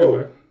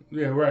 Anyway,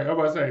 yeah, right. I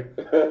was about to say,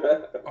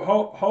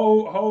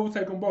 Hov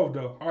take them both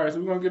though. All right, so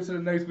we're gonna get to the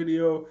next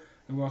video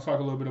and we're gonna talk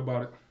a little bit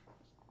about it.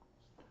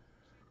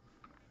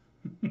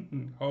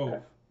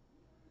 Hov.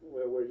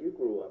 Where you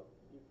grew up,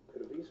 you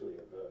could have easily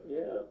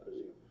because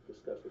you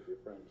discussed with your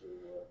friends who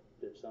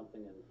did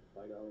something and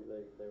by golly,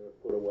 they were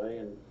put away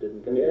and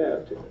didn't get the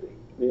opportunity.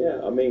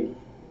 Yeah, I mean,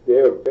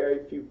 there are very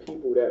few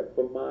people that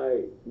from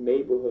my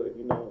neighborhood,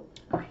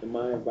 in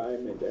my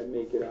environment, that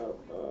make it out.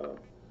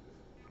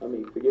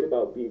 Forget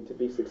about to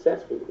be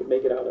successful, but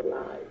make it out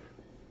alive,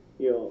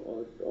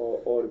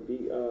 or to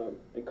be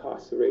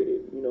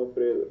incarcerated.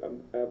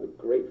 I have a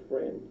great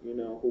friend,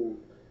 who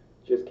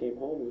just came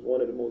home. He was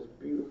one of the most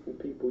beautiful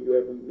people you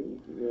ever meet.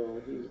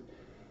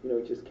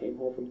 He just came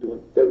home from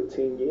doing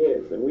 13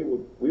 years, and we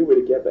were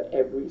together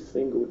every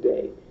single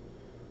day.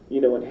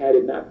 And had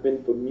it not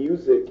been for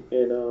music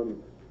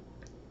and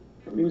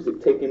music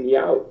taking me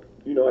out,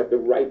 at the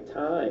right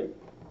time,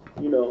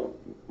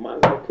 my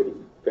life could have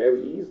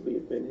very easily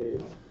have been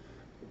his.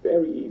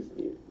 Very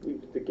easily. We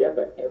were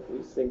together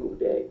every single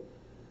day.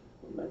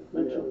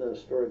 Mention the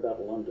story about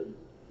London.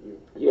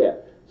 Yeah.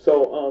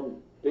 So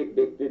they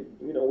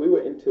we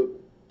were into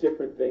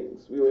different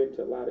things. We were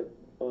into a lot of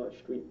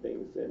street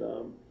things, and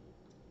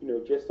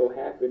just so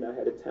happened I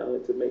had a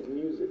talent to make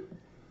music,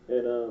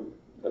 and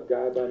a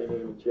guy by the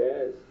name of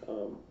Jazz,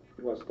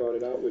 who I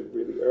started out with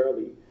really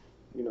early,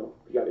 he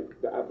got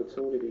the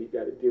opportunity, he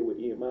got to deal with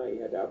EMI, he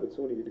had the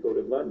opportunity to go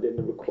to London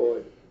to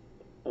record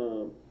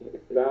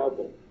his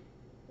album,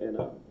 and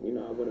I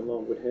went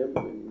along with him,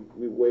 and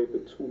we waited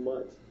for 2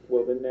 months.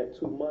 Well, in that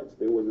 2 months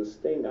there was a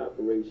sting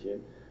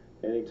operation,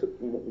 and he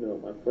took,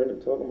 my friend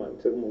I'm talking about,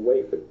 he took him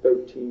away for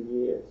 13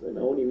 years, and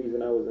the only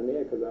reason I was in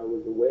there because I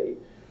was away,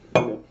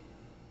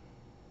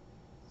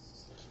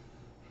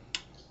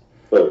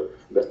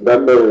 But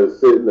that man is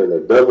sitting in a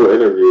double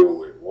interview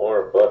with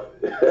Warren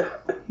Buffett.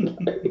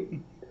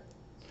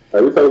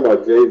 Like, we talking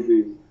about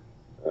Jay-Z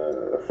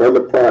from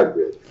the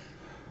projects.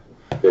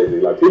 Jay-Z,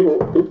 like people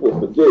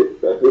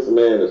forget that this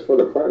man is from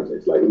the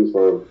projects. Like, he's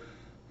from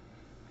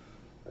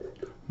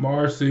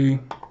Marcy.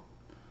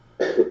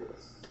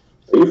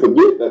 You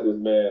forget that this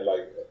man,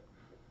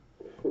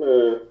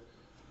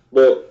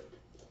 but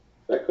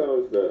that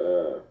comes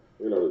to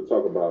to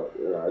talk about.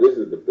 This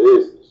is the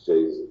business,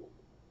 Jay-Z.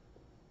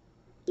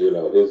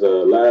 His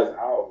last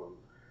album,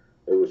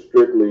 it was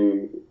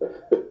strictly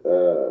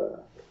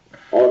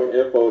all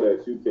the info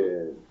that you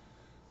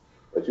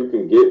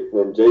can get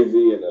from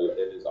Jay-Z, and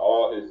it's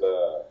all his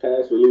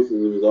past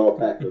releases. It was all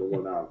packed in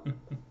one album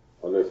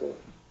on this one.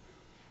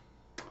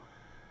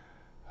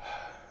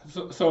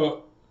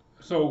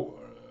 So,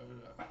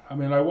 I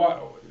mean, like,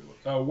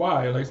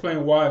 why? Like,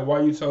 explain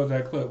why you chose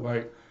that clip.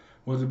 Like,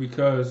 was it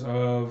because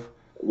of?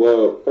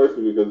 Well,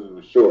 firstly, because it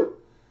was short.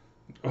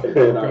 Okay. And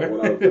when I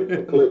was looking for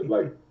the clip,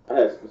 like, I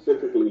had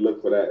specifically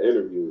looked for that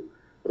interview,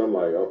 but I'm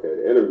like, okay,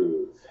 the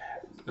interview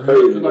is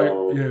crazy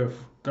long. Yeah,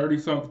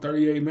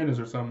 38 minutes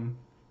or something.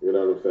 You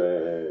know what I'm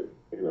saying?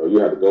 And, you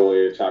have to go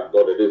in,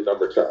 go to this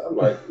number, I'm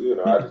like,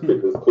 I just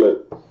picked this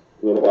clip.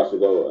 You want to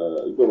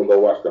go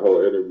watch the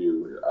whole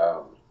interview.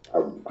 I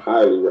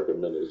highly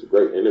recommend it. It's a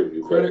great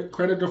interview.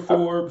 Credit to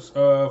Forbes.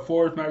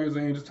 Forbes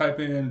magazine. Just type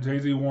in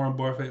Jay-Z, Warren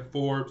Buffett,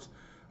 Forbes.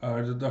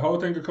 The whole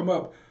thing could come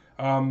up.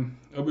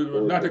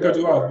 Not to cut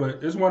you off,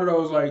 but it's one of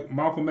those like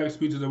Malcolm X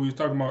speeches that we was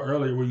talking about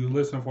earlier, where you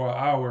listen for an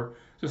hour,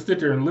 just sit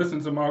there and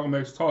listen to Malcolm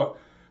X talk.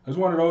 It's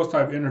one of those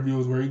type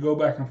interviews where you go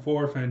back and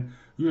forth and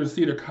you just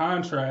see the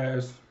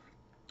contrast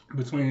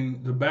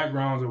between the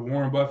backgrounds of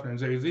Warren Buffett and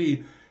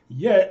Jay-Z.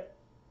 Yet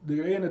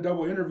they in a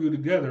double interview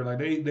together. Like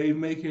they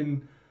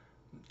making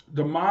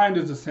the mind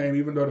is the same,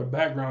 even though the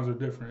backgrounds are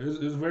different.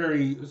 It's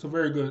a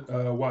very good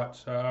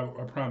watch. I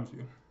promise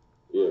you.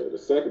 Yeah,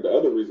 the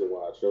other reason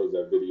why I chose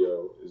that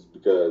video is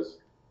because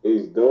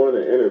he's doing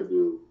an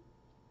interview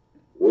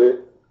with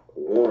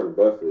Warren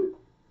Buffett,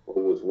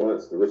 who was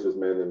once the richest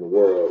man in the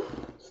world,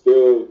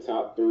 still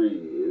top 3,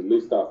 at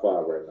least top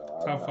 5 right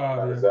now. Top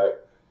 5, yeah. Exact,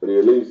 but he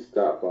at least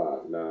top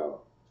 5 now.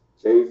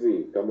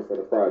 Jay-Z, coming from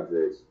the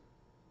projects,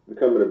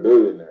 becoming a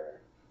billionaire.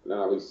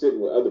 Now he's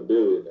sitting with other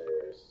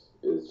billionaires.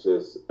 It's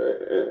just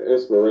an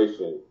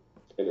inspiration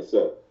in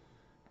itself.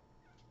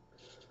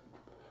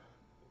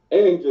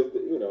 And he just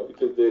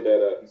did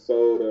that. He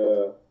sold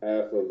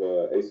half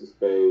of Ace of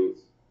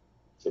Spades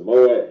to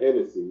Moet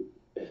Hennessy.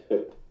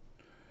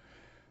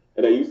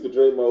 And they used to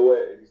drink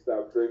Moet, and he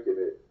stopped drinking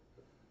it.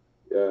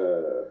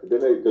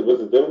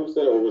 Was it them who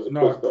said it, or was it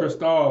no,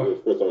 Cristal? It was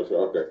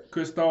Cristal, okay.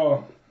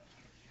 Cristal.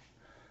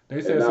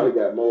 They said and now he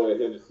got Moet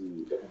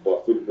Hennessy that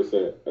bought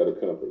 50% of the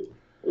company,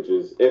 which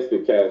is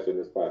instant cash in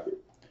his pocket.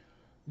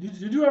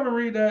 Did you ever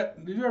read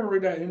that? Did you ever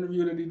read that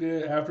interview that he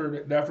did after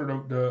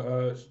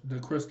the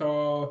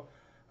Cristal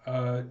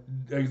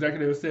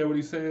executive said what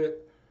he said?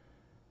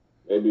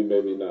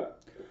 Maybe not.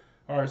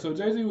 All right, so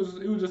Jay-Z was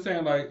just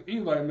saying that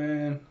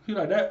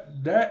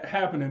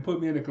happened and put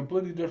me in a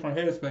completely different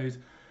headspace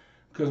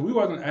because we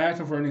wasn't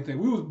asking for anything.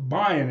 We was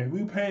buying it.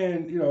 We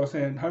paying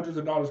saying hundreds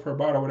of dollars per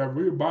bottle or whatever.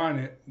 We were buying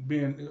it,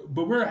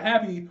 but we're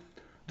happy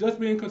just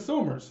being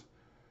consumers.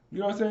 You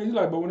know what I'm saying? He's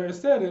like, but when they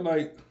said it,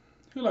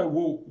 he's like,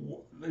 well,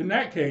 in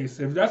that case,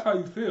 if that's how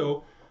you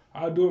feel,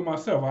 I'll do it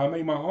myself. I'll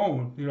make my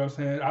own. You know what I'm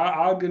saying?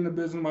 I'll get in the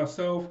business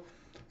myself,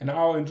 and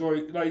I'll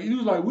enjoy. He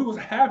was like, we was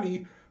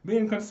happy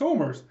being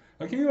consumers.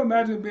 Can you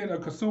imagine being a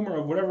consumer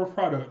of whatever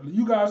product?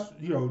 You guys,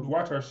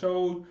 watch our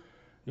shows,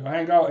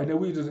 hang out, and then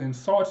we just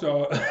insult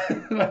y'all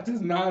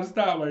just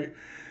nonstop,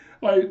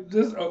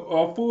 just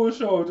a full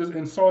show of just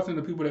insulting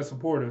the people that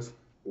support us.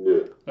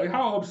 Yeah.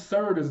 How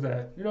absurd is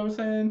that? You know what I'm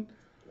saying?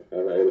 I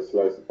ate a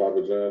slice of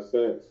Papa John's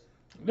since.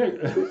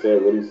 He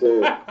said what he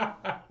said.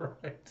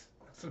 Right.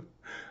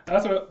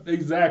 That's what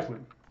exactly.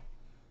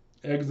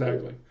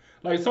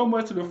 Yeah. So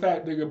much to the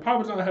fact that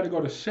Papa John had to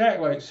go to Shaq.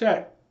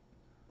 Shaq,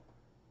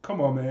 come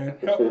on, man.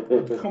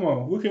 Come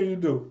on. What can you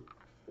do?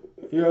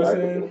 You know what I'm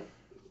saying?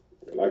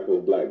 Like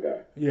a black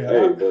guy. Yeah.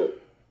 Hey,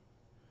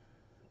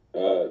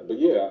 but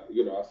yeah,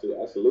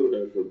 I salute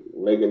him for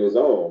making his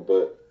own.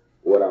 But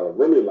what I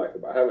really like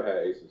about, I haven't had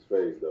Ace of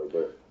Spades though,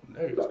 but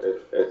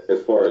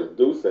as far as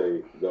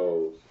Douce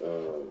goes,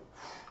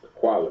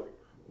 quality.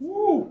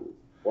 Woo.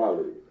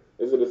 Quality.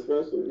 Is it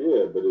expensive?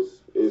 Yeah, but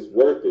it's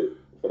worth it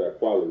for that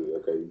quality.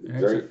 Okay, you can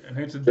drink. And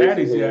it's a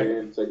daddy's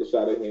take a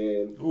shot of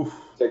hand. Oof.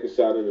 Take a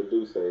shot of the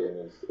Douce,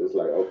 and it's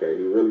like, okay,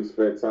 he really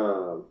spent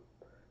time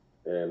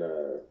and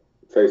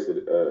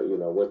tasted.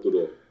 Went through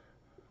the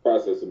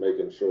process of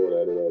making sure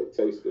that it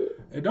tastes good.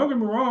 And don't get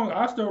me wrong,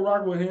 I still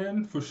rock with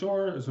him for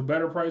sure. It's a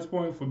better price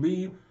point for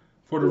me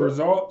for the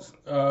results,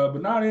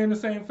 but now they're in the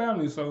same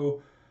family,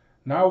 so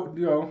now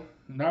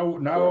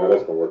Now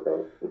that's gonna work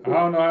out. I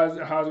don't know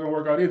how it's gonna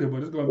work out either,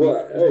 but it's gonna be.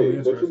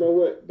 Interesting. But you know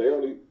what? They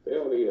only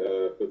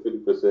put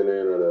 50%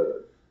 in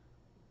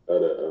of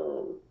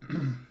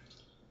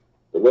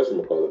the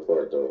whatchamacallit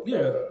part though.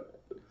 Yeah.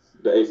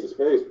 The Ace of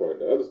Spades part.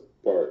 The other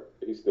part,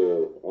 he's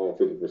still on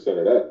 50%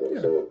 of that though.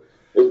 Yeah. So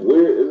it's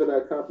weird, isn't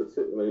that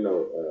competition?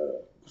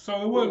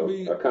 So it wouldn't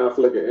be a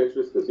conflict of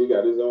interest because he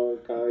got his own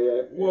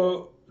cognac.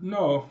 Well,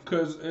 no,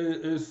 because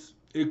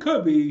it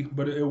could be,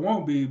 but it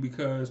won't be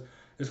because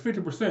it's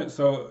 50%.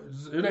 So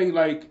it ain't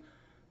like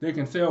they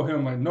can tell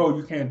him no,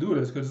 you can't do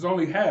this because it's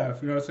only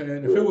half. You know what I'm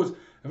saying? If it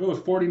was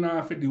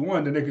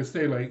 49.51, then they could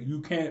say you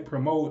can't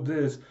promote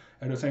this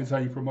at the same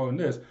time you promoting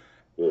this.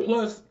 Yeah.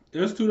 Plus,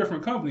 it's two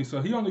different companies,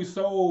 so he only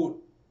sold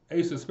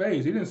Ace of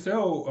Spades. He didn't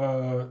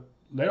sell.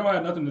 They don't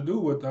have nothing to do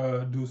with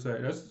Douce.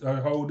 That's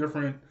a whole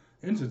different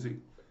entity.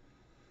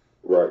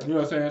 Right. You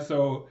know what I'm saying?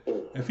 So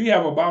if he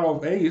have a bottle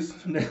of Ace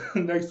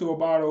next to a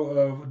bottle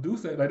of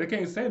Douce, they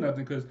can't say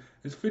nothing because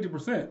it's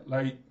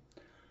 50%.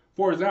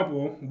 For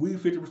example, we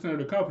 50% of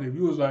the company. If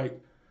you was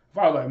if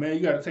I was man, you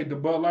got to take the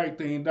Bud Light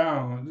thing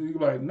down, you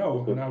be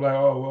no. And I'm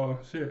oh, well,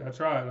 shit, I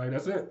tried.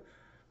 That's it.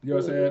 You know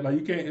what I'm saying?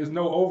 You can't, it's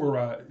no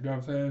override. You know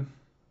what I'm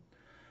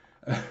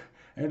saying?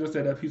 Angel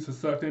said that pizza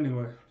sucked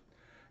anyway.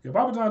 Yeah,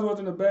 Papa John's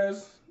wasn't the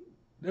best.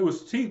 It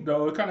was cheap,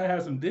 though. It kind of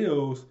had some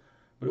deals.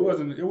 But it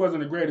wasn't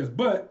the greatest.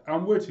 But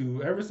I'm with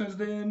you. Ever since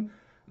then,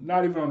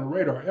 not even on the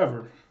radar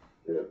ever.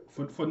 Yeah.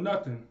 For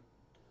nothing.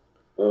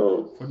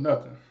 For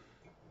nothing.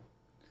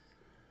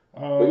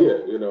 But yeah,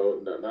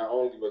 not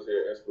only was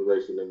there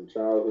inspiration in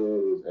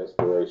childhood, it was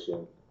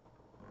inspiration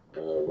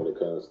when it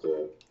comes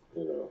to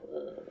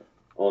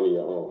owning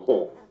your own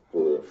home.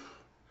 For real.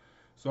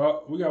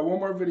 So we got one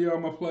more video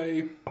I'm gonna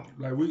play.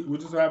 Like we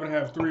just happen to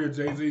have 3 of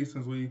Jay-Z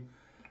since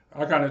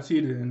I kind of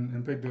cheated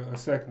and picked a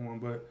second one,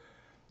 but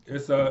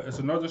it's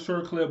another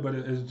short clip, but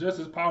it's just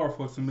as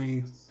powerful to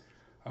me.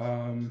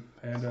 I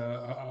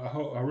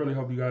really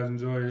hope you guys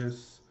enjoy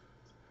this.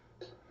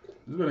 It's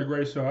been a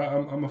great show.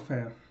 I'm a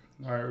fan.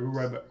 All right, we'll be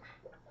right back.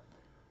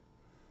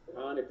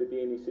 Honored to be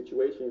in these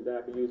situations that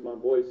I can use my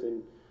voice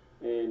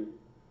and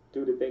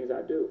do the things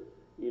I do.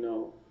 You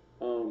know,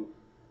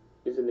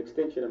 it's an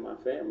extension of my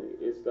family.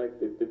 It's like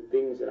the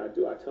things that I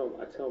do. I tell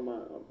my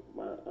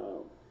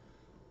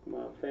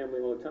family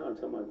all the time. I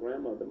tell my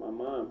grandmother, my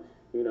mom.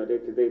 You know, they're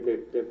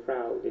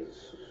proud. They're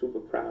super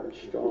proud and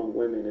strong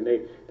women, and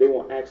they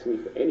won't ask me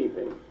for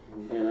anything.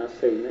 And I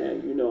say,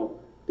 man, you know,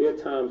 there are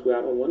times where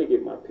I don't want to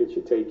get my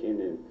picture taken,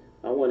 and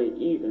I want to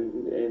eat,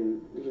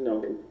 and you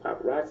know,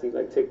 paparazzi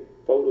like take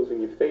photos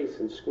in your face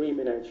and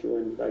screaming at you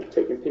and like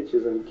taking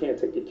pictures, and you can't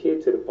take your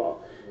kid to the park.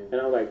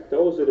 And I'm like,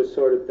 those are the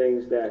sort of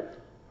things that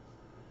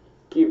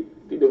give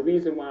the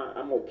reason why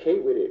I'm okay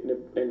with it,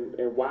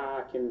 and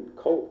why I can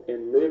cope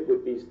and live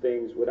with these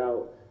things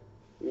without,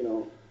 you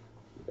know,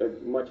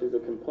 as much as a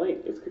complaint.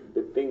 It's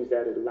the things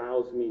that it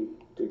allows me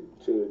to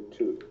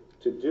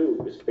do,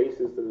 the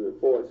spaces that it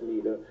affords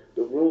me, the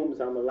rooms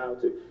I'm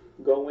allowed to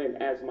go in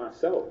as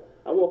myself.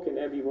 I walk in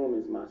every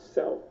room as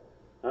myself.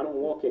 I don't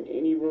walk in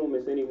any room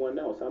as anyone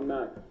else. I'm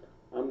not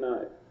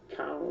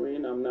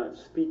cowering. I'm not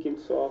speaking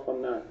soft.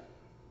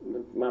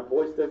 My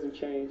voice doesn't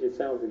change. It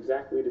sounds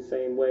exactly the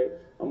same way.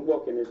 I'm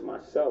walking as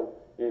myself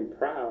and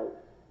proud,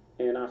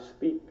 and I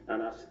speak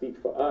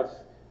for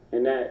us,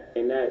 and that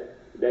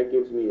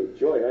gives me a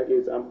joy.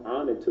 I'm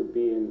honored to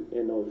be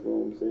in those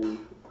rooms, and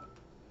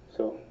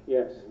so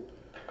yes.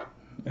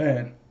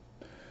 Man,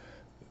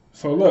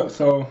 so look,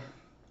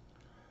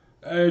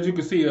 as you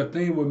can see, a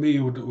theme with me,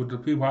 with the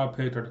people I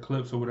picked or the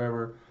clips or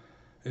whatever,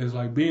 is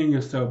like being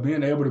yourself,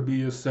 being able to be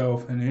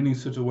yourself in any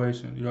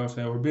situation. You know what I'm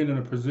saying? Or being in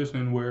a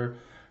position where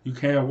you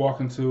can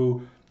walk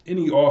into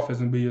any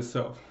office and be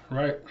yourself,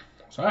 right?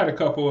 So I had a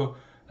couple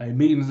of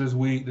meetings this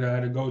week that I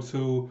had to go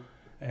to,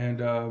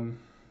 and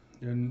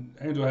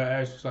Angel had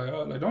asked, she's like,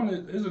 oh, like,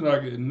 is it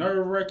like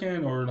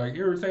nerve-wracking or like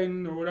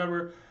irritating or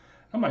whatever?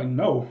 I'm like,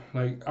 no,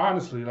 like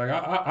honestly, like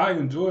I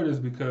enjoy this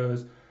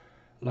because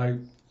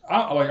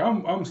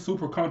I'm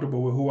super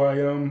comfortable with who I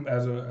am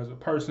as a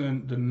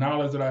person, the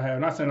knowledge that I have.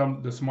 Not saying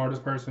I'm the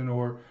smartest person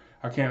or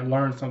I can't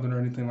learn something or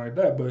anything like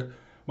that, but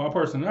my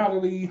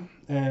personality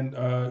and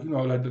you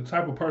know, like the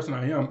type of person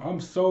I am, I'm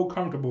so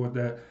comfortable with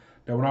that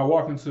when I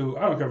walk into,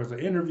 I don't care if it's an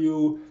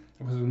interview,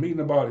 if it's a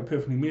meeting about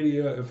Epiphany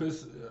Media, if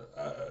it's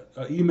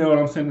an email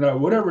I'm sending out,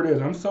 whatever it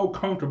is, I'm so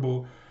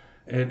comfortable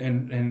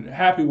and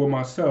happy with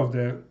myself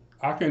that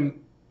I can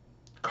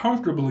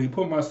comfortably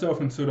put myself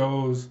into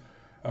those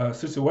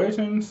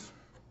situations.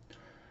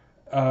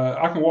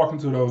 I can walk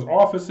into those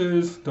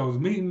offices, those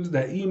meetings,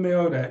 that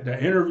email, that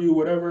interview,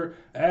 whatever,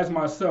 as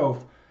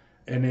myself,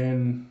 and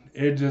then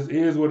it just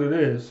is what it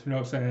is. You know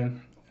what I'm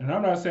saying? And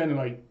I'm not saying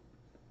like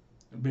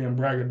being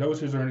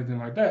braggadocious or anything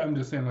like that. I'm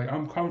just saying like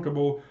I'm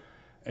comfortable,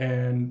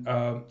 and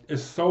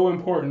it's so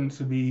important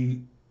to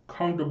be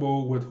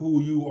comfortable with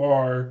who you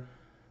are,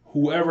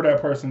 whoever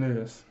that person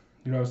is.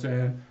 You know what I'm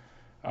saying?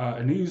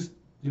 And these,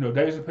 you know,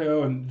 Dave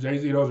Chappelle and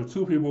Jay-Z, those are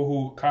two people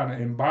who kind of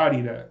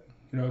embody that.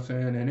 You know what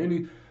I'm saying?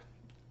 And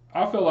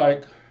I feel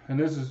like, and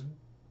this is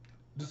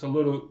just a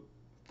little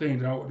thing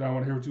that I want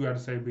to hear what you had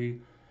to say, B.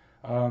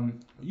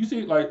 You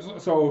see, like,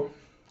 so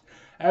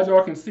as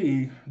y'all can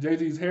see,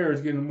 Jay-Z's hair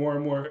is getting more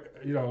and more,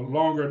 you know,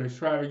 longer and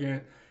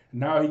extravagant.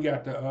 Now he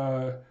got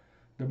the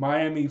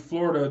Miami,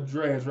 Florida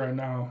dreads right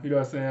now. You know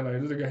what I'm saying?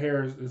 Like, this nigga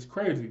hair is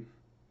crazy.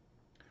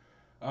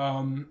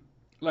 But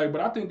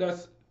I think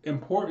that's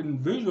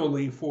important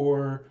visually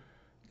for,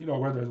 you know,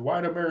 whether it's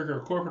white America or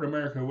corporate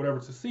America or whatever,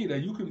 to see that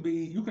you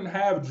can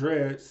have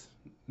dreads.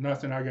 Not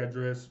saying I got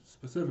dreads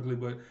specifically,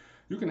 but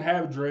you can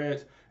have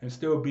dreads and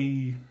still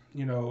be,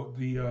 you know,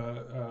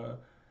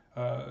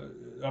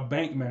 a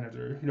bank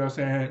manager. You know what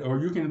I'm saying? Or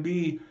you can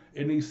be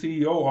in these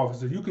CEO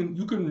offices. You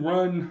can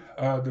run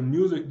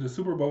the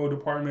Super Bowl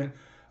department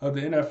of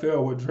the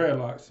NFL with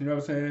dreadlocks. You know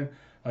what I'm saying?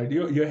 Like,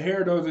 your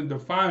hair doesn't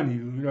define you.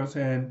 You know what I'm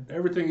saying?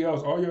 Everything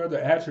else, all your other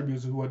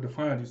attributes is what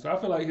defines you. So I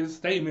feel like his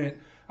statement,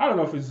 I don't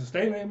know if it's a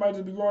statement, he might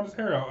just be growing his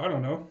hair out. I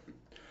don't know.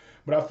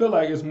 But I feel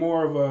like it's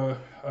more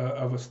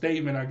of a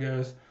statement, I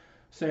guess,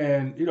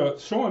 saying, you know,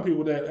 showing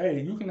people that,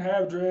 hey, you can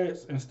have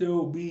dreads and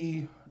still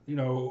be, you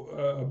know,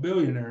 a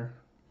billionaire.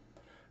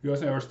 You know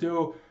what I'm saying?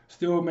 Or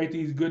still make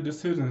these good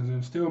decisions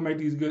and still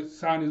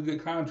sign these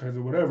good contracts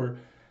or whatever.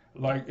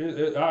 Like,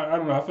 I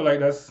don't know. I feel like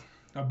that's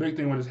a big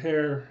thing with his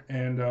hair.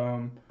 And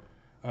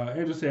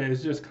Andrew said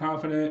it's just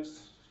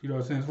confidence, you know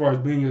what I'm saying, as far as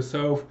being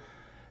yourself.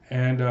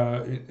 And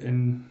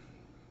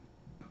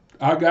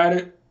I got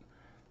it,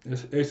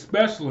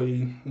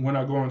 especially when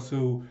I go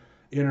into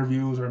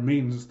interviews or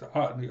meetings.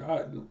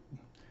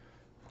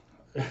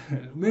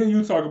 Me and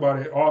you talk about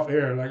it off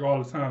air like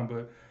all the time,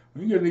 but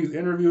when you get these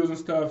interviews and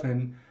stuff,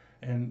 and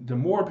the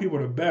more people,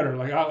 the better.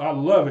 Like, I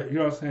love it, you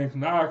know what I'm saying? 'Cause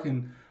now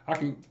I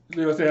can,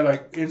 you know what I'm saying,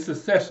 like in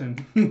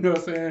succession. You know what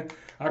I'm saying?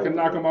 I can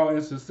knock them out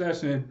in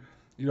succession.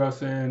 You know what I'm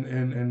saying?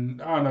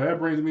 And I don't know, that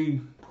brings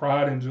me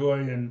pride and joy,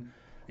 and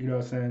you know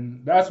what I'm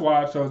saying? That's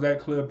why I chose that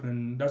clip,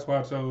 and that's why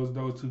I chose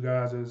those two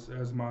guys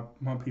as my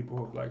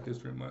people of Black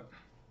History Month.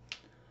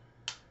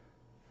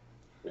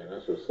 Yeah,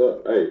 that's what's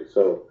up. Hey,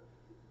 so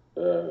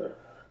there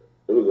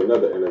was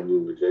another interview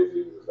where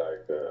Jay-Z was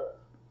like,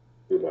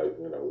 he was like,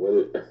 you know,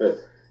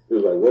 he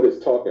was like, what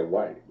is talking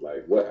white?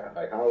 Like what?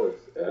 Like how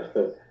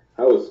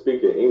is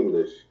speaking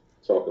English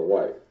talking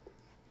white?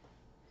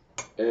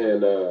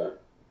 And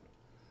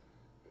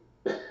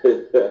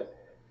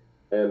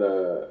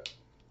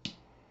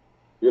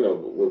you know,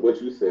 with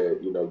what you said,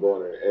 you know,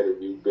 going in an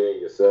interview,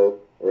 being yourself,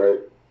 right?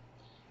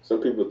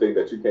 Some people think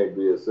that you can't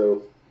be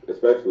yourself,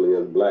 especially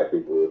as Black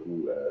people, if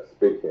you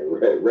speak in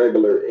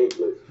regular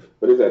English.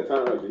 But it's at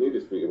times you need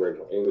to speak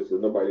regular English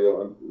because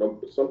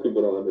some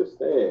people don't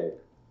understand,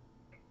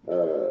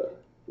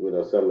 you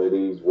know, some of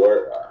these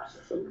words.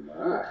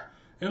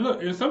 And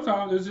look, and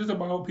sometimes it's just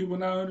about people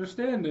not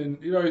understanding.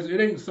 You know, it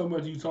ain't so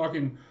much you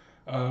talking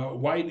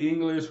white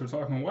English or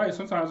talking white.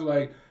 Sometimes,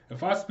 like,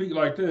 if I speak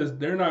like this,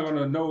 they're not going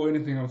to know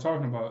anything I'm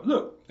talking about.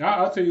 Look,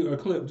 I'll tell you a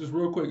clip, just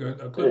real quick.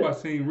 A clip I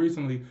seen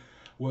recently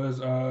was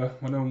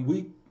when them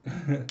weak,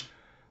 I'm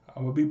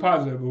going to be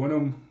positive, but when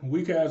them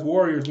weak-ass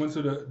warriors went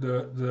to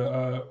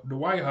the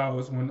White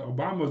House when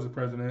Obama was the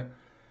president,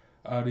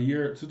 the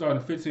year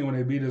 2015 when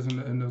they beat us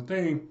in the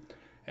thing,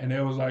 and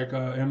it was like,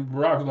 and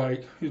Barack was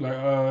like, he's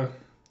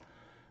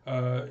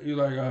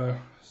like,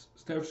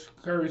 Steph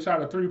Curry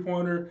shot a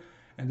three-pointer,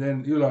 and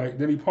then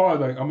then he paused,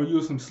 like, I'm gonna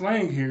use some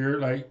slang here,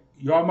 like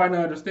y'all might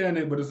not understand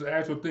it, but it's an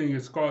actual thing.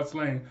 It's called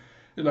slang.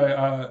 He's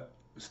like,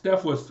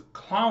 Steph was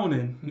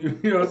clowning, you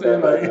know what I'm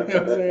saying? Like, you know what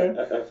I'm saying?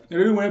 And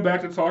then he went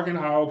back to talking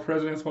how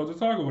president's supposed to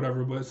talk or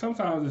whatever. But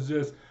sometimes it's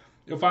just,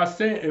 if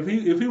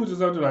he was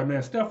just up there like,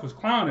 man, Steph was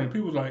clowning,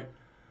 people was like,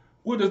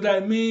 what does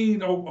that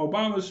mean?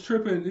 Obama's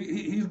tripping.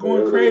 He's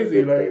going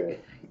crazy.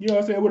 Like, you know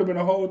what I'm saying? It would have been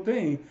a whole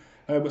thing.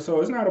 But so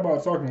it's not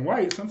about talking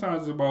white.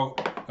 Sometimes it's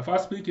about, if I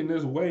speak in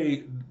this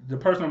way, the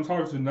person I'm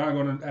talking to is not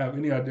going to have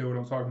any idea what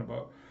I'm talking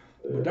about.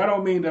 But that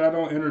don't mean that I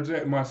don't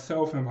interject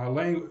myself in my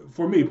language.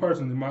 For me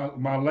personally,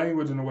 my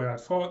language and the way I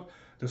talk,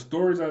 the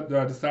stories that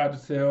I decide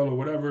to tell or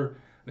whatever.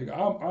 Like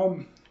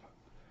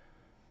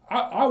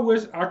I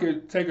wish I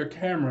could take a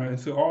camera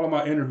into all of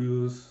my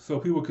interviews so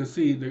people could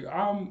see that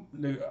I'm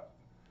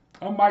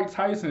Mike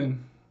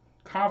Tyson,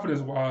 confidence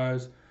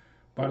wise.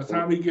 By the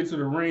time he gets to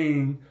the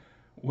ring,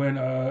 when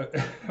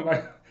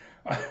like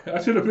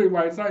I should have picked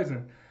Mike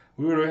Tyson.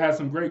 We would have had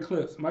some great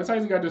clips. Mike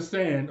Tyson got this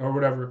saying or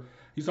whatever.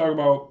 He's talking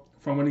about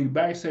from when he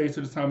backstage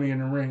to the time he in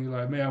the ring. He's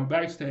like, man, I'm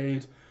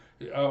backstage.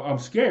 I'm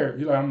scared.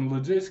 He's like, I'm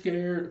legit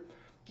scared.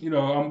 You know,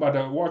 I'm about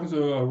to walk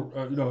into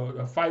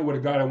a fight with a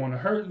guy that want to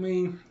hurt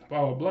me.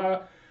 Blah blah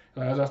blah.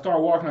 Like, as I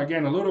start walking, I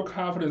gain a little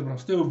confidence, but I'm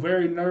still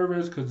very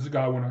nervous because this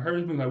guy want to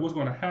hurt me. Like, what's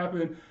going to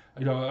happen?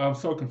 You know, I'm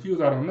so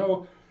confused. I don't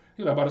know.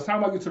 You know, by the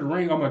time I get to the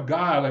ring, I'm a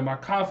guy. Like, my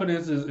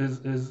confidence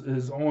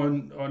is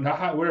on not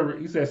high, whatever.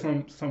 He said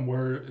some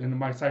word in the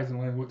Mike Tyson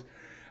language.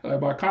 Like,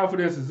 my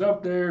confidence is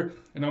up there,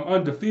 and I'm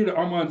undefeated.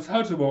 I'm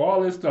untouchable.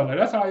 All this stuff. Like,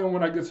 that's how I am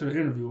when I get to the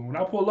interview. When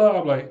I pull up,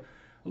 I'm like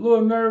a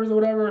little nervous or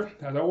whatever.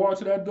 As I walk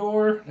to that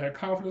door, that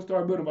confidence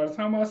starts building. By the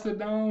time I sit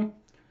down,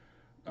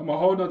 I'm a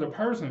whole nother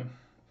person.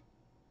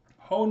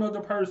 Whole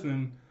nother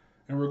person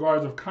in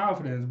regards of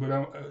confidence. But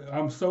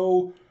I'm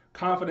so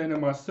confident in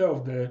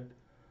myself that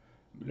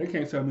they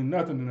can't tell me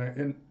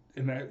nothing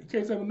in that. You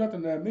can't tell me nothing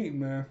in that meeting,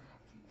 man.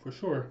 For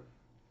sure.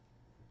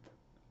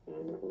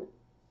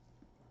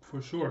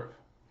 For sure.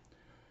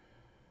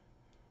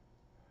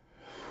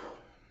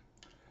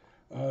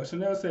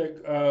 Chanel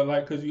said,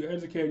 like, because you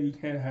educated, you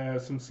can't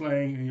have some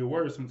slang in your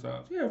words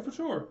sometimes. Yeah, for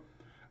sure.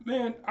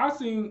 Man, I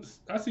see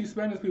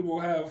Spanish people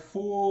have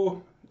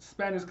full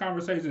Spanish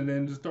conversations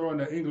and just throw in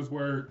the English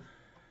word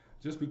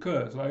just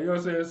because. Like, you know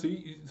what I'm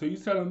saying? So you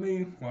telling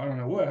me, well, I don't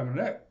know what happened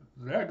to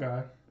that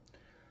guy.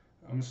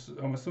 I'm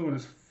assuming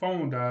his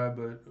phone died,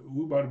 but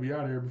we about to be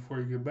out of here before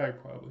you get back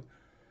probably.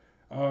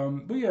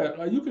 But yeah,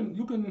 like you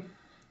can,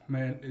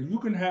 man, if you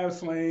can have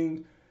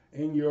slang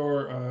in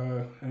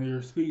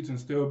your speech and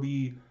still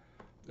be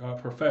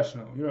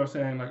professional. You know what I'm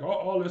saying? Like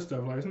all this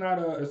stuff. Like it's not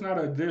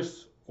a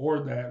this or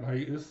that.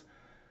 Like it's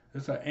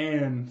an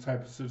and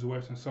type of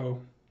situation.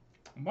 So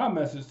my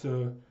message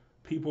to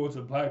people,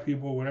 to Black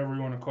people, whatever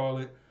you want to call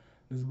it,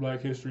 this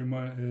Black History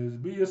Month is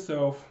be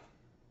yourself.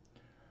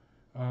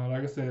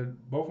 Like I said,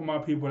 both of my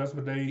people, that's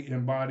what they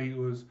embodied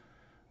was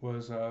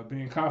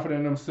being confident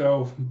in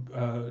themselves,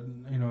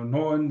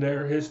 knowing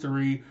their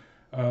history,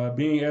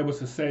 being able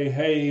to say,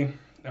 hey,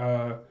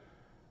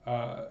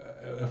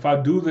 if I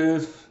do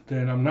this,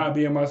 then I'm not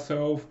being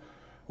myself,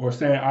 or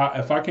saying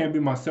if I can't be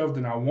myself,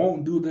 then I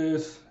won't do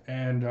this,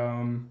 and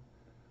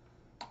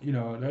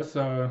that's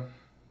the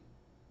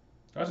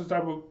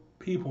type of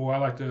people I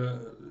like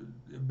to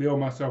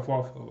build myself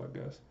off of, I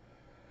guess.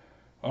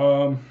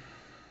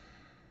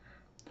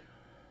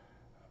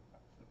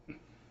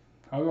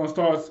 I was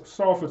gonna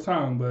start for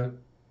time, but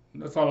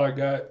that's all I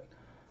got.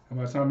 And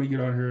by the time he get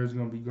on here, it's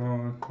going to be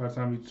gone. By the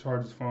time he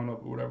charges his phone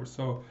up or whatever.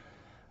 So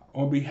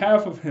on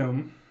behalf of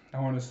him, I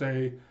want to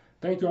say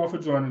thank you all for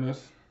joining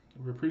us.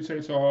 We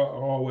appreciate y'all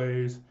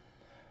always.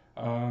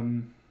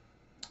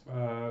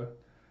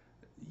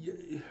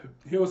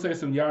 He'll say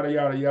some yada,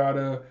 yada,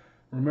 yada.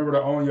 Remember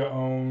to own your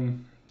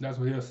own. That's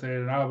what he'll say.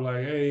 And I'll be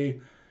like, hey,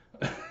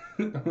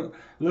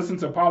 listen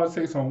to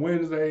Politics on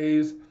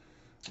Wednesdays.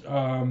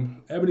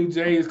 Ebony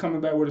J is coming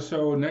back with a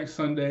show next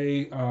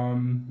Sunday.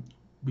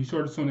 Be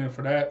sure to tune in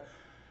for that.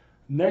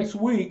 Next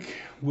week,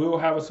 we'll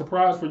have a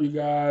surprise for you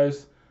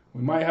guys.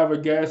 We might have a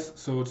guest,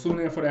 so tune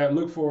in for that.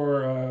 Look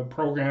for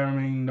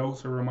programming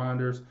notes or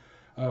reminders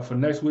for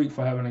next week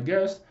for having a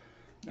guest.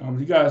 If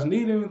you guys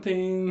need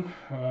anything,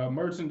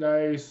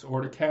 merchandise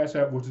or the Cash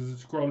App, which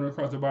is scrolling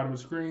across the bottom of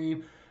the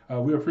screen,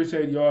 we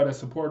appreciate y'all that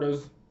support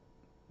us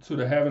to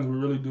the heavens. We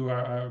really do,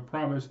 I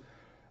promise.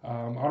 I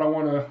don't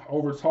want to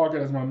over-talk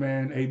it, as my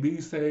man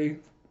AB say.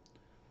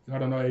 Y'all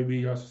don't know AB,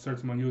 y'all should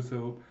search him on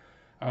YouTube.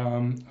 So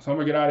I'm going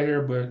to get out of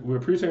here, but we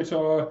appreciate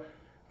y'all.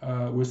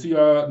 We'll see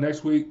y'all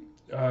next week.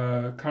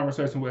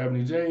 Conversation with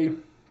Ebony J.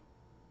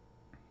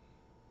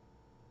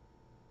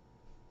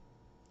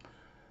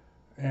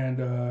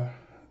 And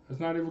it's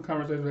not even a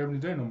conversation with Ebony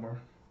J no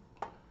more.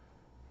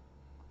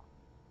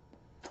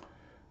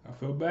 I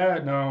feel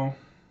bad now.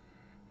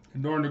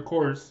 And during the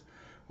course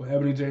with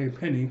Ebony J and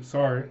Penny,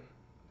 sorry.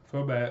 I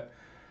feel bad.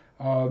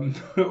 And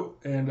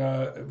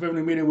if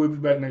Ebony Media will be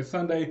back next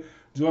Sunday.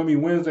 Join me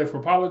Wednesday for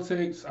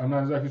Politics. I'm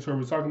not exactly sure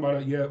we're talking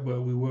about it yet,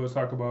 but we will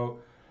talk about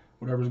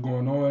whatever's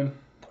going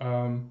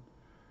on.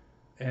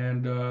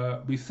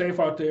 And be safe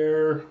out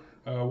there.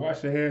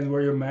 Wash your hands,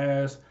 wear your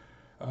mask.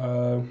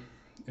 And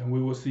we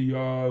will see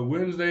y'all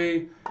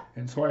Wednesday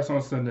and twice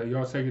on Sunday.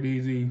 Y'all take it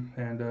easy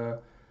and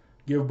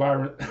give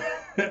Byron.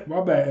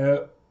 My bad,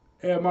 Ed.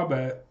 Ed, my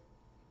bad.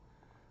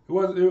 It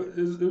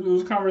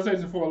was a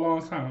conversation for a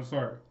long time.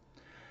 Sorry.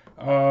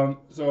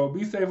 So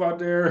be safe out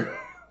there.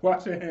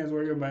 Wash your hands,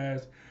 wear your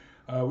mask.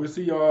 We'll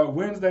see y'all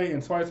Wednesday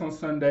and twice on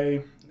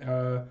Sunday.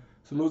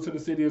 Salute to the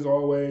city as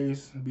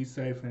always. Be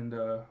safe, and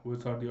we'll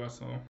talk to y'all soon.